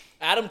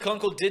 Adam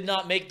Kunkel did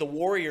not make the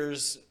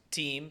Warriors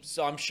team,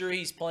 so I'm sure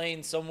he's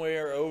playing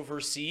somewhere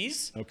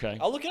overseas. Okay.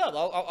 I'll look it up.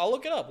 I'll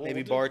look it up.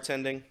 Maybe We'll do it.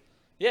 bartending.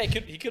 Yeah,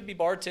 he could be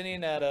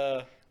bartending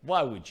at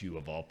Why would you,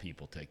 of all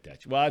people, take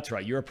that? Well, that's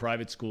right. You're a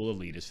private school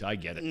elitist. I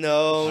get it.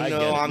 No, I no,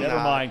 get it. I'm Never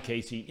not. mind,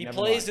 Casey. He Never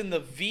plays mind.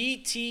 in the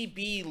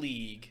VTB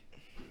League.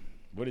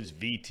 What is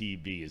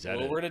VTB? Is that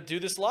Well, it? we're gonna do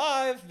this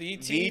live.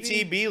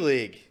 VTB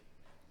League.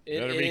 It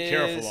Better be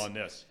careful is- on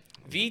this.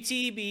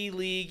 VTB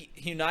League,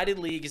 United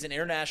League, is an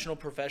international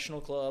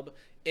professional club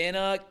in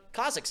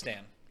Kazakhstan.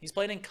 He's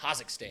playing in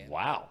Kazakhstan.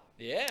 Wow.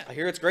 Yeah. I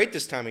hear it's great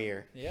this time of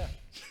year. Yeah.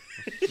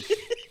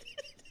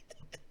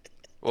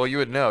 Well, you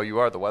would know. You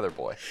are the weather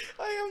boy.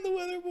 I am the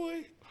weather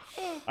boy.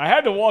 I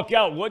had to walk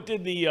out. What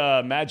did the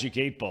Magic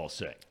 8 Ball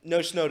say?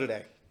 No snow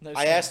today. No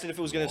I snow. asked it if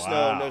it was going to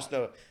Wow. snow. No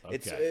snow.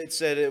 Okay. It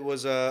said it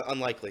was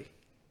unlikely.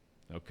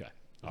 Okay.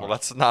 Well,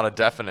 that's not a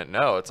definite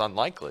no. It's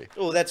unlikely.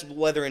 Well, that's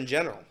weather in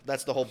general.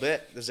 That's the whole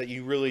bit, is that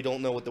you really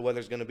don't know what the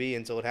weather's going to be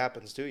until it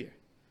happens to you.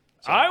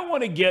 So. I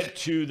want to get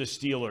to the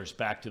Steelers,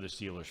 back to the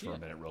Steelers for a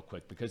minute real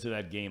quick because of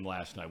that game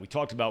last night. We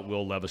talked about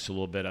Will Levis a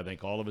little bit. I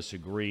think all of us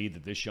agree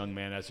that this young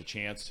man has a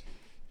chance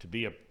to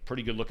be a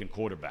pretty good-looking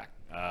quarterback.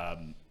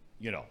 And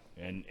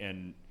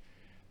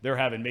they're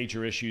having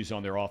major issues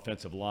on their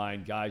offensive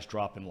line, guys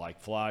dropping like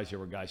flies. There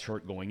were guys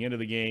hurt going into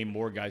the game,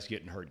 more guys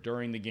getting hurt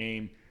during the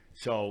game.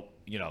 So,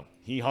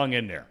 he hung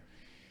in there.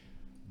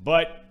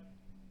 But,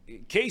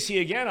 Casey,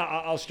 again,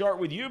 I'll start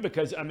with you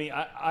because,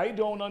 I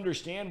don't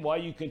understand why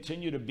you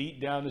continue to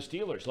beat down the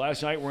Steelers.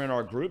 Last night we're in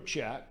our group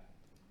chat.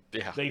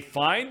 Yeah. They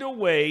find a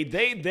way.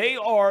 They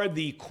are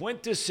the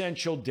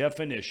quintessential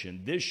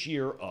definition this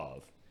year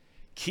of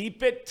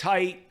keep it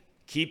tight,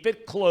 keep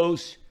it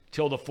close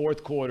till the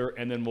fourth quarter,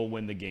 and then we'll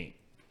win the game.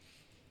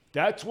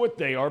 That's what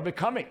they are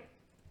becoming.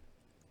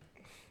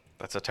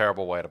 That's a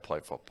terrible way to play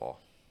football.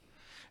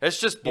 It's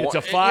just it's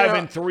a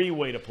 5-3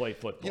 way to play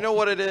football. You know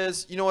what it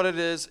is?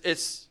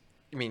 It's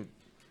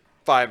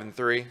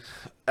 5-3.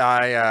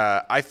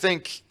 I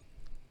think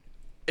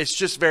it's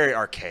just very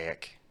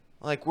archaic.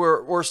 Like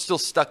we're still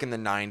stuck in the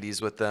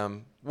 90s with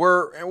them.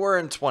 We're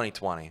in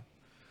 2020.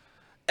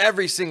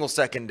 Every single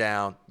second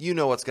down, you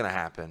know what's going to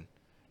happen.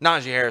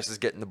 Najee Harris is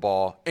getting the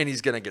ball, and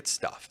he's going to get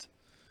stuffed.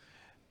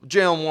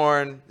 Jalen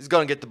Warren is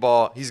going to get the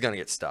ball. He's going to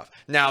get stuffed.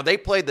 Now, they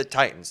played the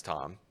Titans,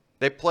 Tom.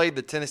 They played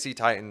the Tennessee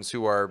Titans,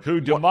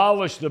 who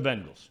demolished the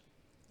Bengals.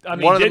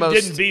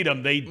 Didn't beat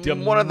them. They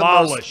demolished. One of the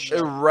most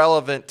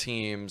irrelevant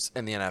teams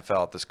in the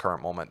NFL at this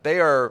current moment. They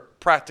are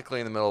practically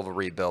in the middle of a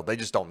rebuild. They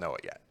just don't know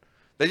it yet.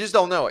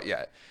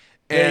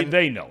 And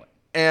they know it.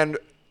 And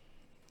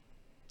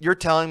you're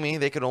telling me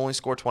they could only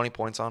score 20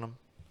 points on them?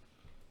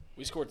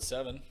 We scored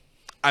 7.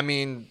 I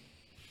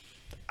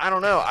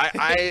don't know.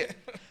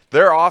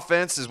 Their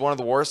offense is one of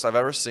the worst I've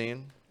ever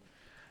seen.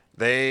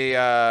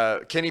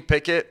 Kenny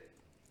Pickett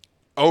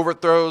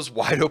overthrows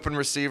wide open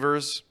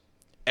receivers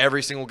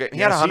every single game. He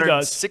had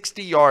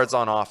 160 yards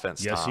on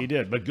offense. Yes, Tom. he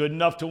did, but good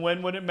enough to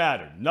win when it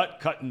mattered. Nut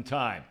cutting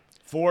time.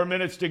 4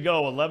 minutes to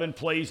go. 11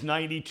 plays,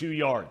 92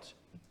 yards.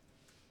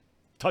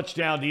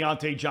 Touchdown,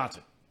 Deontay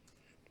Johnson.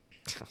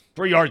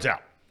 3 yards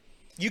out.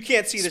 You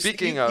can't see this.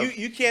 Speaking of,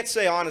 you can't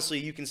say honestly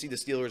you can see the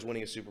Steelers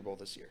winning a Super Bowl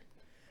this year.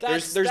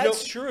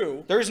 That's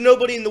true. There's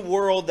nobody in the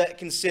world that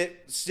can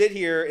sit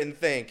here and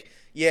think,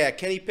 yeah,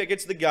 Kenny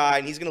Pickett's the guy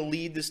and he's going to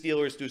lead the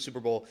Steelers to a Super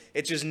Bowl.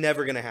 It's just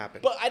never going to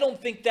happen. But I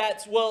don't think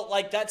that's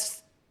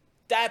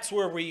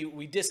where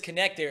we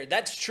disconnect there.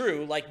 That's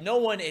true. Like, no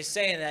one is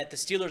saying that the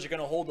Steelers are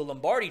going to hold the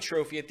Lombardi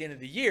Trophy at the end of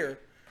the year,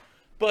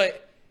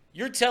 but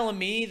you're telling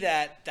me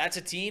that that's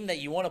a team that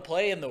you want to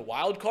play in the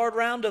wild card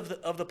round of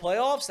the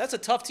playoffs? That's a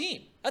tough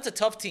team.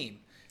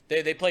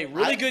 They play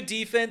really good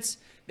defense.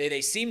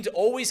 They seem to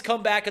always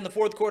come back in the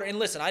fourth quarter. And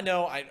listen, I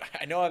know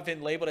I've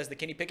been labeled as the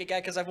Kenny Pickett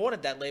guy because I've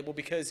wanted that label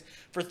because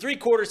for 3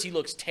 quarters he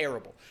looks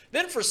terrible.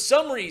 Then for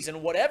some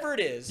reason, whatever it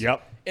is,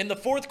 in the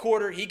fourth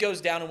quarter he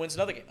goes down and wins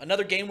another game.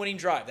 Another game-winning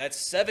drive.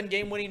 That's 7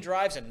 game-winning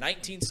drives and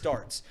 19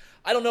 starts.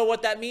 I don't know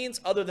what that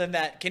means other than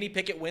that Kenny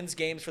Pickett wins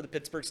games for the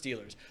Pittsburgh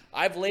Steelers.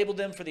 I've labeled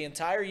them for the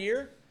entire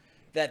year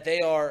that they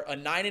are a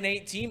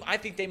 9-8 team. I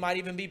think they might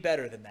even be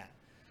better than that.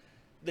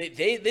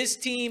 This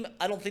team,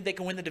 I don't think they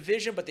can win the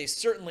division, but they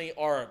certainly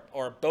are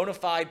a bona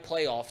fide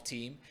playoff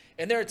team,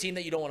 and they're a team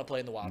that you don't want to play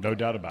in the wild card. No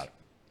doubt about it.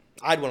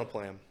 I'd want to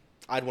play them.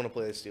 I'd want to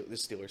play this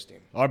Steelers team.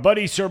 Our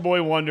buddy Sir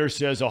Boy Wonder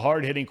says, a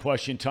hard-hitting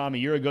question. Tom, a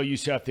year ago you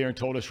sat there and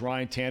told us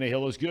Ryan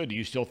Tannehill is good. Do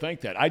you still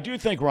think that? I do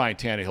think Ryan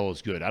Tannehill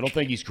is good. I don't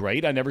think he's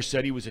great. I never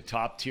said he was a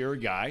top-tier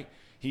guy.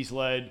 He's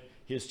led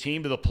his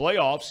team to the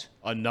playoffs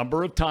a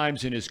number of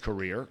times in his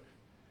career,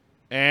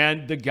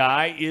 and the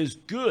guy is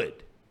good.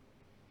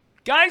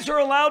 Guys are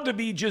allowed to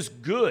be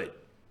just good.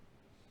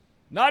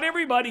 Not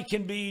everybody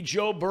can be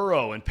Joe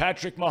Burrow and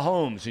Patrick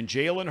Mahomes and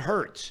Jalen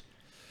Hurts.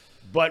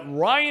 But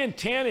Ryan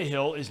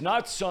Tannehill is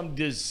not some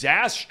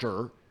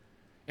disaster.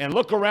 And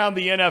look around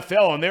the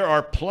NFL, and there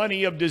are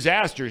plenty of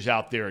disasters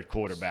out there at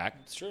quarterback.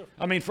 It's true.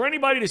 I mean, for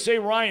anybody to say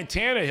Ryan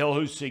Tannehill,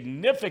 who's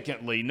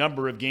significantly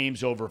number of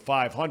games over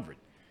 500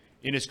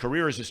 in his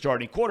career as a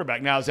starting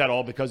quarterback, now is that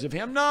all because of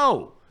him?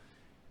 No.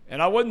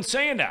 And I wasn't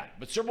saying that.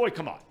 But, Sir Boy,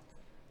 come on.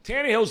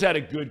 Tannehill's had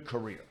a good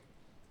career.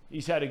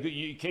 He's had a good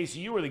 – Casey,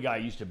 you were the guy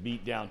who used to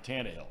beat down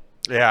Tannehill.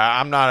 Yeah,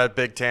 I'm not a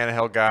big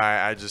Tannehill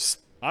guy.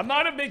 I'm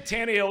not a big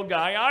Tannehill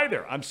guy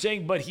either. I'm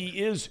saying, but he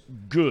is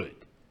good.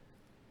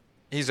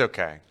 He's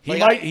okay.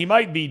 He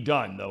might be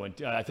done, though. And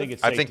I think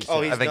it's safe to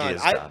say. He's I think done. he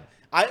is done.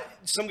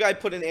 Some guy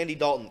put in Andy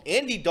Dalton.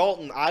 Andy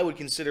Dalton, I would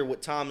consider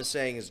what Tom is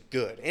saying is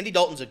good. Andy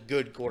Dalton's a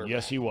good quarterback.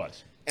 Yes, he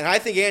was. And I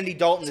think Andy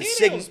Dalton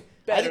is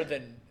better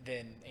than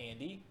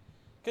Andy.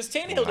 Because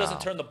Tannehill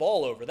doesn't turn the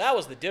ball over. That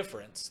was the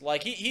difference.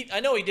 Like I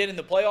know he did in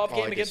the playoff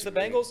game against the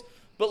Bengals,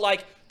 but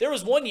like there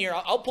was one year,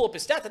 I'll pull up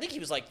his stats. I think he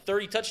was like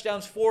 30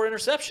 touchdowns, 4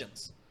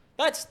 interceptions.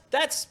 That's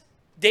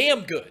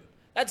damn good.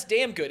 That's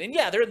damn good. And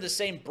yeah, they're in the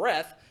same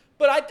breath,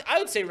 but I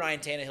would say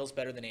Ryan Tannehill's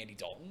better than Andy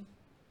Dalton.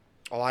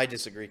 Oh, I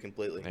disagree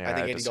completely. Yeah, I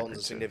think I Andy Dalton's a disagree,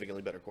 too.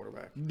 significantly better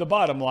quarterback. The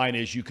bottom line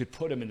is you could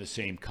put them in the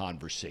same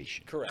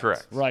conversation.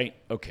 Correct. Right?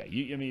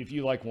 Okay. I mean, if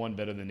you like one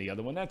better than the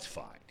other one, that's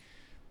fine.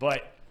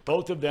 But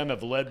both of them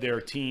have led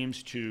their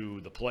teams to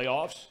the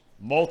playoffs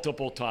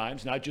multiple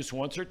times, not just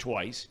once or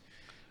twice.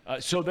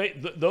 So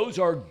those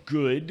are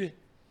good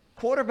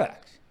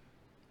quarterbacks.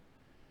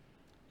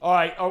 All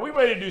right. Are we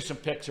ready to do some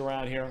picks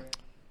around here?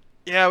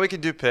 Yeah, we can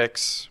do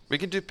picks.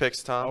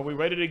 Tom. Are we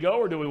ready to go,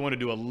 or do we want to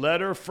do a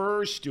letter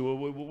first?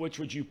 Which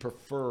would you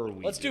prefer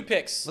we Let's do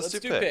picks. Let's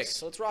Let's do do picks.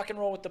 picks. Let's rock and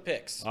roll with the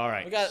picks. All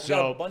right, We got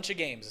a bunch of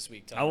games this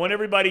week, Tom. I want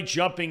everybody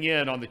jumping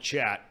in on the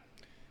chat.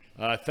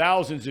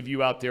 Thousands of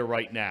you out there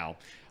right now.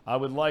 I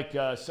would like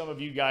some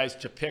of you guys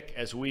to pick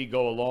as we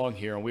go along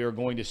here, and we are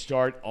going to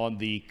start on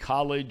the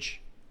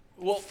college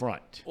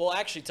front. Well,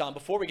 actually, Tom,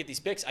 before we get these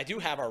picks, I do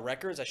have our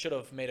records. I should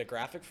have made a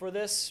graphic for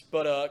this,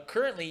 but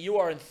currently you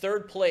are in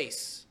third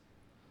place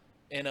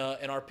in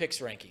our picks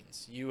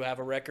rankings. You have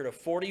a record of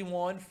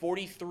 41,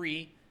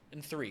 43,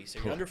 and 3, so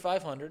you're under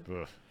 500.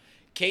 Ugh.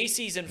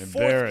 Casey's in fourth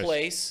Embarrassed.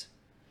 place.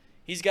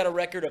 He's got a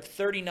record of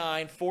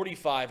 39,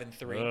 45, and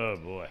 3. Oh,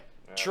 boy.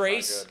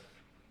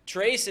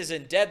 Trace is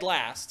in dead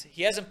last.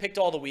 He hasn't picked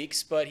all the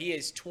weeks, but he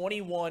is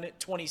 21,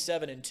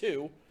 27, and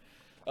 2.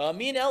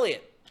 Me and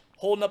Elliot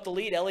holding up the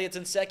lead. Elliot's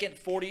in second,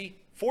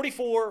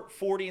 44,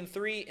 40, and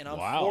 3, and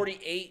I'm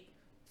 48,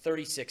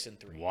 36, and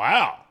 3.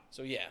 Wow.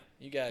 So, yeah,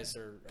 you guys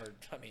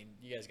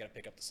you guys got to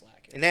pick up the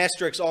slack here. And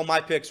asterisk, all my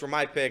picks were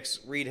my picks.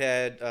 Reed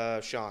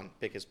had Sean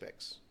pick his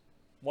picks.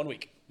 1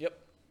 week. Yep.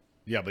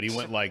 Yeah, but he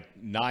went like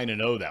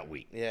 9-0 that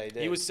week. Yeah, he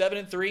did. He was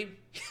 7-3.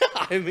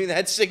 I mean,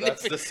 that's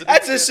significant.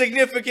 That's a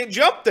significant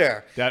jump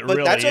there. That but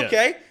really that's is.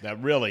 okay.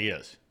 That really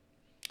is.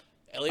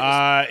 Elliot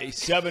was,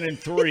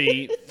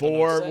 7-3,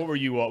 4. What were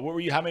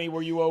you? How many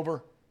were you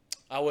over?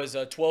 I was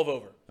 12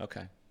 over.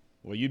 Okay.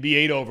 Well, you'd be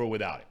 8 over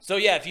without it. So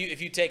yeah,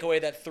 if you take away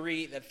that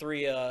three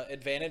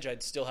advantage,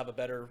 I'd still have a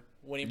better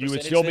winning You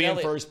percentage. would still than be in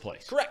Elliot. first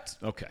place. Correct.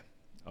 Okay.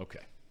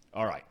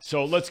 All right.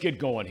 So let's get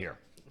going here.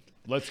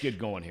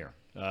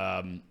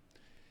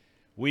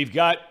 We've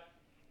got,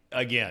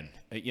 again,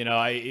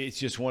 it's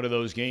just one of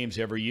those games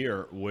every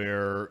year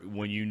where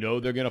when you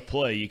know they're going to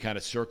play, you kind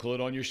of circle it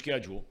on your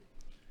schedule,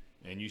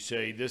 and you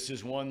say this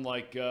is one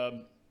like, who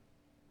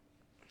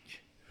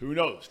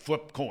knows,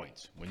 flip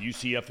coins when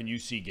UCF and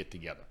UC get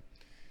together.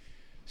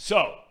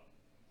 So,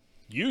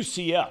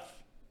 UCF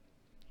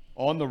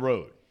on the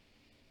road,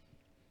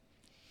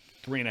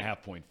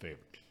 3.5-point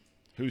favorite.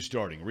 Who's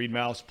starting? Reed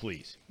Mouse,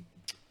 please.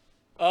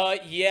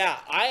 Yeah,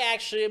 I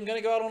actually am going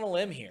to go out on a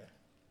limb here.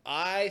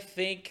 I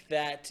think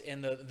that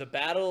in the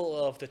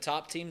battle of the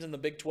top teams in the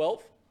Big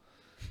 12,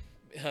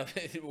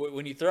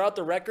 when you throw out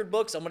the record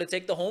books, I'm going to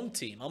take the home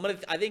team.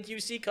 I think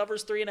UC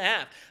covers 3.5.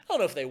 I don't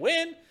know if they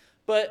win,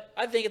 but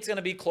I think it's going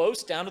to be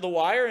close down to the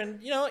wire. And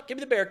give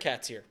me the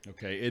Bearcats here.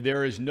 Okay,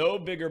 there is no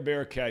bigger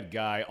Bearcat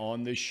guy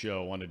on this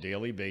show on a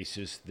daily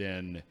basis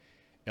than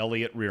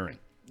Elliot Rearing.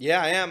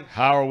 Yeah, I am.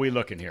 How are we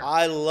looking here?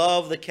 I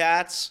love the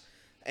Cats,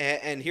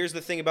 and here's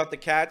the thing about the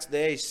Cats: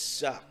 they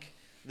suck.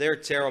 They're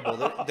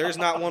terrible. There's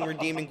not one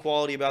redeeming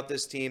quality about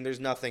this team. There's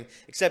nothing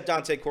except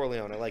Dante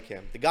Corleone. I like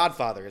him. The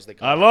Godfather, as they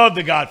call him. I love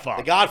the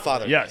Godfather. The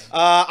Godfather. Yes.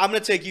 I'm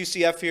going to take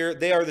UCF here.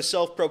 They are the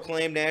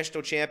self-proclaimed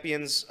national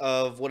champions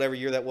of whatever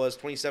year that was,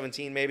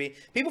 2017 maybe.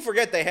 People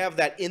forget they have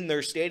that in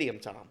their stadium,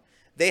 Tom.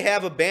 They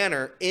have a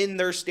banner in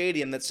their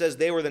stadium that says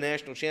they were the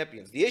national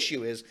champions. The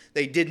issue is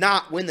they did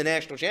not win the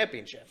national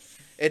championship.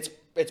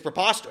 It's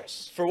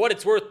preposterous. For what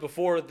it's worth,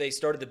 before they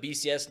started the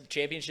BCS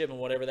championship and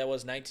whatever that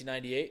was,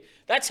 1998,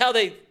 that's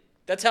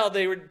how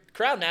they were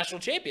crowned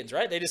national champions,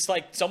 right? They just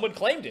someone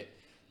claimed it.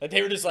 Like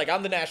they were just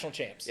I'm the national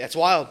champs. That's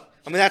wild.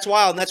 I mean, that's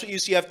wild, and that's what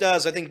UCF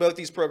does. I think both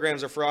these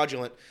programs are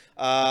fraudulent,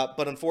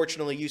 but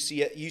unfortunately,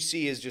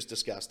 UC is just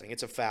disgusting.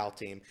 It's a foul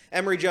team.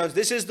 Emory Jones,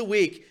 this is the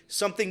week.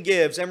 Something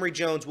gives. Emory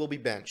Jones will be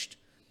benched.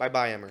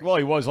 Bye-bye, Emory. Well,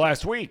 he was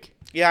last week.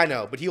 Yeah, I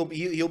know, but he'll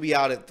be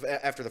out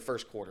after the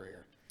first quarter here.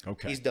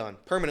 Okay. He's done.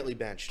 Permanently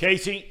benched.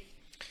 Casey?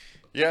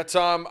 Yeah,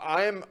 Tom,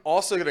 I am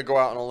also going to go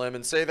out on a limb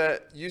and say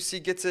that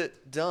UC gets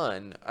it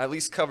done, at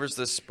least covers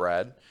this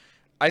spread.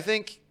 I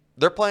think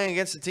they're playing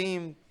against a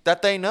team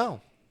that they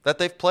know, that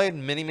they've played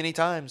many, many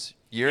times,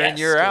 year in,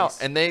 year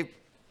out, and they,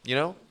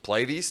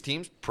 play these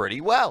teams pretty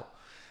well.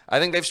 I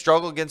think they've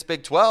struggled against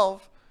Big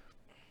 12,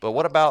 but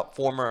what about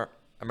former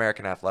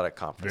American Athletic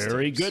Conference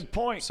Very teams? good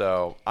point.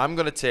 So I'm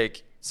going to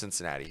take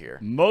Cincinnati here.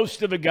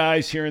 Most of the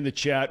guys here in the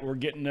chat were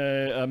getting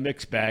a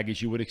mixed bag,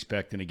 as you would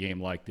expect in a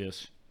game like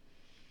this.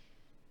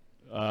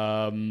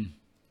 I'm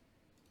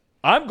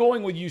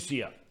going with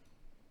UCF.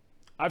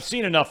 I've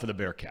seen enough of the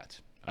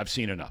Bearcats. I've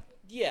seen enough.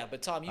 Yeah,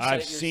 but Tom,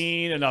 I've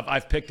seen enough.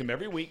 I've picked them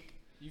every week.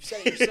 You've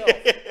said it yourself.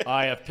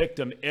 I have picked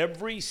them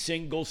every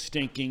single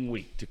stinking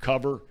week to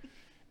cover,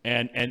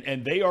 and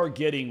they are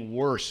getting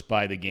worse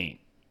by the game.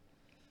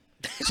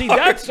 See,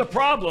 that's the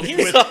problem.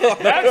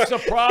 That's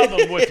the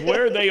problem with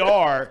where they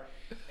are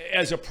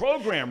as a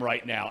program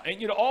right now.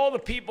 And, all the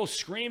people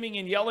screaming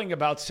and yelling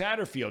about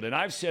Satterfield, and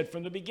I've said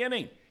from the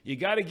beginning, you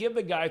got to give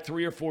the guy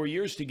 3 or 4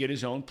 years to get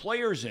his own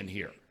players in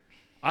here.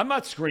 I'm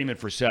not screaming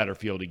for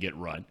Satterfield to get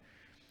run.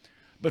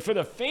 But for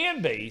the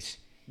fan base,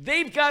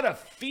 they've got to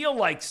feel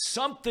like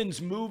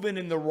something's moving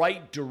in the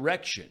right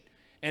direction.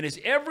 And as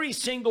every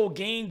single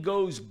game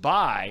goes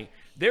by,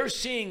 they're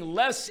seeing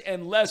less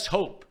and less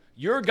hope.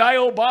 Your guy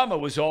Obama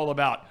was all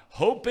about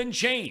hope and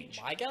change.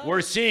 My guy?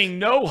 We're seeing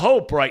no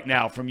hope right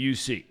now from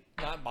UC.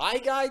 Not my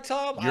guy,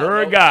 Tom.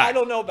 Your guy. I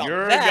don't know about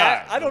Your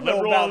that. guy. I don't The know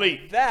liberal about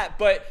elite. that.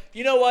 But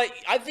you know what?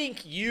 I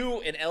think you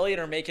and Elliot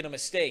are making a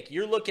mistake.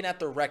 You're looking at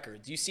the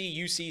records. You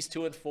see UC's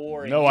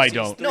 2-4. No, I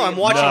don't. No, I'm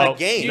watching the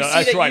game. No,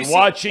 that's right.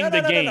 Watching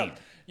the game. No.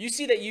 You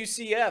see that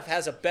UCF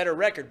has a better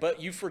record, but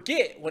you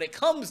forget when it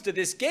comes to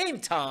this game,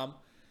 Tom,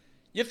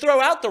 you throw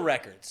out the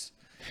records.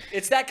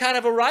 It's that kind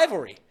of a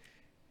rivalry.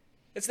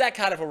 That's why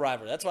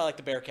I like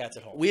the Bearcats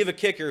at home. We have a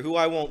kicker who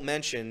I won't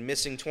mention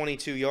missing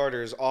 22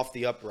 yarders off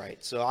the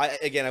upright. So I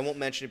won't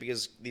mention it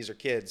because these are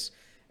kids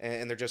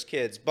and they're just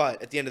kids.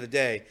 But at the end of the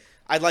day,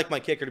 I'd like my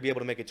kicker to be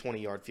able to make a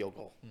 20-yard field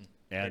goal.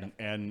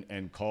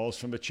 And calls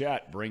from the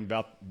chat bring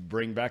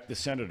back the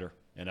senator,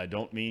 and I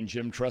don't mean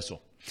Jim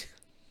Tressel.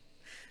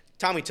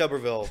 Tommy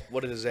Tuberville,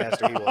 what a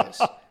disaster he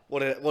was.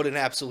 What an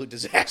absolute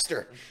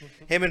disaster.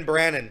 Him and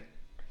Brannon,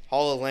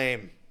 Hall of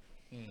Lame.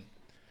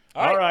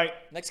 All right.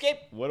 Next game.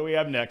 What do we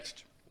have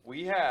next?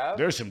 We have.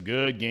 There's some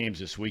good games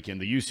this weekend.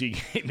 The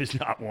UC game is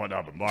not one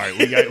of them. All right,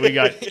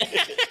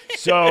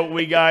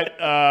 we got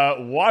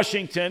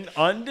Washington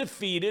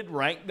undefeated,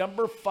 ranked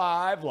number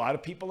 5. A lot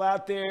of people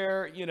out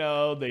there,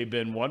 they've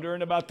been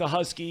wondering about the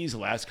Huskies. The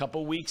last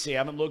couple of weeks, they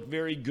haven't looked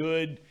very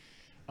good.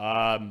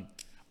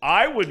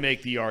 I would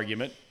make the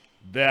argument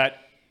that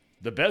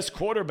the best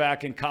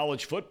quarterback in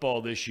college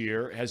football this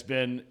year has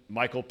been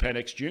Michael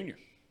Penix Jr.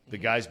 The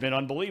guy's been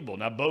unbelievable.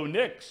 Now, Bo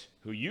Nix,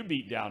 who you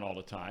beat down all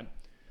the time,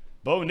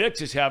 Bo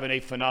Nix is having a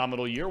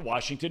phenomenal year.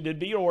 Washington did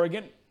beat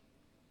Oregon.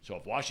 So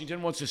if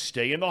Washington wants to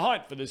stay in the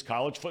hunt for this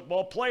college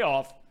football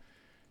playoff,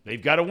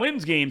 they've got to win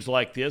games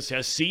like this.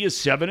 SC is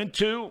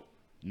 7-2.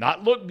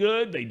 Not look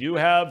good. They do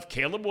have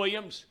Caleb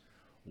Williams.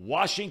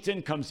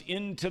 Washington comes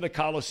into the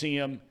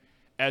Coliseum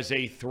as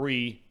a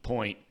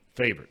 3-point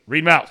favorite.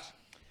 Reed Mouse.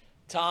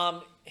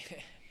 Tom,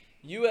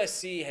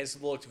 USC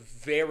has looked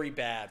very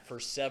bad for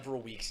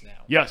several weeks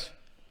now. Yes.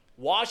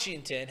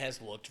 Washington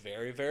has looked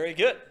very, very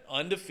good.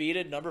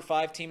 Undefeated, number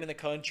 5 team in the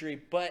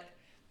country, but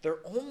they're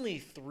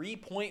only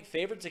 3-point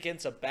favorites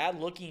against a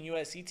bad-looking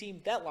USC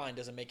team. That line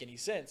doesn't make any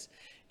sense.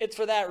 It's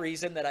for that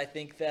reason that I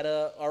think that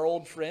our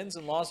old friends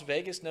in Las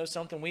Vegas know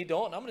something we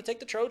don't, and I'm going to take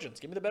the Trojans.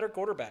 Give me the better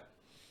quarterback.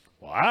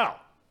 Wow.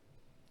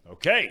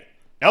 Okay.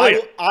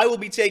 Elliot. I will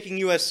be taking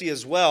USC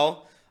as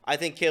well. I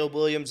think Caleb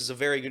Williams is a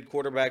very good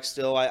quarterback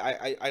still.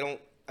 They're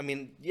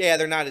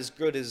not as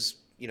good as,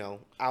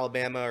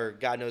 Alabama or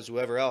God knows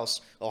whoever else,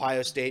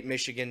 Ohio State,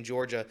 Michigan,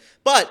 Georgia.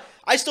 But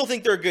I still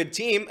think they're a good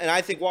team, and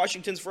I think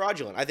Washington's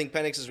fraudulent. I think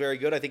Penix is very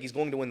good. I think he's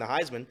going to win the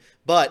Heisman.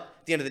 But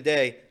at the end of the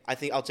day, I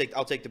think I'll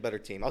take the better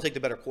team. I'll take the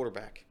better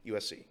quarterback,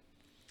 USC.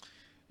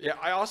 Yeah,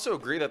 I also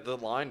agree that the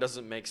line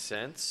doesn't make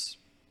sense,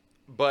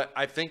 but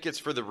I think it's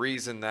for the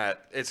reason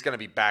that it's going to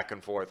be back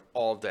and forth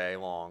all day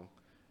long.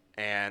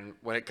 And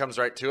when it comes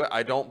right to it,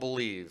 I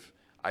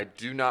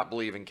do not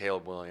believe in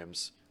Caleb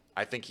Williams.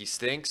 I think he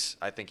stinks.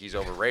 I think he's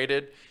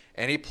overrated.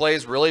 And he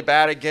plays really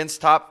bad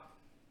against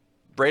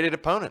top-rated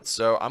opponents.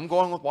 So I'm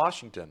going with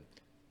Washington.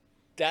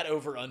 That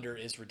over-under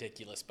is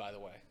ridiculous, by the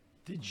way.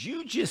 Did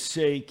you just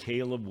say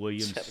Caleb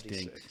Williams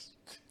 76. stinks?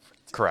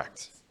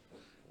 Correct.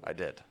 I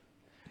did.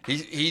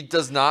 He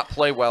does not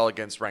play well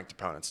against ranked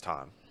opponents,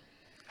 Tom.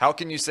 How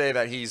can you say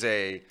that he's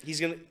the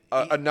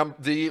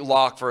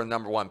lock for a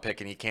number 1 pick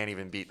and he can't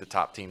even beat the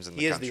top teams in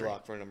the country? He is the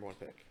lock for a number 1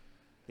 pick.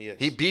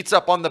 He beats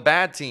up on the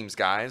bad teams,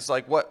 guys.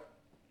 Like, what?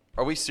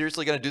 Are we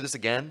seriously going to do this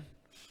again?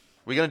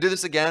 Are we going to do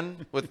this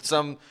again with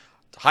some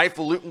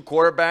highfalutin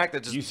quarterback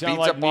that just You sound beats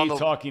like up on me the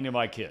talking to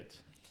my kids.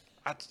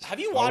 Have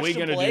you Are watched we him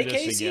going to play, do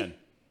this Casey? again?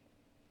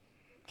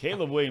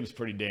 Caleb Williams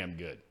pretty damn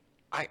good.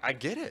 I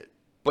get it.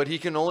 But he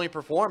can only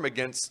perform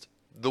against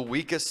the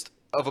weakest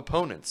of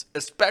opponents,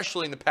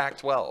 especially in the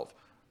Pac-12.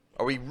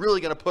 Are we really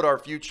going to put our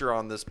future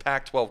on this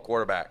Pac-12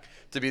 quarterback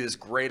to be this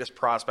greatest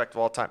prospect of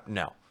all time?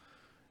 No.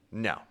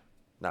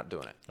 Not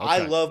doing it. Okay. I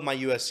love my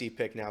USC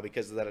pick now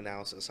because of that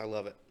analysis. I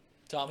love it.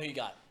 Tom, who you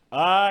got?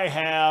 I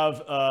have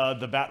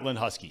the Battling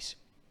Huskies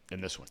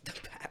in this one. The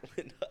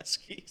Battling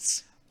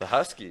Huskies. The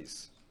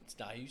Huskies. It's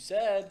not who you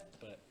said,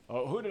 but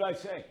Oh, who did I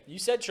say? you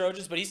said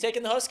Trojans, but he's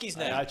taking the Huskies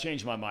now. I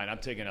changed my mind. I'm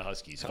taking the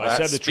Huskies. If That I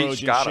said the speech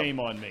Trojans, got 'em. shame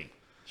on me.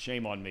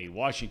 Shame on me.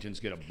 Washington's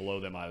going to blow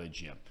them out of the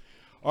gym.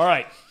 All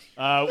right.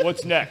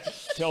 What's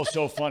next? Tell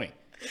so funny.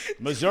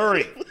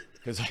 Missouri.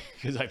 Because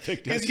I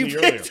picked Because SC you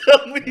earlier. picked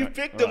them when you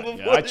picked them Right,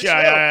 before yeah. the show.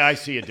 I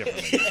see it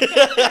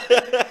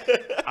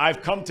differently.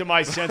 I've come to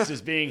my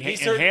senses being in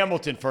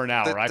Hamilton for an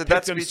hour. I Did picked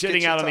that them speech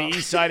sitting get you, out on the Tom?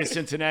 east side of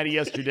Cincinnati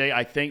yesterday.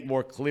 I think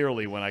more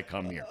clearly when I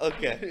come here.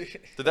 Okay.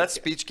 Did that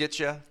speech get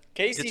you?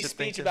 Casey's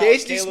speech about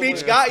Casey's Caleb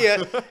speech Williams. got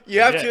you.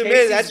 You have Yeah. to admit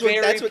Casey's that's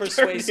very what turned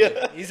persuasive.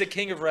 you. He's a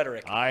king of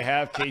rhetoric. I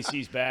have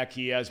Casey's back.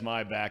 He has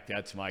my back.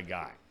 That's my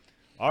guy.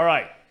 All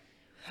right.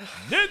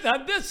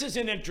 Now, this is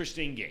an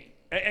interesting game.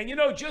 And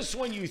just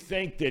when you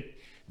think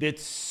that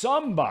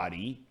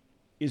somebody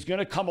is going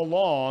to come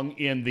along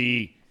in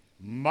the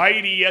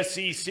mighty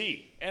SEC.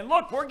 And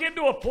look, we're getting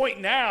to a point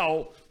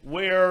now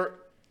where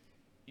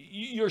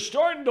you're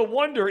starting to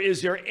wonder,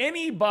 is there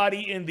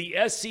anybody in the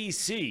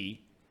SEC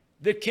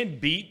that can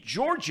beat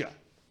Georgia?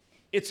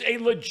 It's a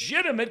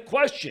legitimate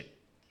question.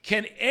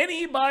 Can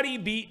anybody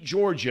beat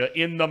Georgia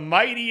in the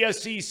mighty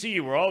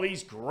SEC where all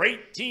these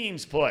great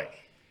teams play?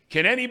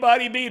 Can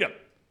anybody beat them?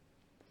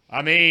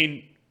 I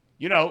mean,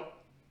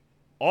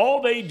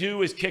 all they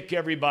do is kick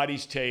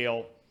everybody's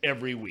tail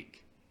every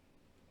week.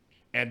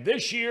 And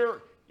this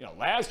year,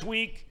 last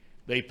week,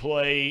 they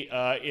play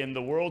in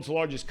the world's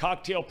largest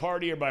cocktail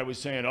party. Everybody was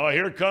saying, oh,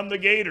 here come the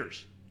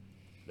Gators.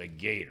 The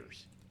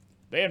Gators.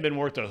 They haven't been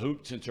worth a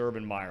hoot since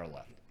Urban Meyer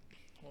left.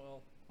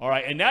 Well, all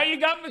right, and now you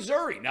got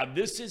Missouri. Now,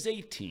 this is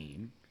a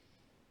team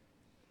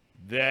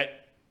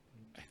that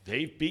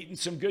they've beaten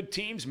some good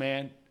teams,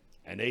 man.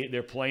 And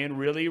they're playing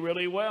really,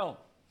 really well.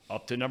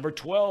 Up to number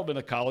 12 in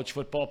the college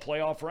football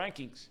playoff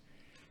rankings.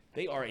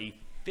 They are a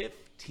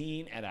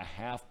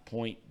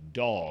 15.5-point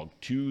dog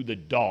to the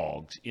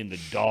dogs in the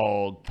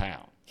dog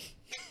pound.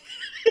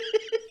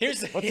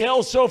 What the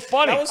hell's so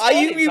funny?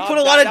 You put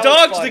a lot of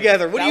dogs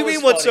together. What do you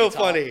mean what's so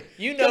funny?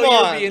 You know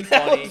you're being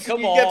funny.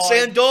 Come on. You kept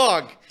saying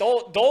dog.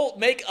 Don't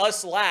make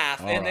us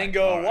laugh and then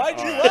go, why'd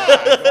you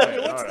laugh?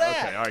 What's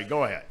that? Okay, all right,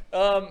 go ahead.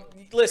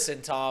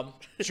 Listen, Tom.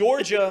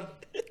 Georgia,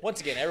 once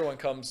again, everyone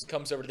comes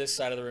over to this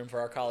side of the room for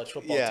our college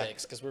football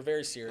takes because we're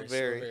very serious.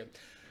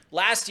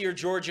 Last year,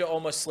 Georgia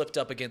almost slipped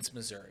up against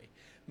Missouri.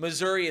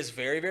 Missouri is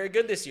very, very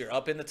good this year,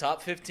 up in the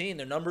top 15.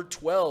 They're number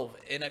 12.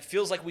 And it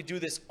feels like we do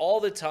this all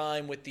the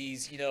time with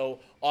these,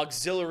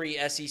 auxiliary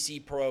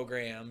SEC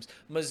programs.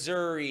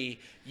 Missouri,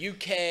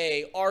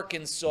 UK,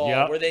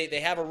 Arkansas, where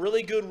they have a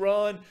really good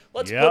run.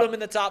 Let's put them in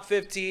the top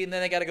 15.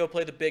 Then they got to go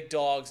play the big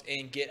dogs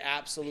and get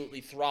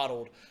absolutely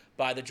throttled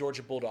by the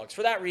Georgia Bulldogs.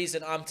 For that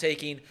reason, I'm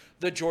taking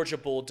the Georgia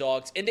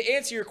Bulldogs. And to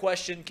answer your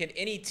question, can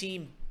any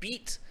team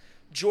beat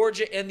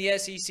Georgia in the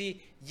SEC?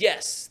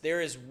 Yes,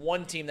 there is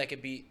one team that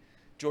could beat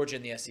Georgia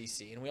in the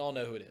SEC, and we all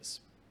know who it is.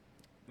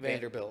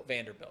 Vanderbilt,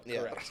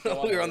 yeah. Correct.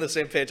 We were on the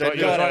same page. I thought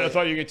you were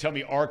going to tell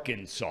me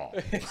Arkansas.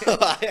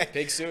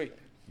 Big Suey.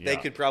 Yeah. They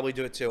could probably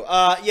do it too.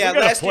 We're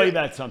going to play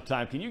that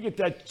sometime. Can you get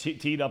that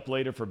teed up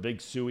later for Big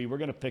Suey? We're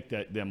going to pick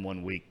them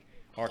one week.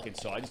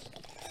 Arkansas.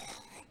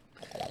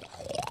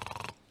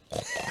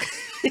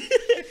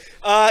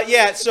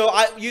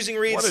 Using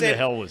Reed's... What in the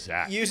hell was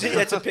that?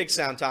 That's a pig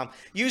sound, Tom.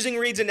 Using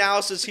Reed's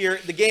analysis here,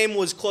 the game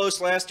was close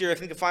last year. I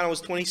think the final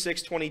was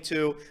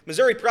 26-22.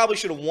 Missouri probably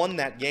should have won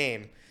that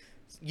game.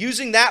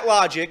 Using that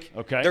logic,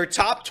 they're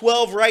top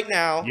 12 right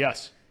now.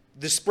 Yes.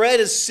 The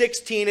spread is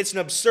 16. It's an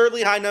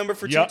absurdly high number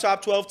for two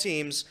top 12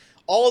 teams.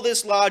 All of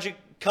this logic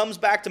comes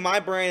back to my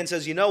brain and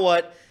says, you know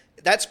what?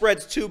 That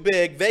spread's too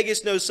big.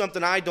 Vegas knows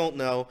something I don't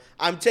know.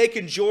 I'm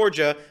taking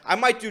Georgia. I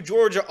might do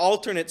Georgia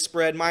alternate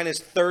spread minus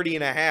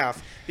 30.5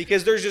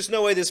 because there's just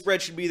no way this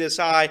spread should be this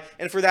high.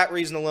 And for that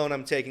reason alone,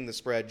 I'm taking the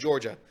spread.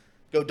 Georgia,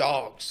 go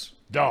dogs.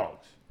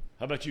 Dogs.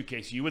 How about you,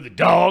 Casey? You with the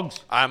dogs?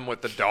 I'm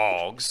with the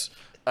dogs.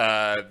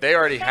 They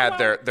already had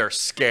their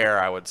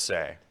scare, I would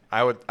say.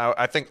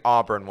 I think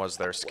Auburn was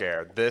their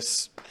scare.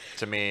 This,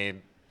 to me,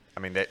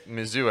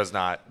 Mizzou has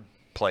not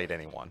played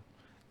anyone.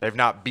 They've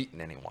not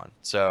beaten anyone.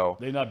 So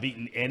they've not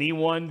beaten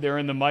anyone. They're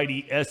in the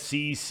mighty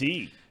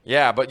SEC.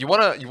 Yeah, but you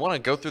wanna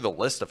go through the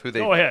list of who they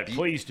go ahead, beat?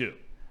 Please do.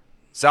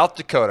 South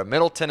Dakota,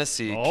 Middle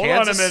Tennessee, Hold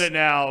Kansas. on a minute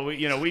now.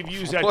 We've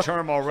used that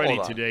term already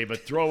today,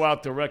 but throw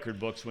out the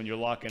record books when you're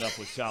locking up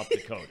with South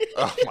Dakota.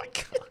 Oh my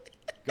God.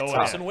 Go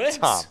ahead. Wins.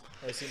 Tom.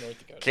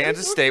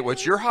 Kansas State,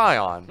 which you're high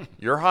on.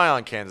 You're high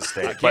on Kansas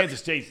State. Kansas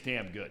State's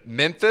damn good.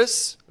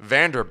 Memphis,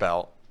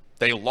 Vanderbilt.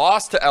 They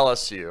lost to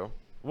LSU.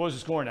 What was the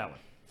score in that one?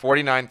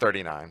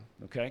 49-39.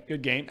 Okay,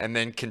 good game. And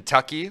then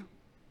Kentucky,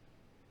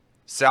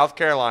 South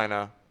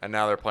Carolina, and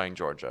now they're playing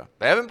Georgia.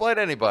 They haven't played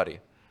anybody.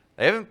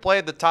 They haven't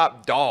played the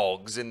top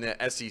dogs in the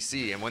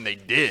SEC, and when they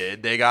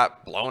did, they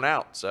got blown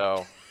out.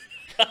 So,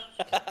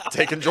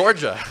 taking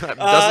Georgia.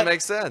 Doesn't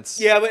make sense.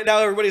 Yeah, but now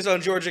everybody's on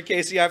Georgia,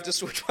 Casey. I have to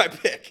switch my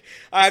pick.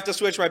 Well,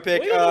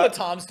 you don't know what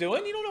Tom's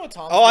doing. You don't know what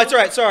Tom's doing. Oh, that's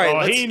right. Sorry. Oh,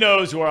 he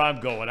knows where I'm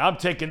going. I'm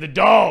taking the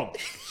dog.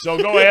 So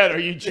go ahead. Are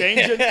you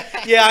changing?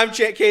 Yeah,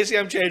 Casey.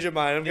 I'm changing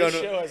mine. This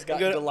show has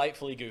gotten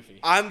delightfully goofy.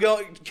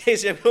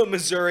 Casey. I'm going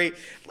Missouri.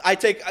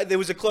 There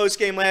was a close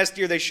game last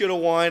year. They should have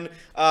won.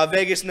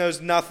 Vegas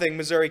knows nothing.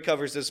 Missouri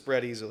covers this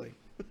spread easily.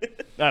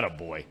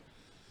 Attaboy.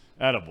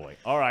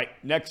 All right.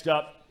 Next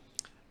up.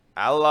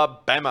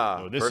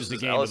 Alabama. Oh, this is the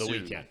game LSU. of the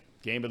weekend.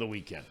 Game of the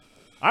weekend.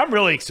 I'm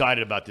really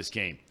excited about this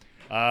game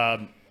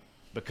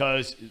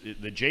because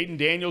the Jaden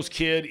Daniels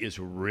kid is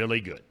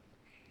really good,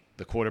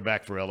 the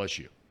quarterback for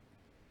LSU.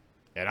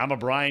 And I'm a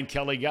Brian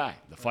Kelly guy,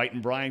 the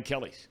fighting Brian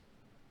Kellys.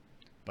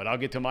 But I'll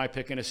get to my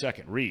pick in a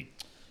second. Reed.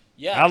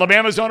 Yeah.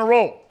 Alabama's on a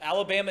roll.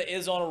 Alabama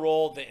is on a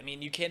roll.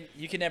 You can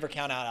never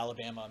count out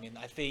Alabama.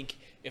 I think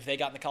if they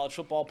got in the college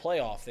football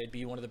playoff, they'd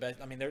be one of the best.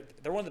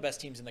 They're one of the best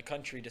teams in the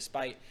country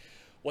despite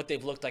what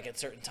they've looked like at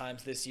certain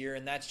times this year,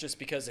 and that's just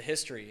because of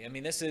history. I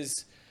mean, this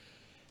is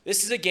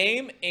a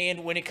game,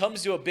 and when it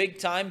comes to a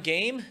big-time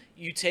game,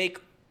 you take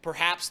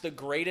perhaps the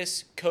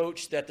greatest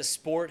coach that the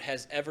sport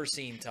has ever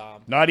seen,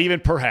 Tom. Not even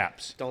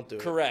perhaps. Don't do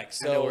it. Correct.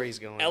 So I know where he's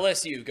going.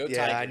 LSU, go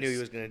Yeah, Tigers. I knew he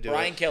was going to do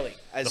Brian it. Kelly.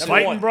 As The number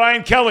fighting one.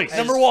 Brian Kelly.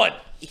 Number one.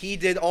 He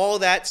did all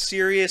that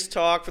serious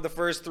talk for the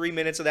first 3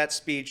 minutes of that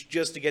speech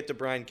just to get to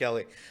Brian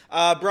Kelly.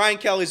 Brian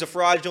Kelly's a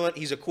fraudulent.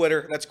 He's a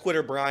quitter. That's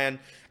quitter Brian.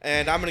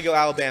 And I'm going to go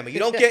Alabama. You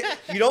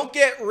don't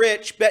get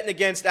rich betting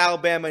against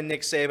Alabama and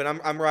Nick Saban.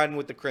 I'm riding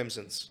with the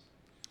Crimsons.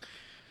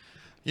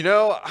 You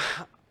know,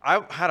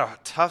 I had a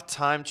tough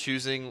time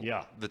choosing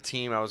Yeah. the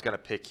team I was going to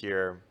pick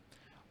here.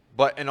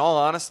 But in all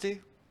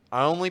honesty,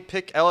 I only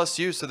pick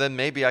LSU, so then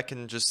maybe I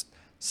can just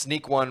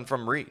sneak one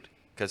from Reed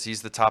because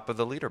he's the top of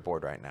the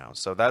leaderboard right now.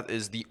 So that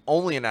is the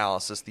only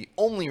analysis. The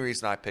only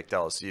reason I picked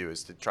LSU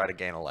is to try to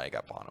gain a leg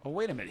up on him. Oh,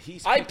 wait a minute.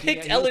 I picked he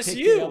picked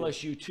LSU.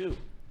 LSU too.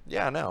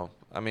 Yeah, no.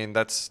 I mean,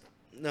 that's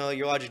No,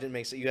 your logic didn't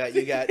make sense. You got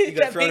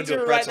That thrown means into a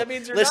you're right. pretzel. That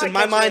means you're Listen,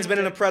 not my mind's been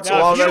in a pretzel.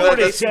 Now, Well, if you no, were to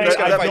that's- say, that's-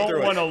 I that's-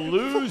 don't want to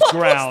lose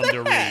ground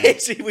to Reed.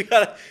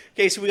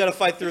 Casey, we gotta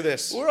fight through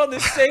this. We're on the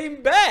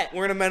same bet.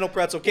 We're in a mental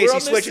pretzel. We're Casey, on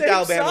the switch it to same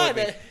Alabama side.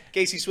 with me.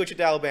 Casey, switch it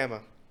to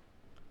Alabama.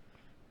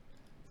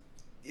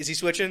 Is he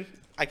switching?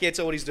 I can't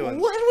tell what he's doing.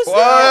 What was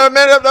Well,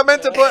 that? I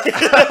meant to put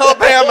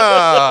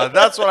Alabama.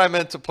 That's what I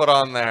meant to put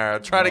on there.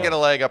 Try to get a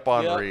leg up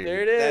on Yep, Reed.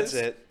 there it is.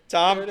 That's it.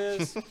 Tom? There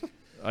it is.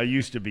 I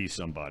used to be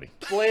somebody.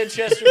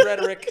 Blanchester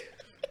rhetoric.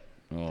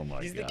 Oh,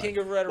 my He's God. the king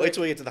of rhetoric. Wait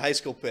till we get to the high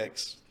school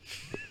picks.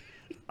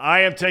 I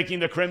am taking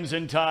the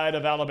Crimson Tide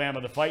of Alabama,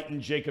 the fighting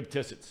Jacob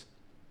Tissot's.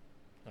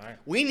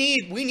 We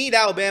need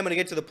Alabama to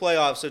get to the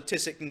playoffs so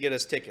Tissot can get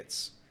us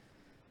tickets.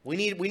 We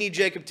need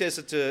Jacob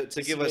Tissot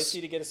to give us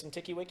to get us some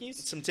Tiki Wikis.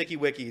 some Tiki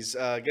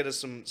Wikis, get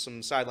us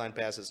some sideline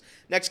passes.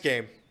 Next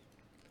game.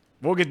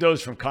 We'll get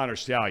those from Connor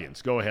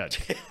Stallions. Go ahead.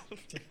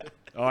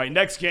 All right,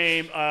 next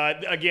game.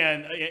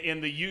 Again,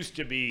 in the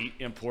used-to-be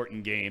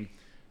important game,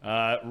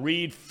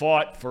 Reed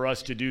fought for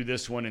us to do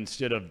this one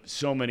instead of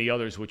so many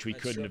others, which we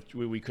could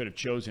have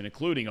chosen,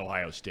 including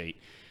Ohio State.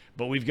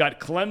 But we've got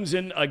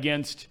Clemson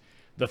against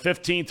the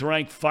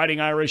 15th-ranked Fighting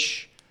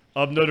Irish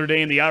of Notre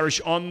Dame, the Irish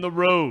on the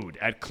road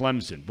at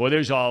Clemson. Boy,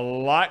 there's a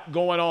lot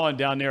going on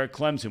down there at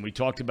Clemson. We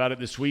talked about it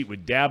this week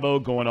with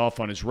Dabo going off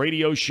on his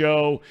radio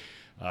show.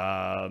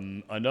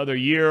 Another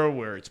year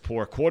where it's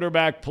poor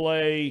quarterback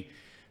play.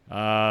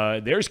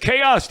 There's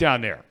chaos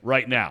down there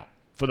right now.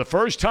 For the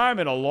first time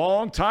in a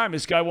long time,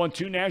 this guy won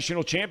 2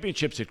 national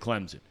championships at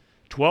Clemson.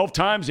 12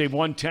 times they've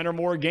won 10 or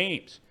more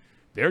games.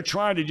 They're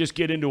trying to just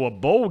get into a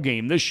bowl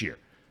game this year.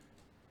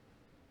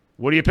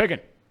 What are you picking?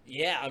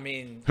 Yeah, I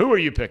mean, Who are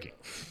you picking?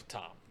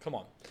 Tom, come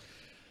on.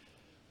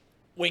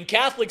 When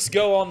Catholics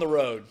go on the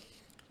road,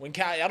 I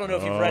don't know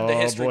if you've read the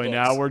history boy, books.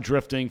 now we're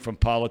drifting from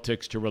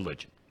politics to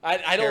religion. I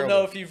don't Terrible.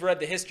 know if you've read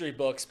the history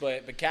books,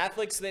 but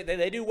Catholics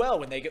they do well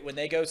when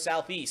they go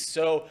southeast.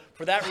 So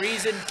for that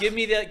reason, give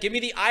me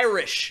the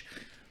Irish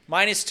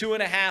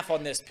 -2.5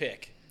 on this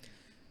pick.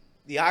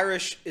 The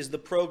Irish is the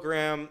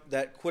program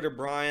that Quitter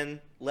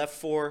Brian left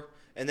for,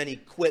 and then he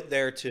quit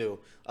there too.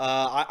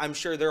 I'm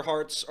sure their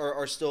hearts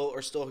are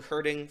still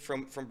hurting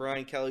from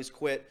Brian Kelly's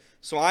quit.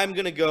 So I'm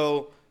gonna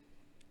go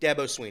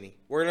Dabo Sweeney.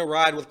 We're gonna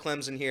ride with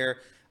Clemson here.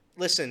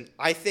 Listen,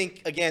 I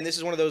think again this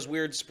is one of those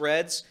weird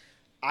spreads.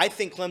 I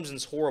think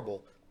Clemson's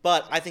horrible,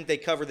 but I think they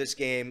cover this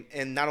game,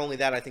 and not only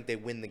that, I think they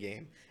win the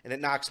game, and it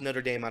knocks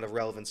Notre Dame out of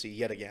relevancy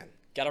yet again.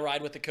 Got to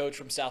ride with the coach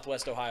from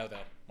Southwest Ohio though,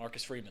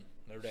 Marcus Freeman,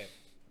 Notre Dame.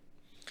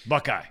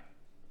 Buckeye.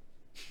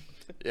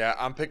 Yeah,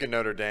 I'm picking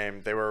Notre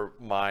Dame. They were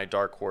my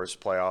dark horse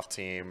playoff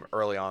team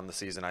early on in the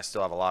season. I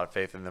still have a lot of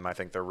faith in them. I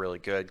think they're really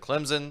good.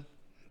 Clemson,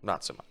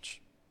 not so much.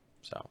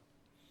 So,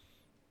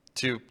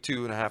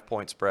 2.5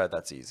 point spread.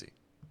 That's easy.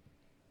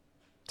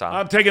 Tom.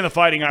 I'm taking the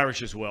Fighting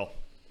Irish as well.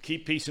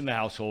 Keep peace in the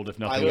household,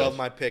 if I nothing else. love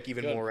my pick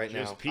even more right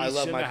Just now. peace I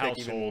love in my the pick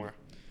even household. more.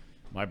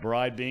 My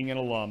bride being an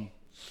alum.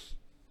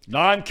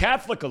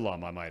 Non-Catholic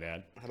alum, I might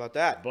add. How about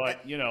that?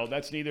 But,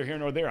 that's neither here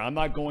nor there. I'm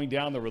not going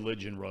down the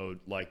religion road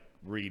like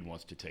Reed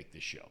wants to take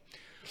this show.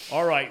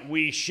 All right,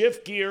 we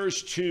shift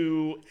gears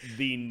to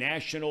the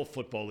National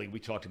Football League. We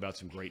talked about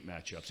some great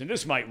matchups. And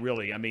this might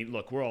really,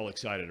 look, we're all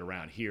excited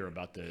around here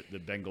about the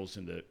Bengals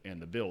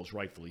and the Bills,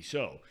 rightfully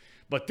so.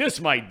 But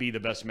this might be the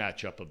best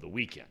matchup of the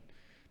weekend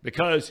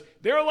because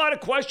there are a lot of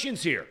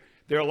questions here.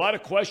 There are a lot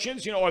of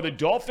questions. Are the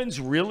Dolphins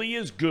really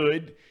as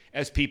good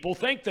as people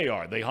think they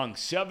are? They hung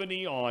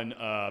 70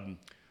 on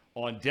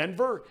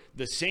Denver,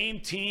 the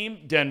same team,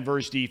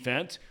 Denver's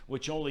defense,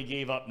 which only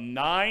gave up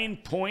 9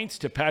 points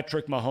to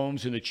Patrick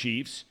Mahomes and the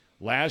Chiefs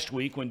last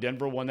week when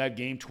Denver won that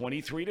game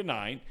 23-9.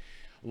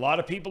 A lot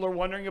of people are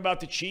wondering about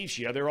the Chiefs.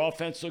 Yeah, their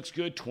offense looks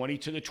good,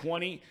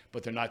 20-20,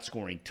 but they're not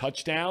scoring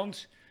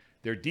touchdowns.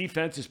 Their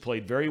defense has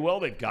played very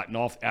well. They've gotten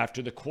off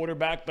after the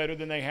quarterback better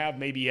than they have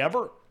maybe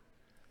ever.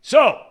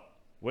 So,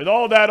 with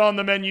all that on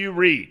the menu,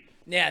 Reed.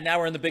 Yeah, now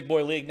we're in the big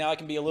boy league. Now I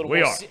can be a little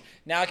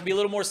now I can be a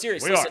little more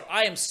serious. We Listen, are.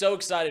 I am so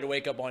excited to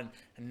wake up on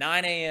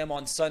 9 a.m.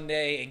 on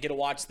Sunday and get to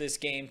watch this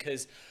game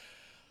because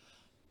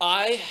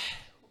I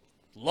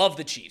love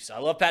the Chiefs. I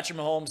love Patrick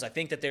Mahomes. I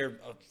think that they're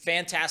a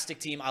fantastic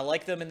team. I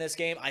like them in this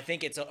game. I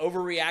think it's an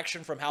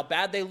overreaction from how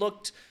bad they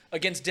looked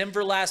against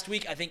Denver last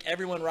week. I think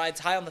everyone rides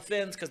high on the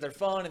Fins because they're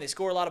fun and they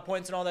score a lot of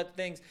points and all that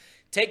things.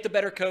 Take the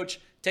better coach.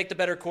 Take the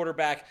better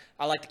quarterback.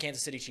 I like the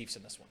Kansas City Chiefs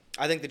in this one.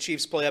 I think the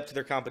Chiefs play up to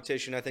their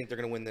competition. I think they're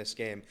going to win this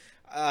game.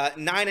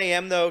 9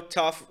 a.m., though,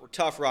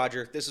 tough,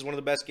 Roger. This is one of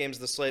the best games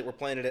of the slate. We're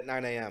playing it at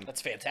 9 a.m.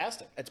 That's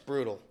fantastic. It's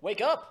brutal.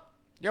 Wake up.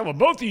 Yeah, well,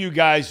 both of you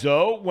guys,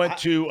 though, went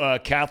to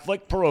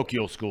Catholic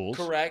parochial schools.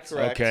 Correct.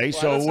 Okay, Well,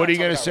 so let's what not are you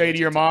talk going to about say to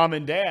religion your today. mom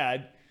and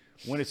dad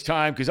when it's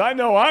time? Because I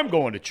know I'm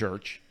going to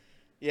church.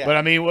 Yeah. But,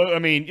 I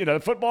mean, the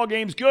football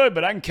game's good,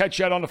 but I can catch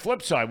that on the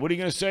flip side. What are you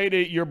going to say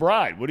to your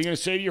bride? What are you going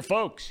to say to your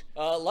folks?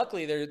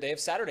 Luckily, they have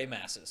Saturday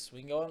masses.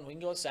 We can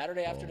go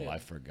Saturday afternoon. Oh, I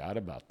forgot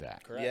about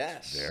that. Correct.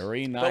 Yes.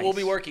 Very nice. But we'll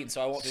be working,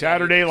 so I won't.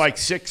 Saturday, like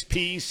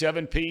 6P,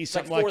 7P, it's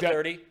like something like that.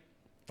 4:30.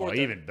 Oh,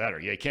 even better.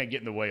 Yeah, you can't get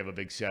in the way of a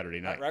big Saturday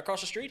night. Right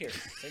across the street here,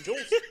 St.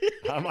 Jules.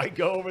 I might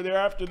go over there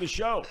after the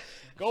show.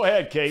 Go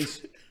ahead,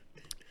 Case.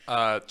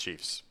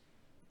 Chiefs.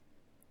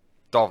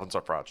 Dolphins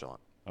are fraudulent.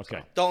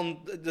 Okay.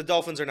 The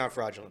Dolphins are not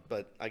fraudulent,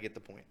 but I get the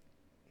point.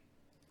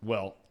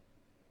 Well,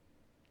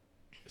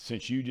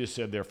 since you just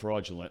said they're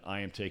fraudulent, I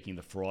am taking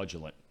the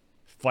fraudulent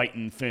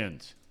fighting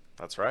Fins.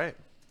 That's right.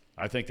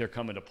 I think they're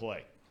coming to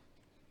play.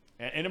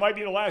 And it might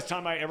be the last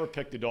time I ever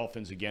pick the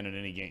Dolphins again in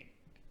any game.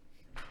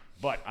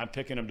 But I'm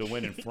picking them to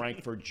win in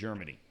Frankfurt,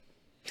 Germany.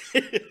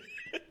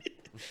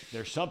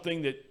 There's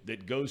something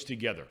that goes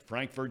together.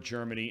 Frankfurt,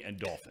 Germany, and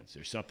Dolphins.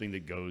 There's something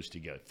that goes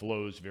together.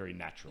 Flows very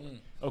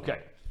naturally. Okay.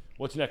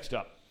 What's next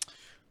up?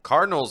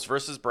 Cardinals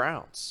versus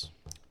Browns.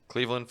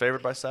 Cleveland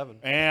favored by 7.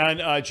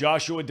 And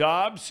Joshua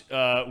Dobbs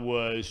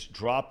was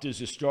dropped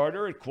as a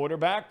starter at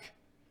quarterback.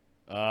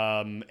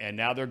 And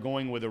now they're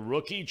going with a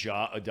rookie.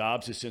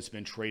 Dobbs has since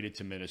been traded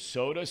to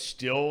Minnesota.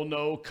 Still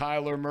no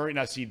Kyler Murray.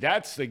 Now, see,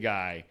 that's the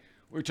guy.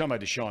 We were talking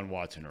about Deshaun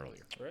Watson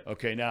earlier. Right.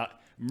 Okay, now,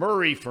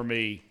 Murray, for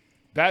me,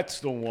 that's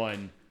the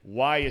one.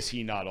 Why is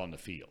he not on the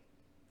field?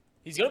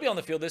 He's going to be on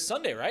the field this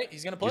Sunday, right?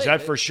 He's going to play. Is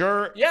that for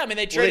sure? Yeah, I mean,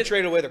 they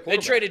traded away their They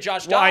quarterback. traded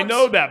Josh Dobbs. Well, I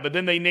know that, but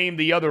then they named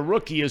the other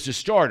rookie as a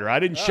starter. I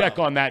didn't check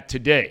on that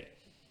today.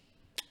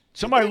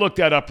 Somebody look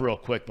that up real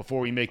quick before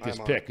we make this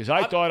pick, because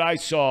I thought I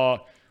saw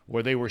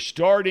where they were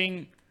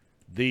starting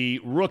the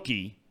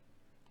rookie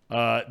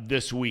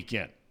this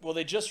weekend. Well,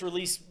 they just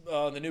released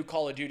the new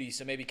Call of Duty,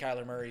 so maybe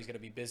Kyler Murray is going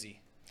to be busy.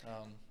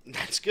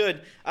 That's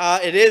good.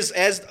 It is,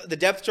 as the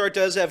depth chart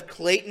does have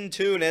Clayton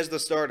Tune as the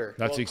starter.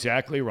 That's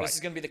exactly right. This is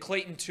going to be the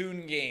Clayton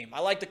Tune game. I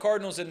like the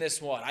Cardinals in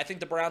this one. I think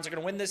the Browns are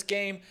going to win this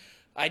game.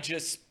 I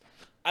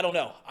don't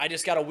know. I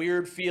just got a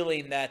weird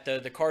feeling that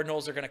the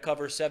Cardinals are going to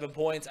cover 7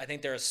 points. I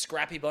think they're a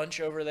scrappy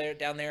bunch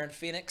down there in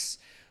Phoenix.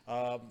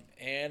 I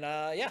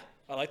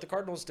like the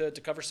Cardinals to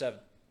cover 7.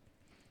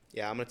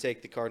 Yeah, I'm going to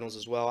take the Cardinals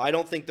as well. I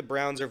don't think the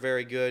Browns are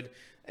very good,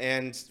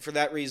 and for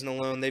that reason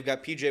alone, they've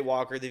got P.J.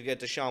 Walker, they've got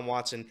Deshaun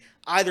Watson.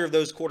 Either of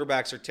those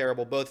quarterbacks are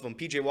terrible, both of them.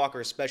 P.J.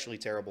 Walker especially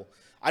terrible.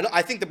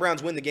 I think the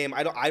Browns win the game.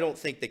 I don't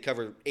think they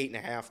cover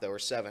 8.5 though, or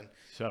 7,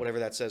 whatever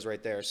that says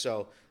right there.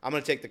 So I'm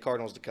going to take the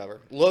Cardinals to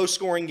cover. Low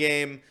scoring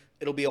game.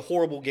 It'll be a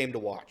horrible game to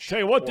watch. Tell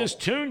you what, this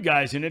Tune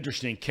guy's an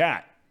interesting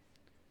cat.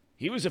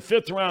 He was a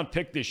 5th-round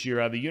pick this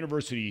year out of the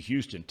University of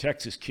Houston,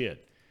 Texas kid.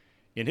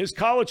 In his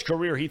college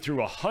career, he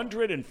threw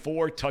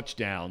 104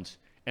 touchdowns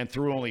and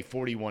threw only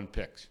 41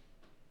 picks.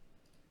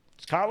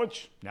 It's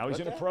college. Now he's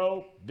in a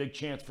pro. Big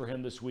chance for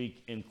him this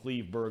week in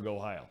Cleveburg,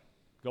 Ohio.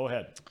 Go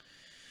ahead.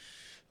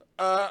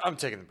 I'm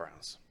taking the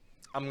Browns.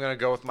 I'm going to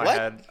go with my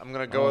head. I'm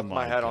going to go with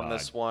my head on God.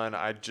 this one.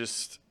 I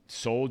just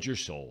sold your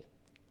soul.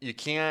 You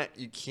cannot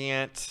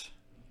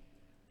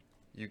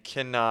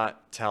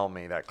tell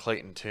me that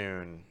Clayton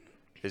Tune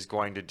is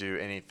going to do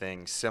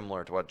anything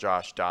similar to what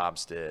Josh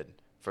Dobbs did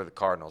for the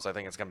Cardinals. I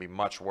think it's going to be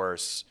much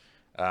worse.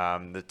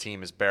 The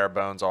team is bare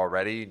bones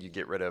already. You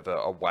get rid of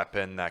a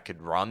weapon that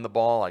could run the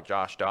ball like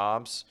Josh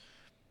Dobbs.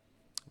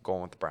 I'm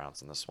going with the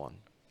Browns in this one.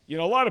 You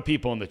know, a lot of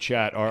people in the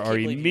chat are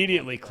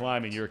immediately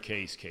climbing your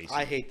case, Casey.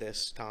 I hate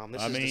this, Tom.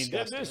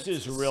 Disgusting. This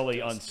is really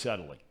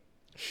unsettling.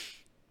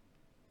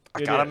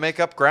 I got to make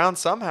up ground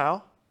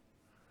somehow.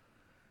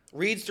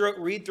 Reed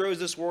throws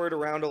this word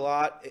around a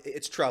lot.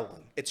 It's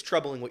troubling. It's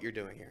troubling what you're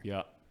doing here.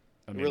 Yeah.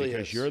 I mean, really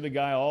because is. you're the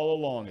guy all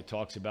along that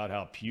talks about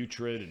how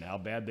putrid and how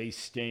bad they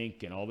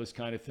stink and all this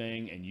kind of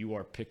thing, and you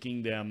are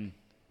picking them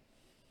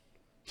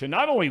to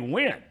not only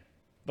win,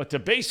 but to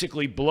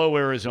basically blow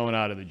Arizona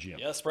out of the gym.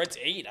 Yeah, spread's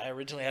 8. I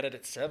originally had it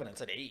at 7.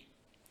 It's at 8.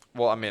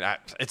 Well, I mean,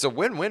 it's a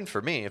win-win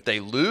for me. If they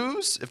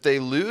lose,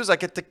 I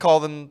get to call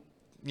them,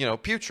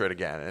 putrid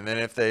again. And then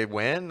if they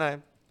win, I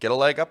get a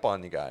leg up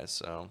on you guys.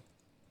 So,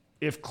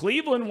 if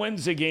Cleveland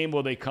wins the game,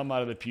 will they come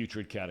out of the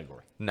putrid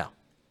category? No.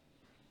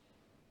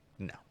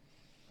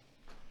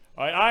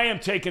 All right, I am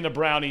taking the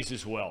Brownies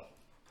as well.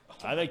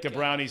 I think the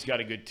Brownies got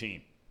a good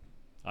team.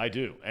 I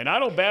do. And I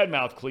don't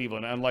badmouth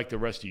Cleveland, unlike the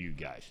rest of you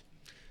guys.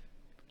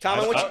 Tom,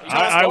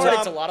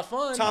 it's a lot of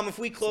fun. Tom, if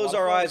we close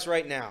our eyes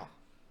right now,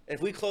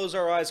 if we close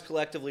our eyes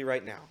collectively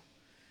right now,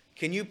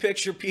 Can you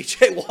picture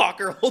P.J.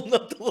 Walker holding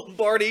up the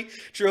Lombardi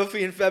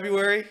Trophy in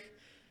February?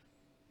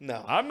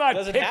 No. I'm not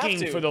Doesn't have picking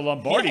to. for the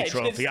Lombardi Yeah,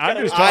 Trophy. just I'm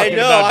gotta- just I talking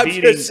know. about I'm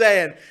beating. just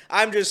saying.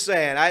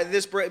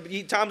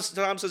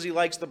 Tom says he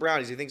likes the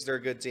Brownies. He thinks they're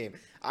a good team.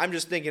 I'm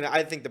just thinking.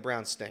 I think the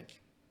Browns stink.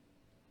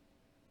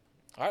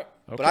 All right.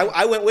 Okay. But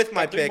I went with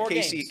my Got 3 pick. more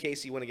Casey games.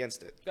 Casey went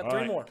against it. Got All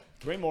 3 right. more.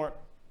 3 more.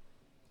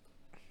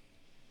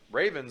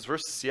 Ravens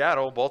versus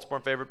Seattle.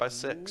 Baltimore favored by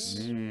 6.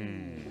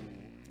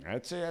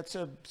 That's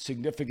a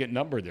significant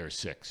number there,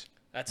 6.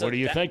 That's What are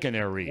you that- thinking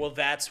there, Reed? Well,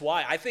 that's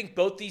why. I think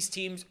both these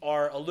teams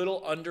are a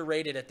little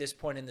underrated at this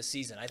point in the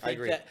season. I think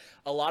agree. that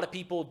a lot of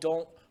people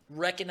don't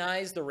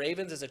recognize the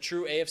Ravens as a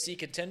true AFC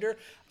contender.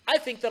 I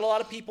think that a lot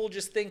of people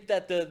just think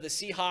that the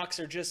Seahawks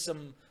are just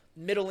some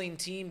middling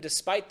team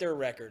despite their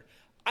record.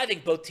 I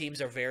think both teams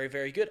are very,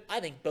 very good. I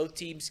think both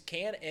teams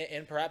can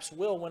and perhaps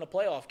will win a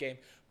playoff game.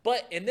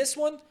 But in this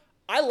one,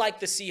 I like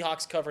the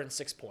Seahawks covering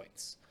 6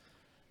 points.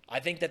 I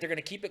think that they're going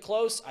to keep it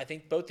close. I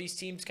think both these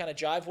teams kind of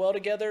jive well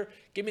together.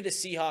 Give me the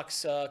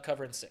Seahawks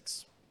covering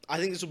 6. I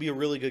think this will be a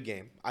really good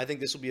game. I think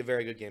this will be a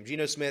very good game.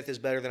 Geno Smith is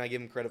better than I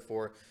give him credit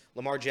for.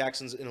 Lamar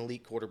Jackson's an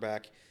elite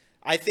quarterback.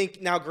 I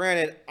think, now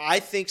granted, I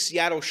think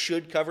Seattle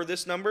should cover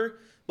this number,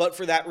 but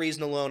for that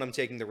reason alone, I'm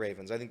taking the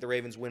Ravens. I think the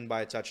Ravens win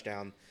by a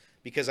touchdown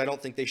because I don't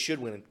think they should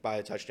win by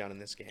a touchdown in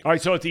this game. All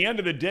right, so at the end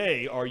of the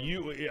day,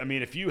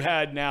 if you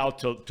had now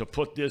to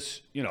put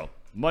this,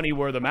 money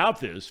where the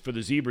mouth is for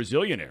the Z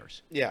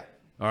Brazilianaires, Yeah.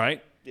 all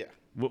right, Yeah.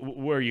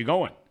 where are you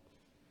going?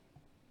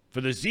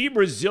 For the Z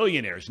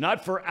Brazilianaires,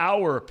 not for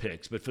our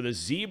picks, but for the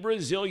Z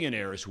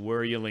Brazilianaires, where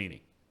are you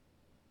leaning?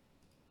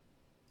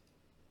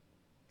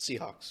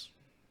 Seahawks.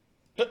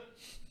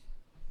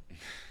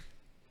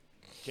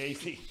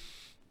 Casey?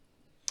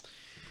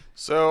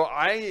 So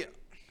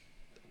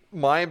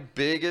my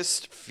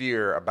biggest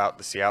fear about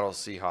the Seattle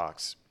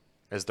Seahawks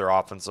is their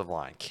offensive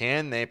line.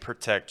 Can they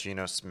protect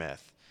Geno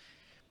Smith?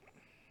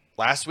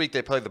 Last week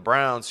they played the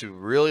Browns, who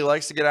really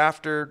likes to get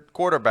after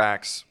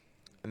quarterbacks,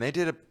 and they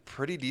did a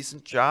pretty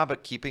decent job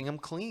at keeping them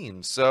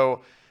clean.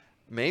 So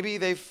maybe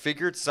they've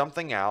figured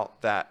something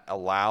out that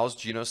allows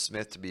Geno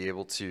Smith to be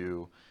able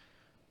to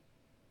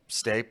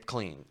stay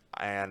clean.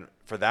 And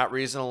for that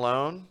reason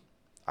alone,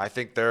 I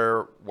think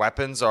their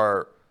weapons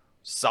are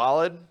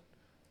solid.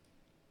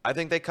 I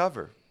think they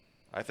cover.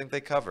 I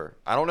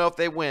don't know if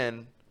they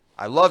win.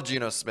 I love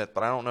Geno Smith,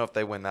 but I don't know if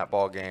they win that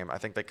ball game. I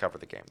think they cover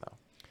the game, though.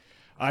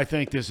 I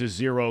think this is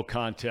zero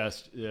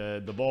contest.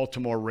 The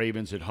Baltimore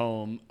Ravens at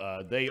home,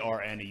 they are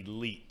an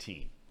elite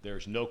team.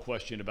 There's no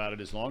question about it.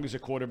 As long as the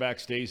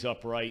quarterback stays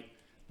upright,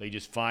 they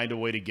just find a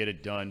way to get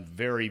it done.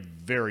 Very,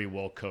 very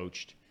well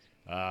coached.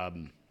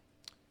 Ravens,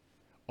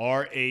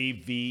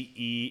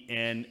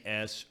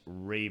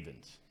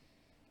 Ravens.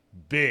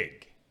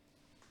 Big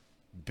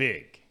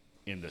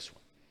in this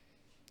one.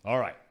 All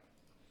right.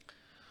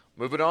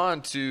 Moving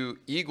on to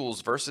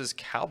Eagles versus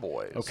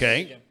Cowboys.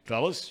 Okay,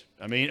 fellas.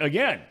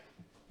 Again,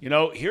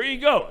 here you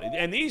go.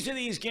 And these are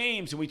these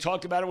games, and we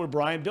talked about it with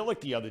Brian Billick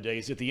the other day.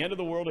 Is it the end of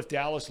the world if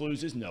Dallas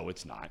loses? No,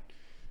 it's not.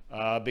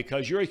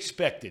 Because you're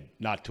expected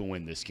not to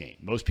win this game.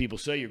 Most people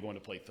say you're going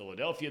to play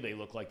Philadelphia. They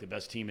look like the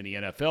best team in the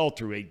NFL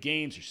through 8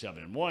 games. They're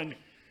 7-1.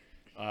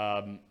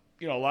 A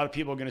lot of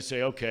people are going to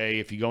say, okay,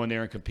 if you go in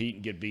there and compete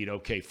and get beat,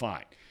 okay,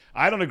 fine.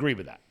 I don't agree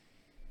with that.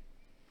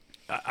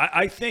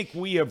 I think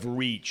we have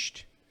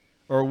reached,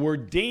 or we're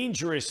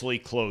dangerously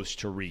close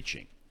to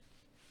reaching.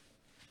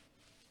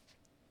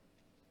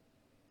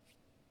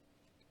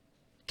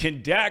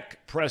 Can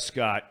Dak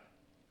Prescott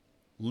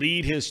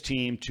lead his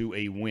team to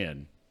a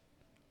win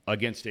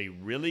against a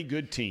really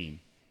good team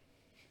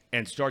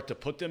and start to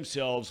put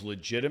themselves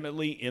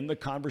legitimately in the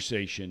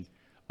conversation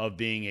of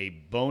being a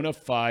bona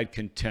fide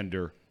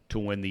contender to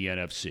win the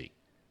NFC?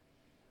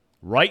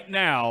 Right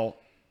now,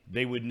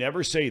 they would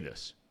never say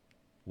this,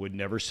 would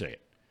never say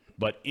it.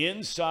 But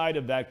inside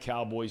of that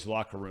Cowboys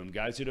locker room,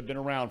 guys that have been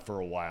around for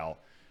a while,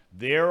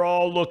 they're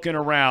all looking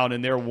around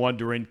and they're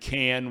wondering,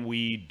 can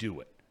we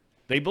do it?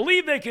 They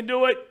believe they can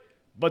do it,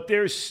 but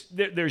there's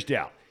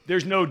doubt.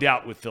 There's no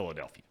doubt with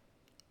Philadelphia.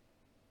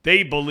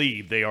 They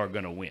believe they are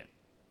going to win.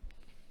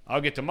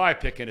 I'll get to my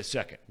pick in a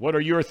second. What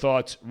are your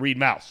thoughts, Reed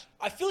Mouse?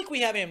 I feel like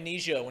we have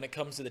amnesia when it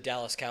comes to the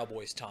Dallas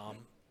Cowboys, Tom.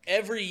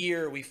 Every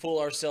year we fool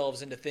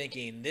ourselves into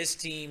thinking this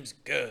team's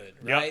good,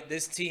 right? Yep.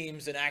 This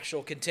team's an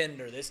actual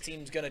contender. This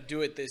team's going to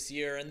do it this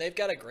year. And they've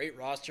got a great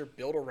roster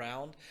built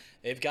around.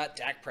 They've got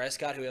Dak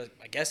Prescott, who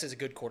I guess is a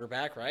good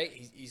quarterback, right?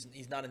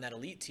 He's not in that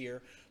elite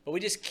tier. But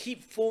we just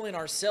keep fooling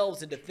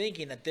ourselves into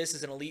thinking that this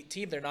is an elite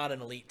team. They're not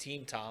an elite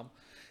team, Tom.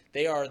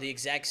 They are the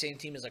exact same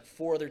team as like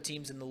 4 other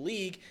teams in the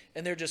league,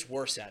 and they're just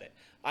worse at it.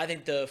 I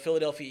think the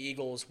Philadelphia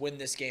Eagles win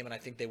this game, and I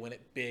think they win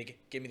it big.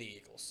 Give me the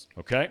Eagles.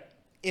 Okay.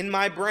 in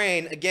my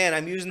brain, again,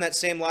 I'm using that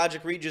same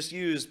logic Reed just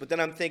used, but then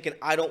I'm thinking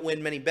I don't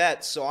win many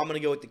bets, so I'm going to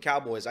go with the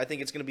Cowboys. I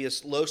think it's going to be a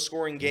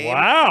low-scoring game.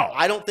 Wow.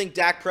 I don't think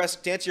Dak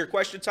Prescott, to answer your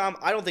question, Tom,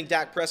 I don't think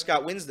Dak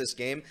Prescott wins this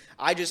game.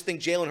 I just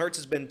think Jalen Hurts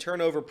has been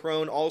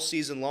turnover-prone all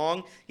season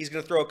long. He's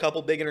going to throw a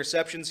couple big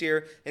interceptions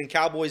here, and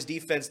Cowboys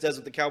defense does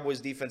what the Cowboys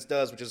defense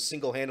does, which is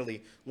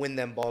single-handedly win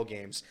them ball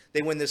games.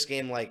 They win this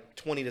game like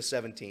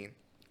 20-17.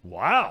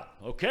 Wow.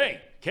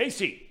 Okay.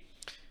 Casey.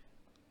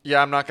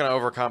 Yeah, I'm not going to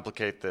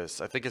overcomplicate this.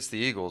 I think it's the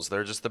Eagles.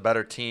 They're just the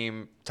better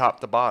team top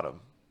to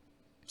bottom.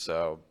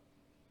 So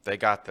they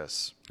got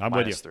this. I'm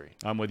with you. -3.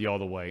 I'm with you all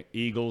the way.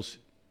 Eagles.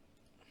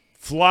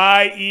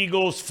 Fly,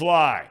 Eagles,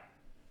 fly.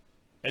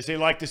 As they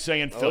like to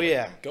say in Philly.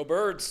 Oh, yeah. Go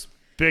Birds.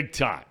 Big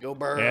time. Go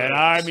Birds. And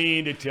I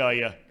mean to tell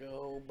you,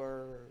 Go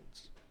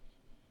Birds.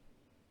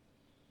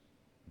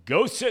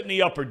 go sit in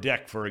the upper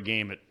deck for a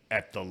game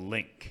at the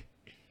Link.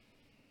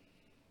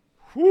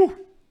 Whew.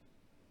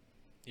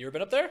 You ever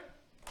been up there?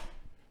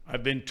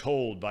 I've been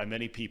told by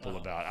many people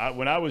about it.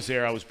 When I was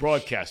there, I was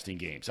broadcasting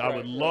games. I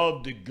would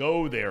love to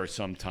go there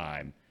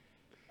sometime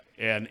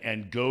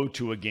and go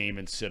to a game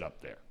and sit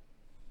up there.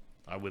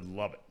 I would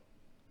love it.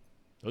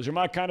 Those are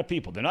my kind of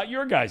people. They're not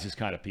your guys'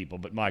 kind of people,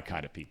 but my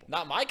kind of people.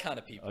 Not my kind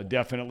of people.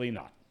 Definitely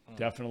not.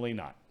 Definitely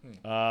not.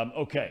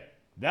 Okay.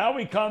 Now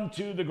we come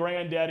to the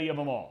granddaddy of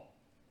them all.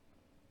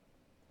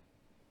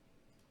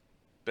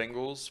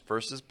 Bengals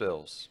versus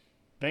Bills.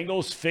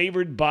 Bengals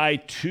favored by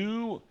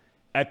 2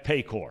 at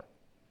Paycor.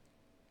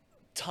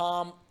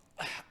 Tom,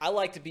 I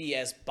like to be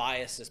as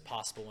biased as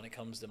possible when it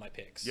comes to my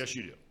picks. Yes,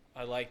 you do.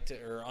 I like to,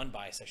 or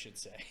unbiased, I should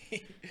say.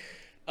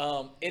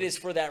 It is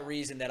for that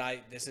reason that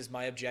this is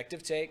my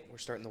objective take. We're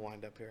starting to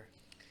wind up here.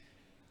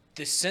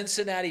 The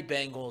Cincinnati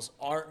Bengals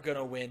aren't going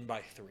to win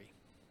by 3.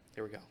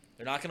 Here we go.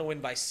 They're not going to win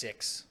by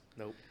 6.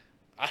 Nope.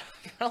 I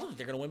don't think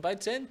they're going to win by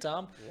 10,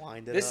 Tom.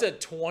 Wind it This up.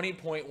 is a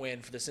 20-point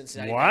win for the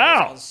Cincinnati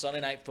Wow. Bengals on Sunday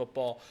Night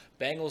Football.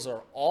 Bengals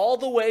are all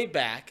the way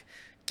back.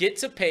 Get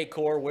to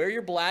Paycor. Wear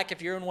your black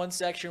if you're in one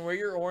section. Wear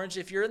your orange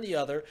if you're in the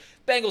other.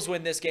 Bengals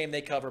win this game.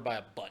 They cover by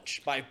a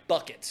bunch. By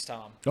buckets,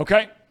 Tom.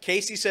 Okay.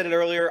 Casey said it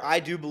earlier. I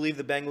do believe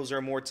the Bengals are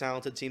a more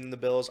talented team than the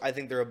Bills. I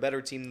think they're a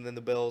better team than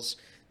the Bills.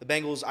 The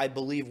Bengals, I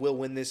believe, will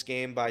win this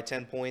game by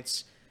 10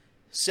 points.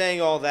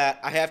 Saying all that,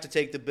 I have to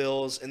take the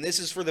Bills. And this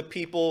is for the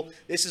people.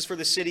 This is for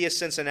the city of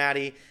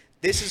Cincinnati.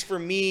 This is for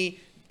me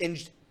in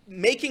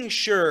making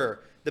sure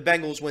the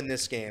Bengals win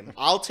this game.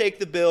 I'll take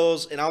the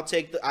Bills, and I'll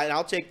take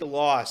the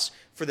loss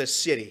for the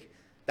city.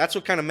 That's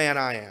what kind of man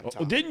I am, Tom.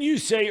 Well, didn't you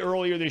say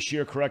earlier this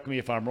year, correct me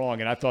if I'm wrong,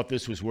 and I thought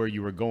this was where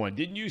you were going.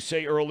 Didn't you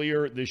say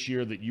earlier this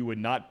year that you would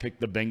not pick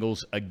the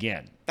Bengals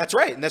again? That's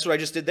right, and that's what I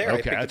just did there.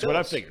 Okay, that's what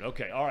I figured.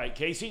 Okay, all right,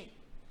 Casey.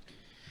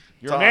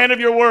 You're Tom. a man of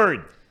your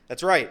word.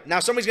 That's right. Now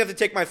somebody's going to have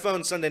to take my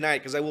phone Sunday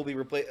night because I'll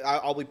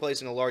be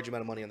placing a large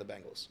amount of money on the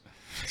Bengals.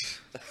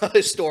 A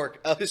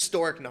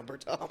historic number,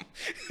 Tom.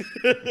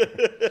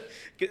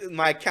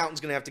 My accountant's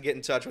going to have to get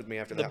in touch with me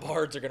after The that.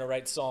 Bards are going to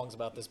write songs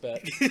about this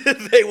bet.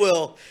 They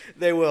will.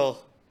 The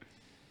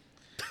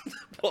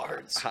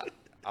Bards.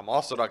 I'm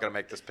also not going to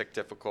make this pick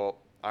difficult.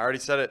 I already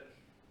said it.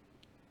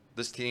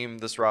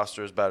 This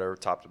roster is better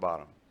top to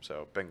bottom.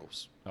 So,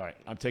 Bengals. All right,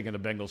 I'm taking the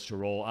Bengals to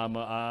roll.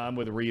 I'm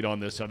with Reed on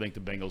this. I think the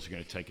Bengals are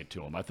going to take it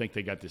to them. I think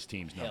they got this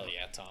team's number. Hell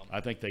yeah, Tom.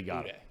 I think they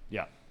got Hooray. it.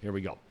 Yeah, here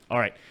we go. All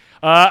right.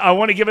 I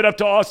want to give it up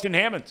to Austin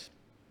Hammonds.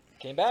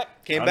 Came back.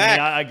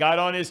 I got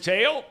on his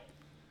tail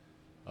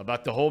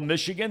about the whole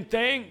Michigan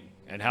thing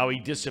and how he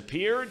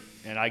disappeared,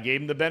 and I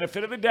gave him the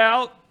benefit of the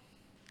doubt.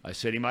 I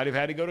said he might have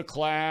had to go to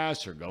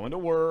class or go into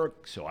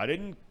work, so I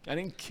didn't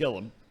kill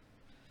him.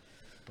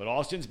 But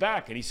Austin's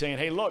back, and he's saying,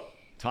 hey, look,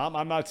 Tom,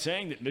 I'm not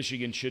saying that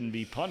Michigan shouldn't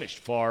be punished.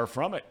 Far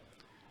from it.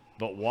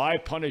 But why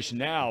punish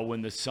now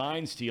when the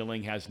sign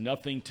stealing has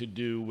nothing to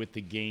do with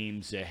the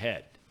games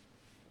ahead?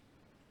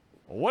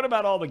 Well, what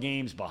about all the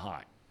games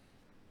behind?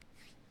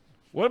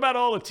 What about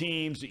all the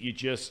teams that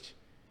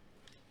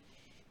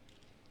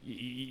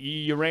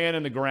you ran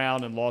in the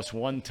ground and lost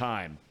one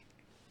time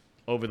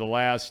over the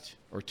last,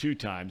 or 2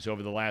 times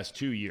over the last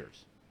 2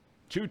 years?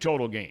 2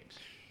 total games.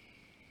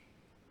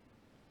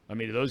 I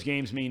mean, do those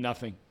games mean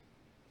nothing?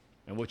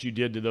 And what you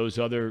did to those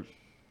other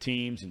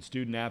teams and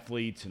student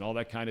athletes and all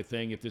that kind of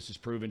thing, if this is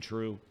proven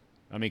true?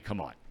 I mean,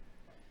 come on.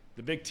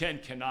 The Big Ten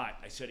cannot,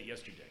 I said it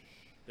yesterday,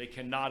 they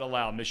cannot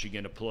allow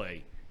Michigan to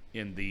play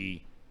in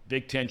the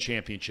Big Ten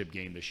championship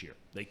game this year.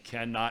 They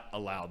cannot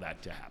allow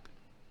that to happen.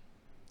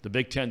 The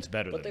Big Ten's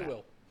better than that. But they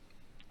will.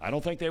 I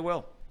don't think they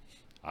will.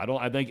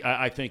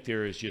 I think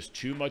there is just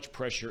too much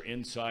pressure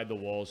inside the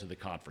walls of the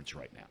conference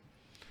right now.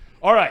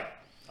 All right.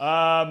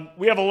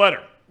 We have a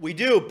letter. We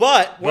do,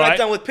 but we're Right. not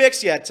done with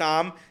picks yet,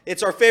 Tom.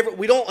 It's our favorite.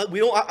 We don't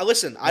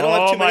listen. I don't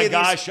have too many of these.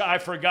 Oh my gosh, I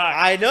forgot.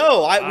 I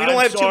know. We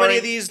don't have too many sorry.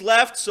 of these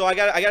left, so I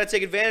got to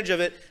take advantage of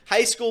it.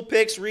 High school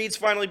picks. Reed's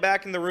finally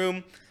back in the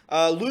room.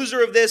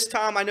 Loser of this,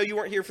 Tom. I know you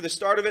weren't here for the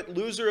start of it.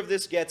 Loser of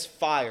this gets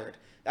fired.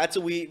 That's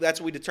what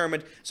we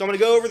determined. So I'm going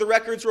to go over the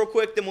records real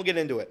quick, then we'll get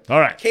into it.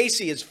 All right.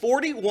 Casey is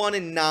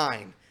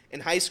 41-9 in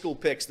high school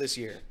picks this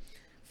year.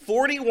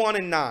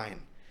 41-9.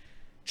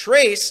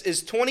 Trace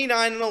is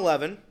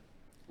 29-11.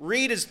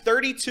 Reed is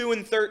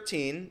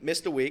 32-13,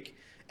 missed a week.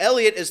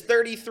 Elliott is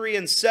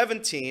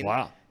 33-17.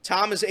 Wow.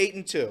 Thom is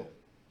 8-2.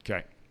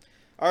 Okay.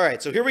 All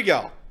right, so here we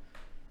go.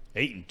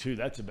 8-2.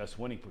 That's the best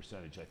winning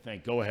percentage, I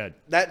think. Go ahead.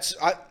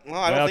 I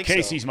don't think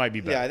Casey's so. might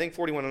be better. Yeah, I think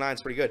 41-9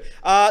 is pretty good.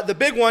 The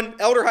big one,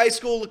 Elder High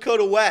School,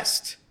 Lakota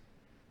West.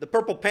 The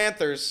Purple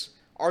Panthers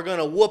are going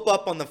to whoop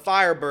up on the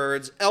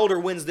Firebirds. Elder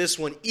wins this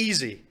one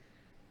easy.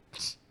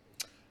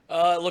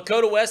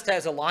 Lakota West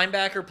has a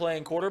linebacker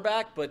playing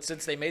quarterback, but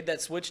since they made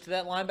that switch to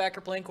that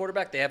linebacker playing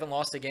quarterback, they haven't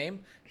lost a game.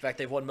 In fact,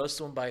 they've won most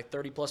of them by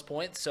 30-plus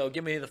points. So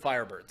give me the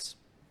Firebirds.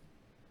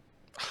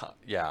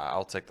 Yeah,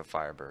 I'll take the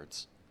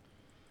Firebirds.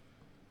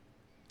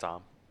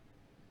 Thom?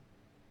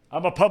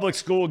 I'm a public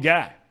school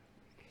guy.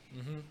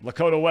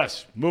 Lakota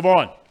West. Move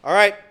on. All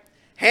right,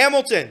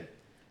 Hamilton,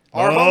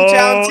 our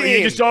hometown team.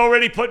 You just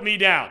already put me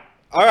down.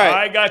 All right.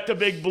 I got the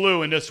big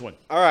blue in this one.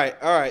 All right.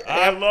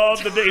 I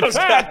love the big.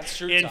 That's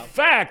true, In Thom.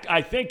 fact,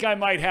 I think I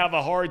might have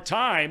a hard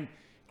time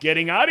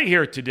getting out of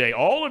here today.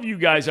 All of you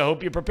guys, I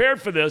hope you're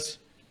prepared for this.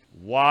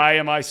 Why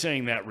am I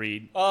saying that,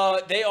 Reed?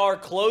 They are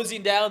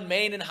closing down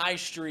Main and High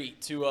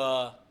Street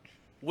to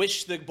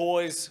wish the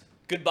boys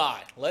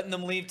goodbye, letting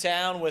them leave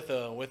town with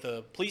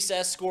a police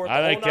escort.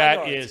 I think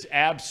that is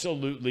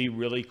absolutely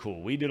really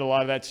cool. We did a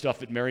lot of that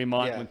stuff at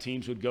Marymount when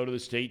teams would go to the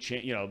state,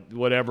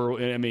 whatever.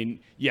 I mean,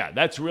 yeah,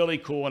 that's really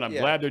cool, and I'm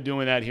glad they're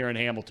doing that here in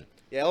Hamilton.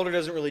 Yeah, Elder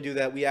doesn't really do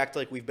that. We act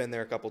like we've been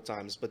there a couple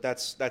times, but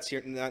that's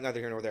here, neither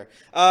here nor there.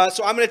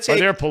 So I'm going to take. Are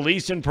there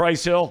police in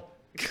Price Hill?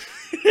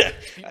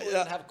 People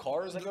that have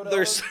cars that go to There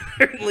Elder?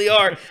 certainly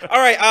are. All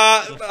right,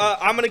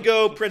 I'm going to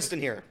go Princeton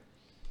here.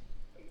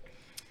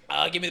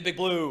 Give me the big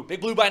blue.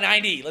 Big blue by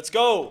 90. Let's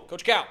go.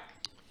 Coach Cow.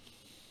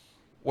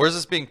 Where's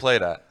this being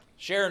played at?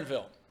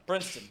 Sharonville.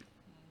 Princeton.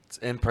 It's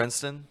in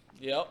Princeton?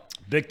 Yep.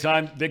 Big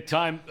time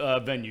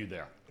venue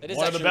there. It is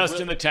One of the actually best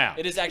really- in the town.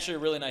 It is actually a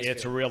really nice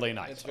It's field. really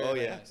nice. It's very,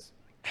 very nice.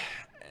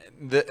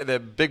 The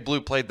Big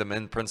Blue played them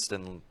in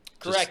Princeton.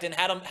 Correct, and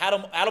had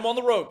them on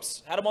the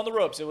ropes. Had them on the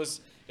ropes. It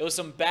was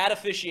some bad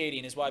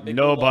officiating is why Big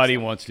Blue Nobody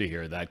lost. wants to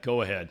hear that.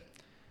 Go ahead.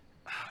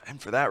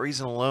 And for that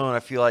reason alone, I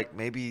feel like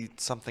maybe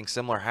something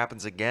similar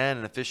happens again,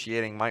 and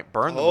officiating might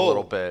burn them a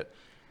little bit.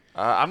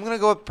 I'm going to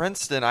go with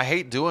Princeton. I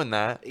hate doing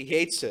that. He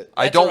hates it.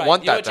 I That's don't all right.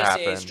 want that to UHSAA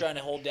happen. is trying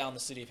to hold down the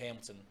city of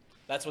Hamilton.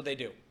 That's what they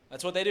do.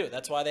 That's what they do.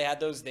 That's why they had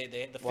those.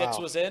 The fix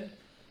was in.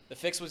 The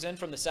fix was in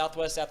from the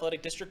Southwest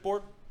Athletic District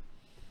Board.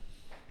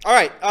 All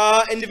right,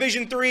 in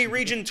Division 3,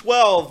 Region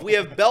 12, we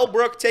have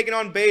Bellbrook taking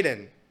on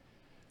Baden.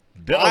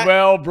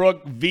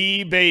 Bellbrook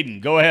v. Baden.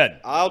 Go ahead.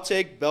 I'll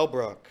take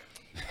Bellbrook.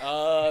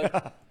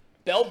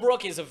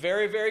 Bellbrook is a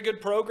very, very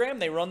good program.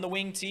 They run the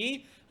wing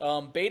T.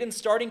 Baden's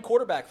starting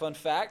quarterback, fun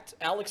fact,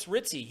 Alex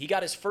Ritzy. He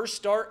got his first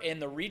start in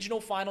the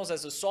regional finals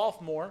as a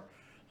sophomore.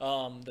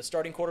 The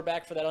starting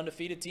quarterback for that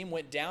undefeated team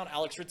went down.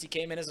 Alex Ritzy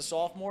came in as a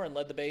sophomore and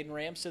led the Baden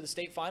Rams to the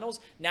state finals.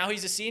 Now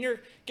he's a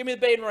senior. Give me the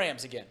Baden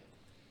Rams again.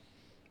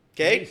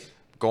 Okay?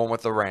 Going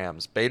with the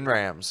Rams. Baden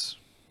Rams.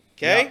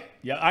 Okay?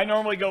 Yeah, I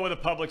normally go with a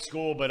public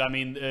school, but I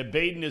mean,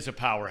 Baden is a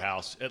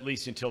powerhouse, at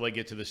least until they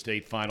get to the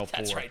state Final Four.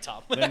 That's right,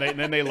 Thom.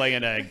 then they lay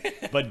an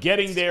egg. But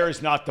getting there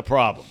is not the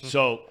problem.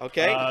 So,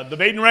 Okay. The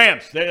Baden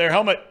Rams, their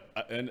helmet.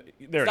 And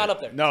there It's not it is.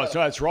 up there. No, It's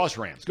so it's Ross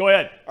Rams. Go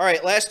ahead. All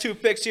right, last two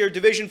picks here.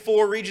 Division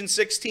 4, Region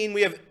 16,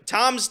 we have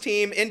Tom's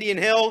team, Indian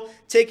Hill,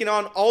 taking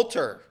on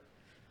Alter.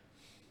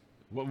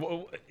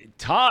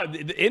 Tom,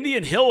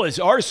 Indian Hill is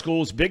our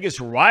school's biggest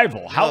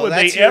rival. How No, would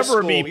they that's your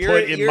ever be school.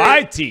 put in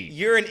my team?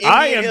 You're an Indian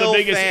I am Hill the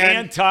biggest fan.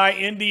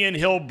 anti-Indian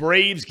Hill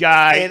Braves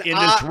guy in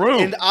this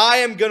room. And I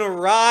am going to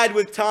ride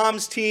with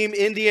Tom's team,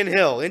 Indian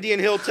Hill. Indian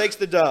Hill takes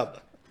the dub.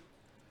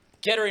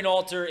 Kettering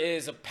Alter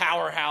is a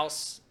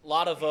powerhouse. A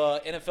lot of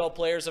NFL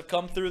players have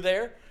come through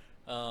there.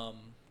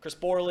 Chris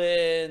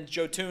Borland,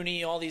 Joe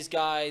Tooney, all these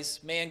guys,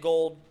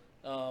 Mangold.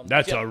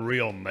 That's a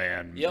real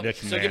man. Yep. Nick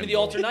So give me the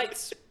Mangold. Alter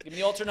Knights. Give me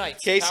the Alter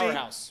Knights. Casey?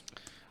 Powerhouse.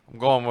 I'm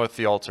going with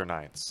the Alter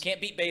Knights. Can't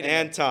beat Baden.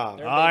 And Tom.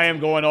 They're I Baden.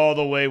 am going all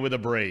the way with the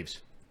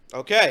Braves.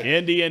 Okay.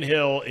 Indian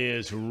Hill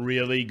is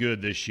really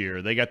good this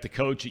year. They got the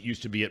coach that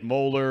used to be at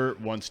Moeller,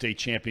 won state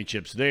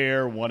championships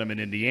there, won them in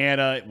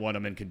Indiana, won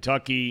them in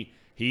Kentucky.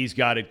 He's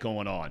got it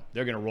going on.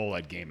 They're going to roll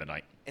that game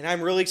tonight. And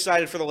I'm really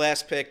excited for the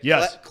last pick.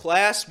 Yes.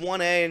 Class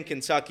 1A in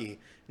Kentucky.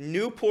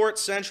 Newport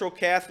Central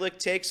Catholic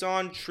takes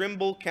on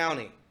Trimble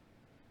County.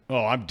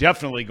 Oh, I'm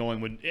definitely going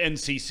with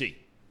NCC.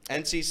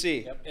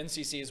 NCC. Yep.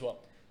 NCC as well.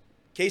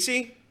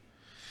 Casey?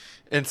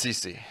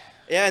 NCC.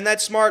 Yeah, and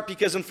that's smart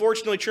because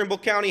unfortunately Trimble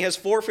County has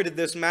forfeited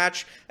this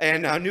match,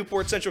 and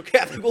Newport Central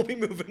Catholic will be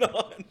moving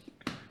on.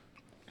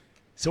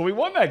 So we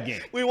won that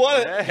game. We won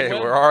it. Hey,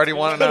 we're already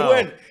 1-0. Good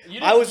win. You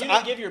didn't, I was you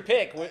didn't give your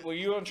pick. Were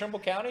you on Trimble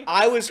County?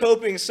 I was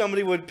hoping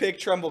somebody would pick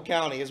Trimble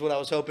County is what I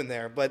was hoping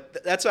there,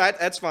 but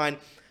that's fine.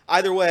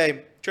 Either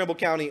way, Trimble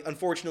County,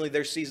 unfortunately,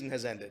 their season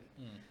has ended.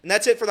 And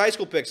that's it for the high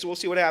school picks, so we'll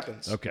see what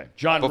happens. Okay.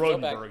 John Before-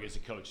 Rodenberg is the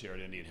coach there at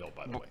Indian Hill,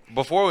 by the way.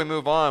 Before we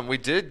move on, we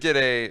did get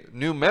a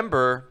new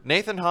member,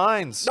 Nathan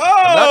Hines. No!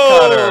 A nut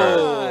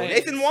cutter.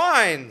 Nathan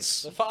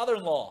Wines. The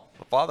father-in-law.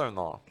 The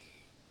father-in-law.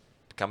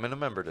 becoming a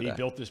member today. He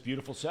built this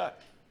beautiful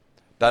set.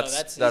 That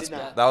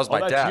was my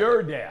that's dad.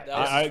 your dad. That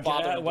was his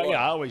father in blood.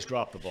 I always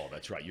drop the ball.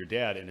 That's right. Your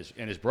dad and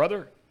his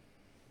brother.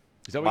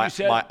 Is that what you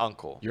said? My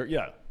uncle.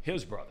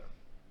 His brother.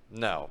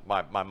 No,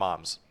 my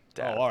mom's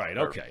dad. Oh, all right.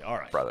 Okay. All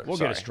right. Brother. We'll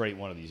get a straight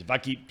one of these. If I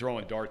keep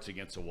throwing darts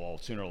against the wall,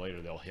 sooner or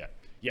later they'll hit.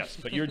 Yes,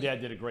 but your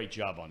dad did a great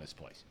job on this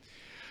place.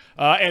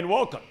 And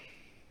welcome,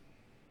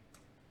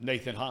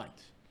 Nathan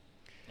Hines.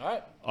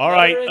 All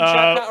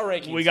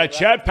right. We got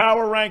chat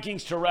power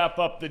rankings to wrap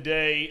up the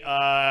day.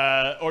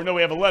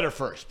 We have a letter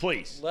first,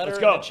 please. Let's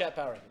go. And chat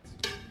power rankings.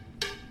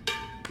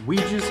 We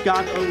just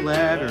got a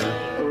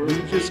letter. We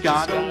just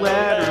got a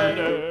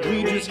letter.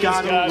 We just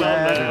got a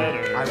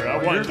letter.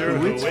 I wonder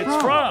who it's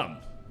from.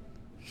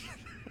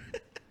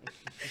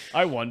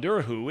 I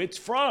wonder who it's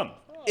from.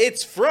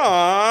 It's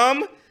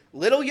from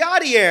Little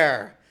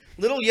Yadier.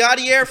 Little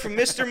Yadier from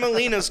Mr.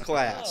 Molina's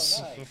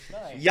class.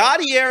 Nice.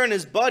 Yadier and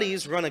his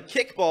buddies run a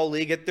kickball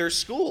league at their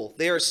school.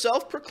 They are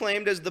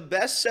self-proclaimed as the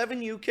best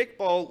 7U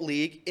kickball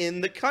league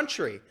in the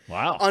country.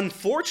 Wow.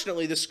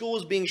 Unfortunately, the school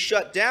is being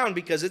shut down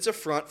because it's a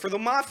front for the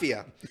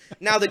mafia.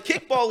 Now, the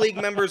kickball league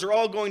members are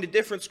all going to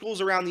different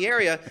schools around the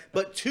area,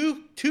 but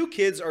two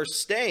kids are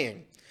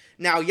staying.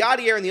 Now,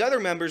 Yadier and the other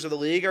members of the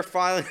league are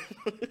filing...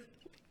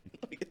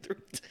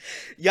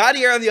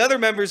 Yadier and the other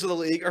members of the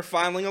league are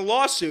filing a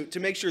lawsuit to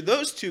make sure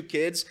those two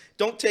kids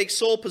don't take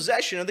sole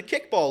possession of the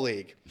kickball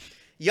league.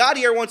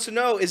 Yadier wants to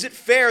know, is it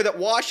fair that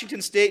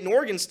Washington State and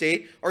Oregon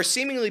State are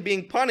seemingly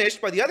being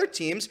punished by the other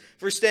teams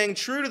for staying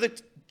true to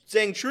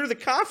the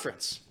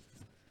conference?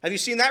 Have you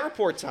seen that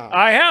report, Tom?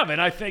 I have, and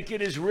I think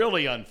it is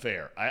really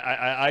unfair.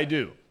 I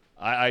do.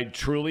 I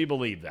truly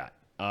believe that.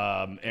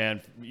 And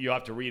you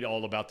have to read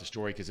all about the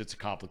story because it's a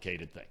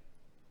complicated thing.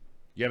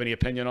 You have any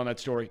opinion on that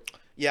story?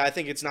 Yeah, I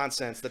think it's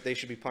nonsense that they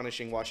should be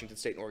punishing Washington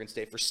State and Oregon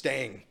State for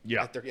staying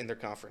in their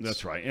conference.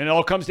 That's right, and it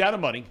all comes down to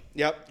money.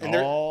 Yep, and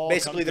they're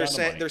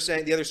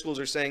saying the other schools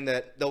are saying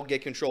that they'll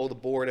get control of the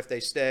board if they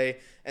stay,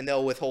 and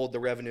they'll withhold the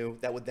revenue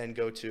that would then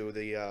go to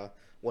the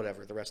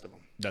the rest of them.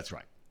 That's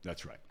right.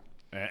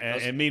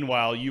 And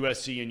meanwhile,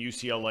 USC and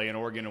UCLA and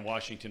Oregon and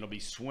Washington will be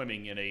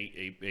swimming in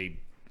a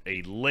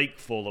lake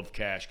full of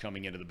cash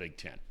coming into the Big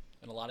Ten,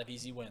 and a lot of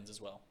easy wins as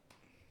well.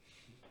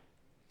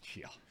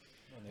 Yeah.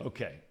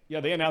 Okay. Yeah,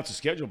 they announced the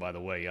schedule, by the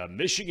way.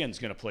 Michigan's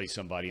going to play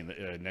somebody in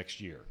the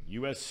next year.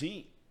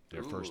 USC,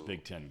 their first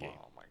Big Ten game.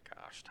 Oh, my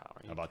gosh,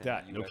 Tommy. How about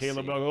that? USC. No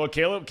Caleb.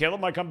 Oh, Caleb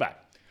might come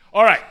back.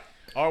 All right.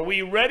 Are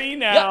we ready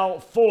now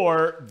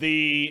for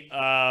the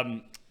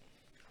our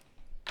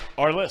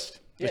list?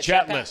 The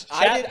chat list.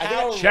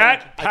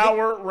 Chat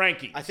power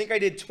ranking. I think I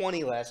did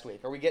 20 last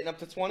week. Are we getting up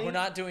to 20? We're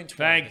not doing 20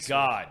 Thank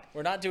God.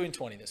 We're not doing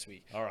 20 this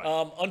week. All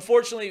right.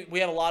 Unfortunately,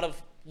 we have a lot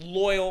of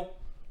loyal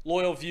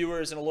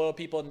viewers and loyal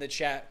people in the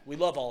chat. We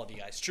love all of you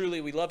guys.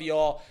 Truly, we love you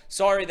all.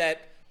 Sorry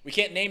that we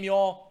can't name you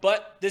all,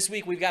 but this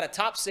week we've got a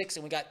top 6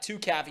 and we got 2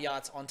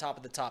 caveats on top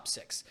of the top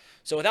 6.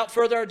 So without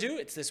further ado,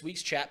 it's this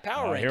week's chat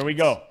power rankings. Here we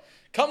go.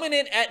 Coming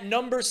in at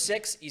number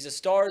 6, he's a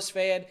Stars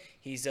fan.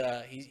 He's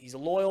a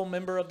loyal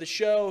member of the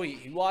show.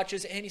 He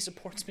watches and he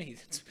supports me.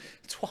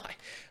 That's why.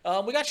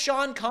 We got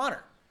Sean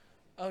Connor.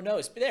 Oh,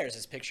 no, there's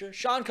his picture.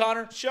 Sean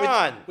Connor.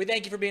 Sean. We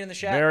thank you for being in the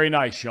chat. Very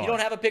nice, Sean. You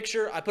don't have a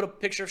picture. I put a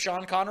picture of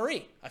Sean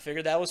Connery. I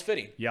figured that was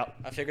fitting. Yep.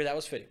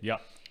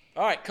 Yep.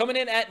 All right, coming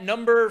in at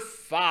number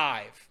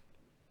 5.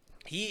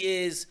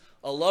 He is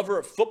a lover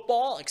of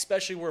football,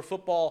 especially where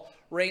football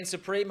reigns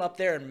supreme up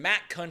there in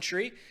Mac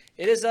country.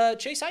 It is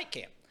Chase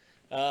Heitkamp.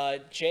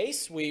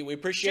 Chase, we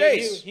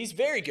appreciate you. He's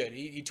very good.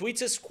 He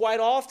tweets us quite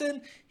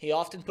often. He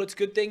often puts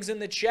good things in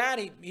the chat.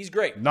 He's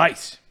great.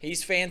 Nice.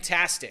 He's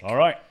fantastic. All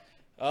right.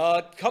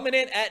 Coming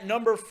in at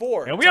number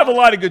 4. And we have a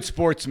lot of good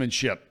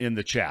sportsmanship in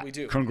the chat. We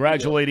do.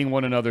 Congratulating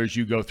one another as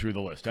you go through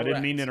the list. Correct. I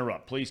didn't mean to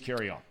interrupt. Please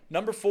carry on.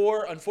 Number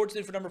 4,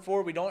 unfortunately for number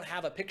 4, we don't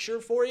have a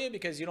picture for you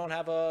because you don't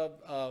have a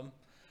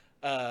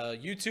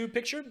YouTube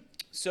picture.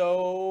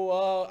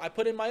 So I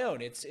put in my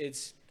own.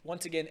 It's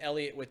once again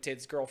Elliot with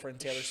his girlfriend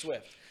Taylor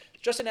Swift.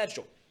 Justin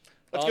Edgel.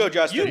 Let's go,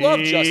 Justin. You love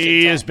Justin.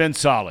 He has been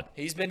solid.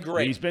 He's been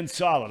great. He's been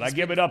solid. I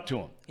give it up to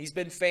him. He's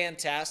been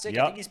fantastic.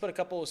 Yep. I think he's put a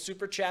couple of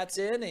super chats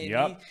in,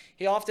 and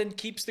he often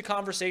keeps the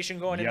conversation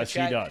going in the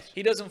chat. Yes, he does.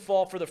 He doesn't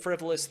fall for the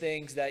frivolous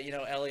things that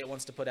Elliot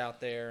wants to put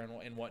out there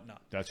and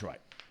whatnot. That's right.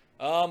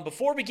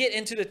 Before we get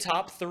into the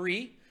top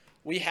 3,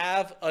 we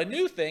have a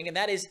new thing, and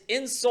that is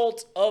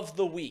insult of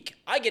the week.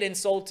 I get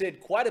insulted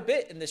quite a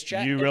bit in this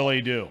chat. You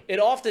really do. It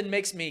often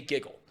makes me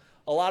giggle.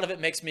 A lot of it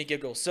makes me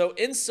giggle. So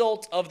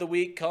insult of the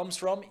week comes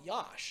from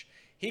Yash.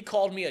 He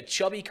called me a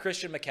chubby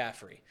Christian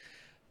McCaffrey.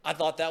 I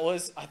thought that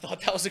was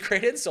a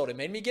great insult. It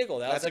made me giggle.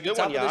 That's at the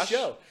top of the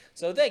show.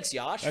 So thanks,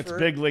 Yash. That's a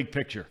big league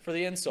picture. For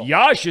the insult.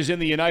 Yash is in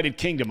the United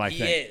Kingdom, I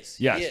think. He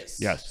is. Yes.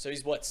 So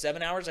he's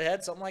 7 hours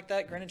ahead, something like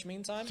that, Greenwich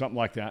Mean Time? Something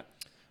like that.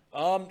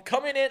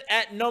 Coming in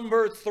at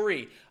number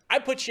 3. I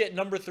put you at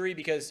number 3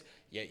 because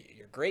you're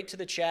great to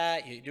the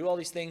chat. You do all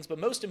these things. But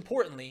most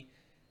importantly,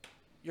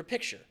 your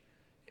picture.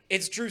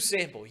 It's Drew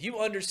Sample. You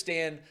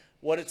understand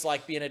what it's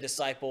like being a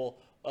disciple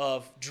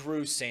of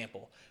Drew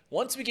Sample.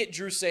 Once we get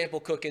Drew Sample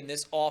cooking,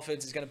 this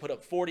offense is going to put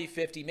up 40,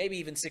 50, maybe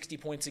even 60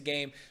 points a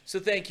game. So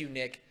thank you,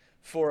 Nick,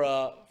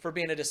 for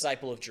being a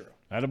disciple of Drew.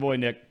 Attaboy,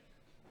 Nick.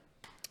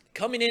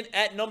 Coming in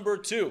at number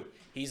 2,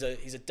 he's a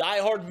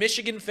diehard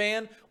Michigan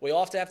fan. We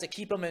often have to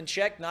keep him in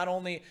check, not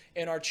only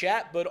in our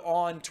chat, but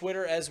on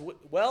Twitter as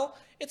well.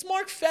 It's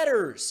Mark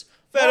Fetters.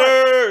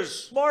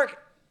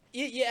 Mark,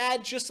 you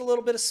add just a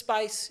little bit of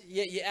spice.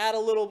 You add a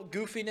little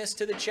goofiness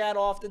to the chat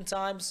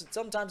oftentimes.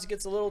 Sometimes it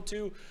gets a little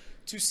too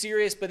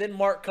serious, but then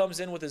Mark comes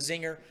in with a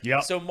zinger.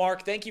 Yep. So,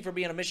 Mark, thank you for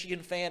being a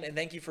Michigan fan, and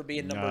thank you for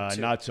being number 2.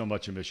 Not so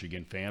much a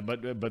Michigan fan,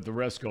 but the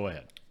rest, go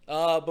ahead.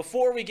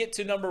 Before we get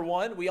to number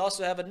 1, we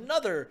also have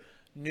another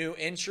new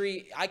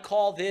entry. I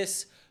call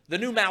this the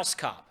new mouse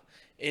cop.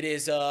 It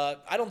is,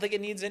 I don't think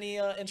it needs any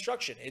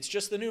instruction. It's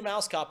just the new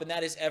mouse cop, and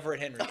that is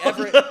Everett Henry.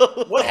 Everett,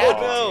 what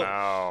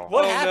happened?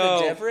 What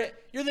happened,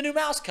 Everett? You're the new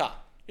mouse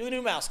cop. You're the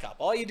new mouse cop.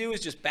 All you do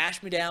is just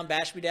bash me down,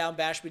 bash me down,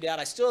 bash me down.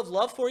 I still have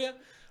love for you.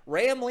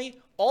 Ramley,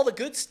 all the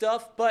good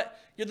stuff, but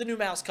you're the new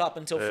mouse cop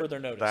until further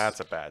notice. That's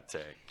a bad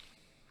take.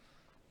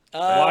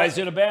 Why is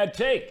it a bad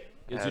take?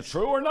 Is it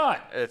true or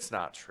not? It's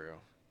not true.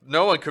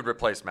 No one could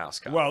replace Mouse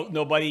Cop. Well,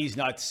 nobody's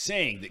not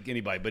saying that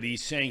anybody, but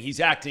he's saying he's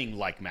acting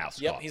like Mouse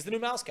Cop. Yep, he's the new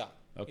mouse cop.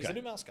 Okay. He's the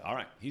new mouse cop. All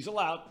right. He's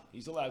allowed.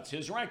 It's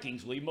his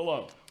rankings. Leave him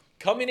alone.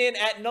 Coming in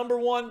at number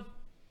 1,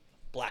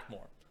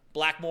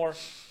 Blackmore.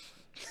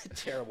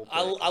 Terrible.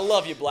 I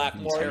love you,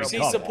 Blackmore.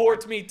 He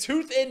supports me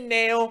tooth and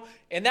nail,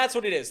 and that's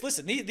what it is.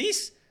 Listen,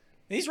 these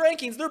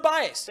rankings, they're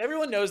biased.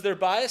 Everyone knows they're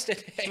biased.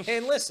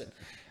 And listen,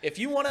 if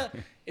you wanna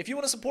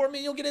support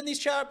me, you'll get in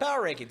these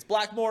power rankings.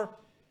 Blackmore,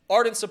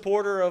 ardent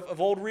supporter of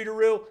old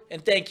Readeroo,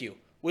 and thank you.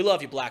 We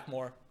love you,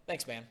 Blackmore.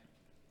 Thanks, man.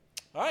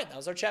 All right, that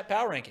was our chat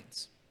power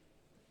rankings.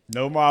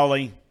 No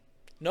Molly.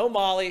 No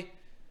Molly.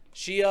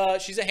 She's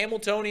a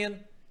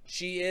Hamiltonian.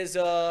 She is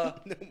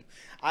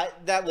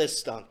that list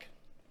stunk.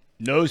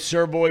 No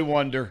Sir Boy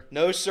Wonder.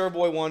 No Sir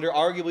Boy Wonder.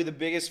 Arguably the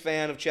biggest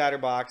fan of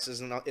Chatterbox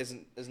isn't on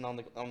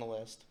the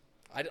list.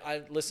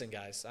 I listen,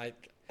 guys.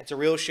 It's a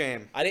real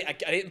shame. I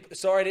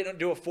didn't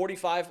do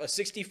a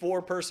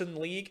 64 person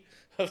league.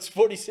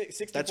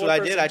 64 That's what I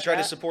did. I tried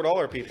to chat. support all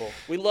our people.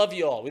 We love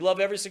you all. We love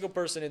every single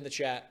person in the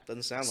chat.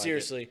 Doesn't sound like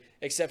seriously,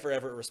 except for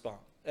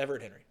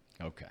Everett Henry.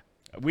 Okay.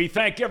 We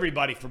thank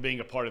everybody for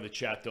being a part of the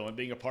chat, though, and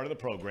being a part of the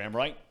program,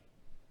 right?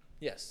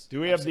 Yes.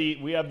 Do we have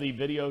the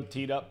video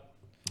teed up?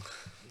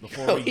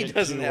 Before we get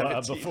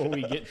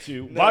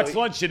to box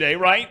lunch today,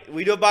 right?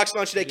 We do a box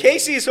lunch today.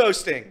 Casey is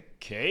hosting.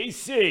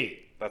 Casey.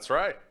 That's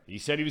right. He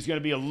said he was going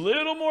to be a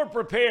little more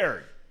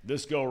prepared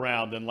this go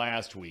round than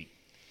last week.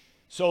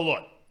 So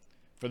look,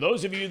 for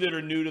those of you that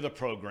are new to the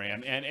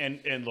program,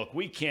 and look,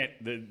 we can't,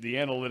 the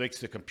analytics,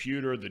 the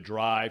computer, the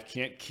drive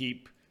can't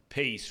keep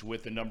pace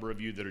with the number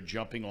of you that are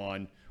jumping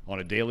on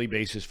a daily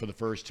basis for the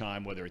first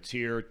time, whether it's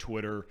here,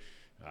 Twitter,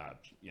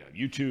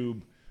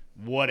 YouTube,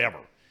 whatever.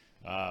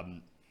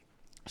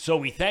 So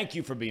we thank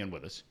you for being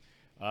with us.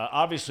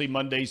 Obviously,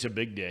 Monday's a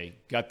big day.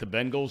 Got the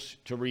Bengals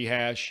to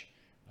rehash.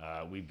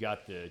 We've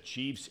got the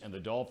Chiefs and the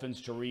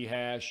Dolphins to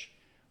rehash.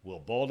 Will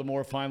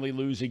Baltimore finally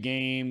lose a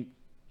game?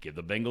 Give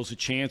the Bengals a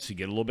chance to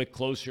get a little bit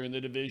closer in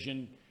the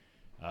division.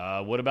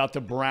 What about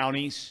the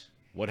Brownies?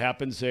 What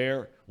happens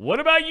there? What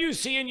about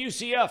UC and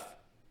UCF?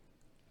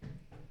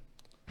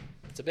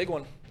 It's a big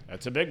one.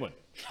 That's a big one.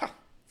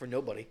 For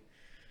nobody.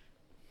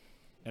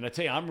 And I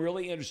tell you, I'm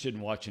really interested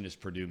in watching this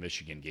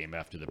Purdue-Michigan game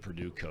after the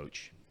Purdue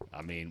coach.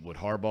 I mean, would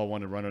Harbaugh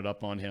want to run it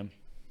up on him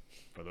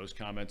for those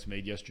comments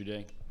made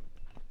yesterday?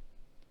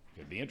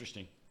 Could be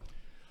interesting.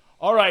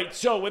 All right,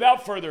 so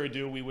without further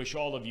ado, we wish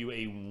all of you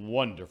a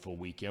wonderful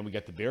weekend. We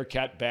got the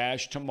Bearcat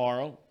Bash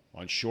tomorrow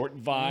on Short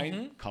and Vine.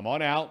 Mm-hmm. Come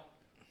on out.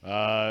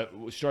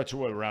 Starts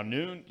around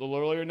noon, a little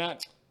earlier than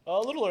that? A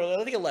little earlier,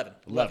 I think 11.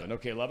 11,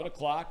 okay, 11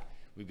 o'clock.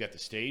 We've got the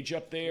stage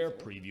up there,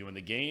 previewing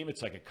the game.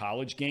 It's like a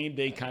college game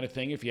day kind of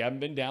thing. If you haven't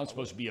been down, it's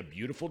supposed to be a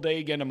beautiful day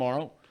again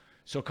tomorrow.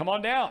 So come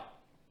on down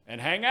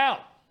and hang out,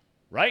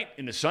 right?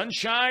 In the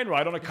sunshine,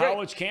 right on a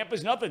college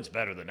campus. Nothing's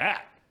better than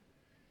that.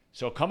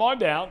 So come on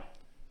down,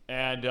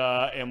 and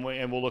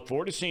we'll look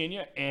forward to seeing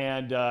you.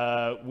 And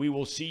we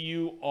will see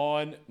you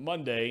on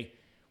Monday.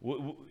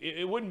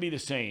 It wouldn't be the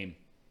same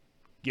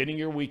getting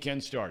your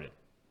weekend started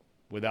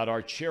without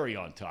our cherry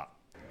on top,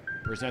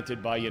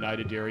 presented by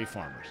United Dairy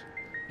Farmers.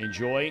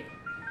 Enjoy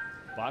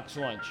box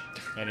lunch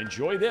and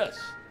enjoy this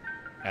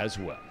as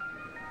well.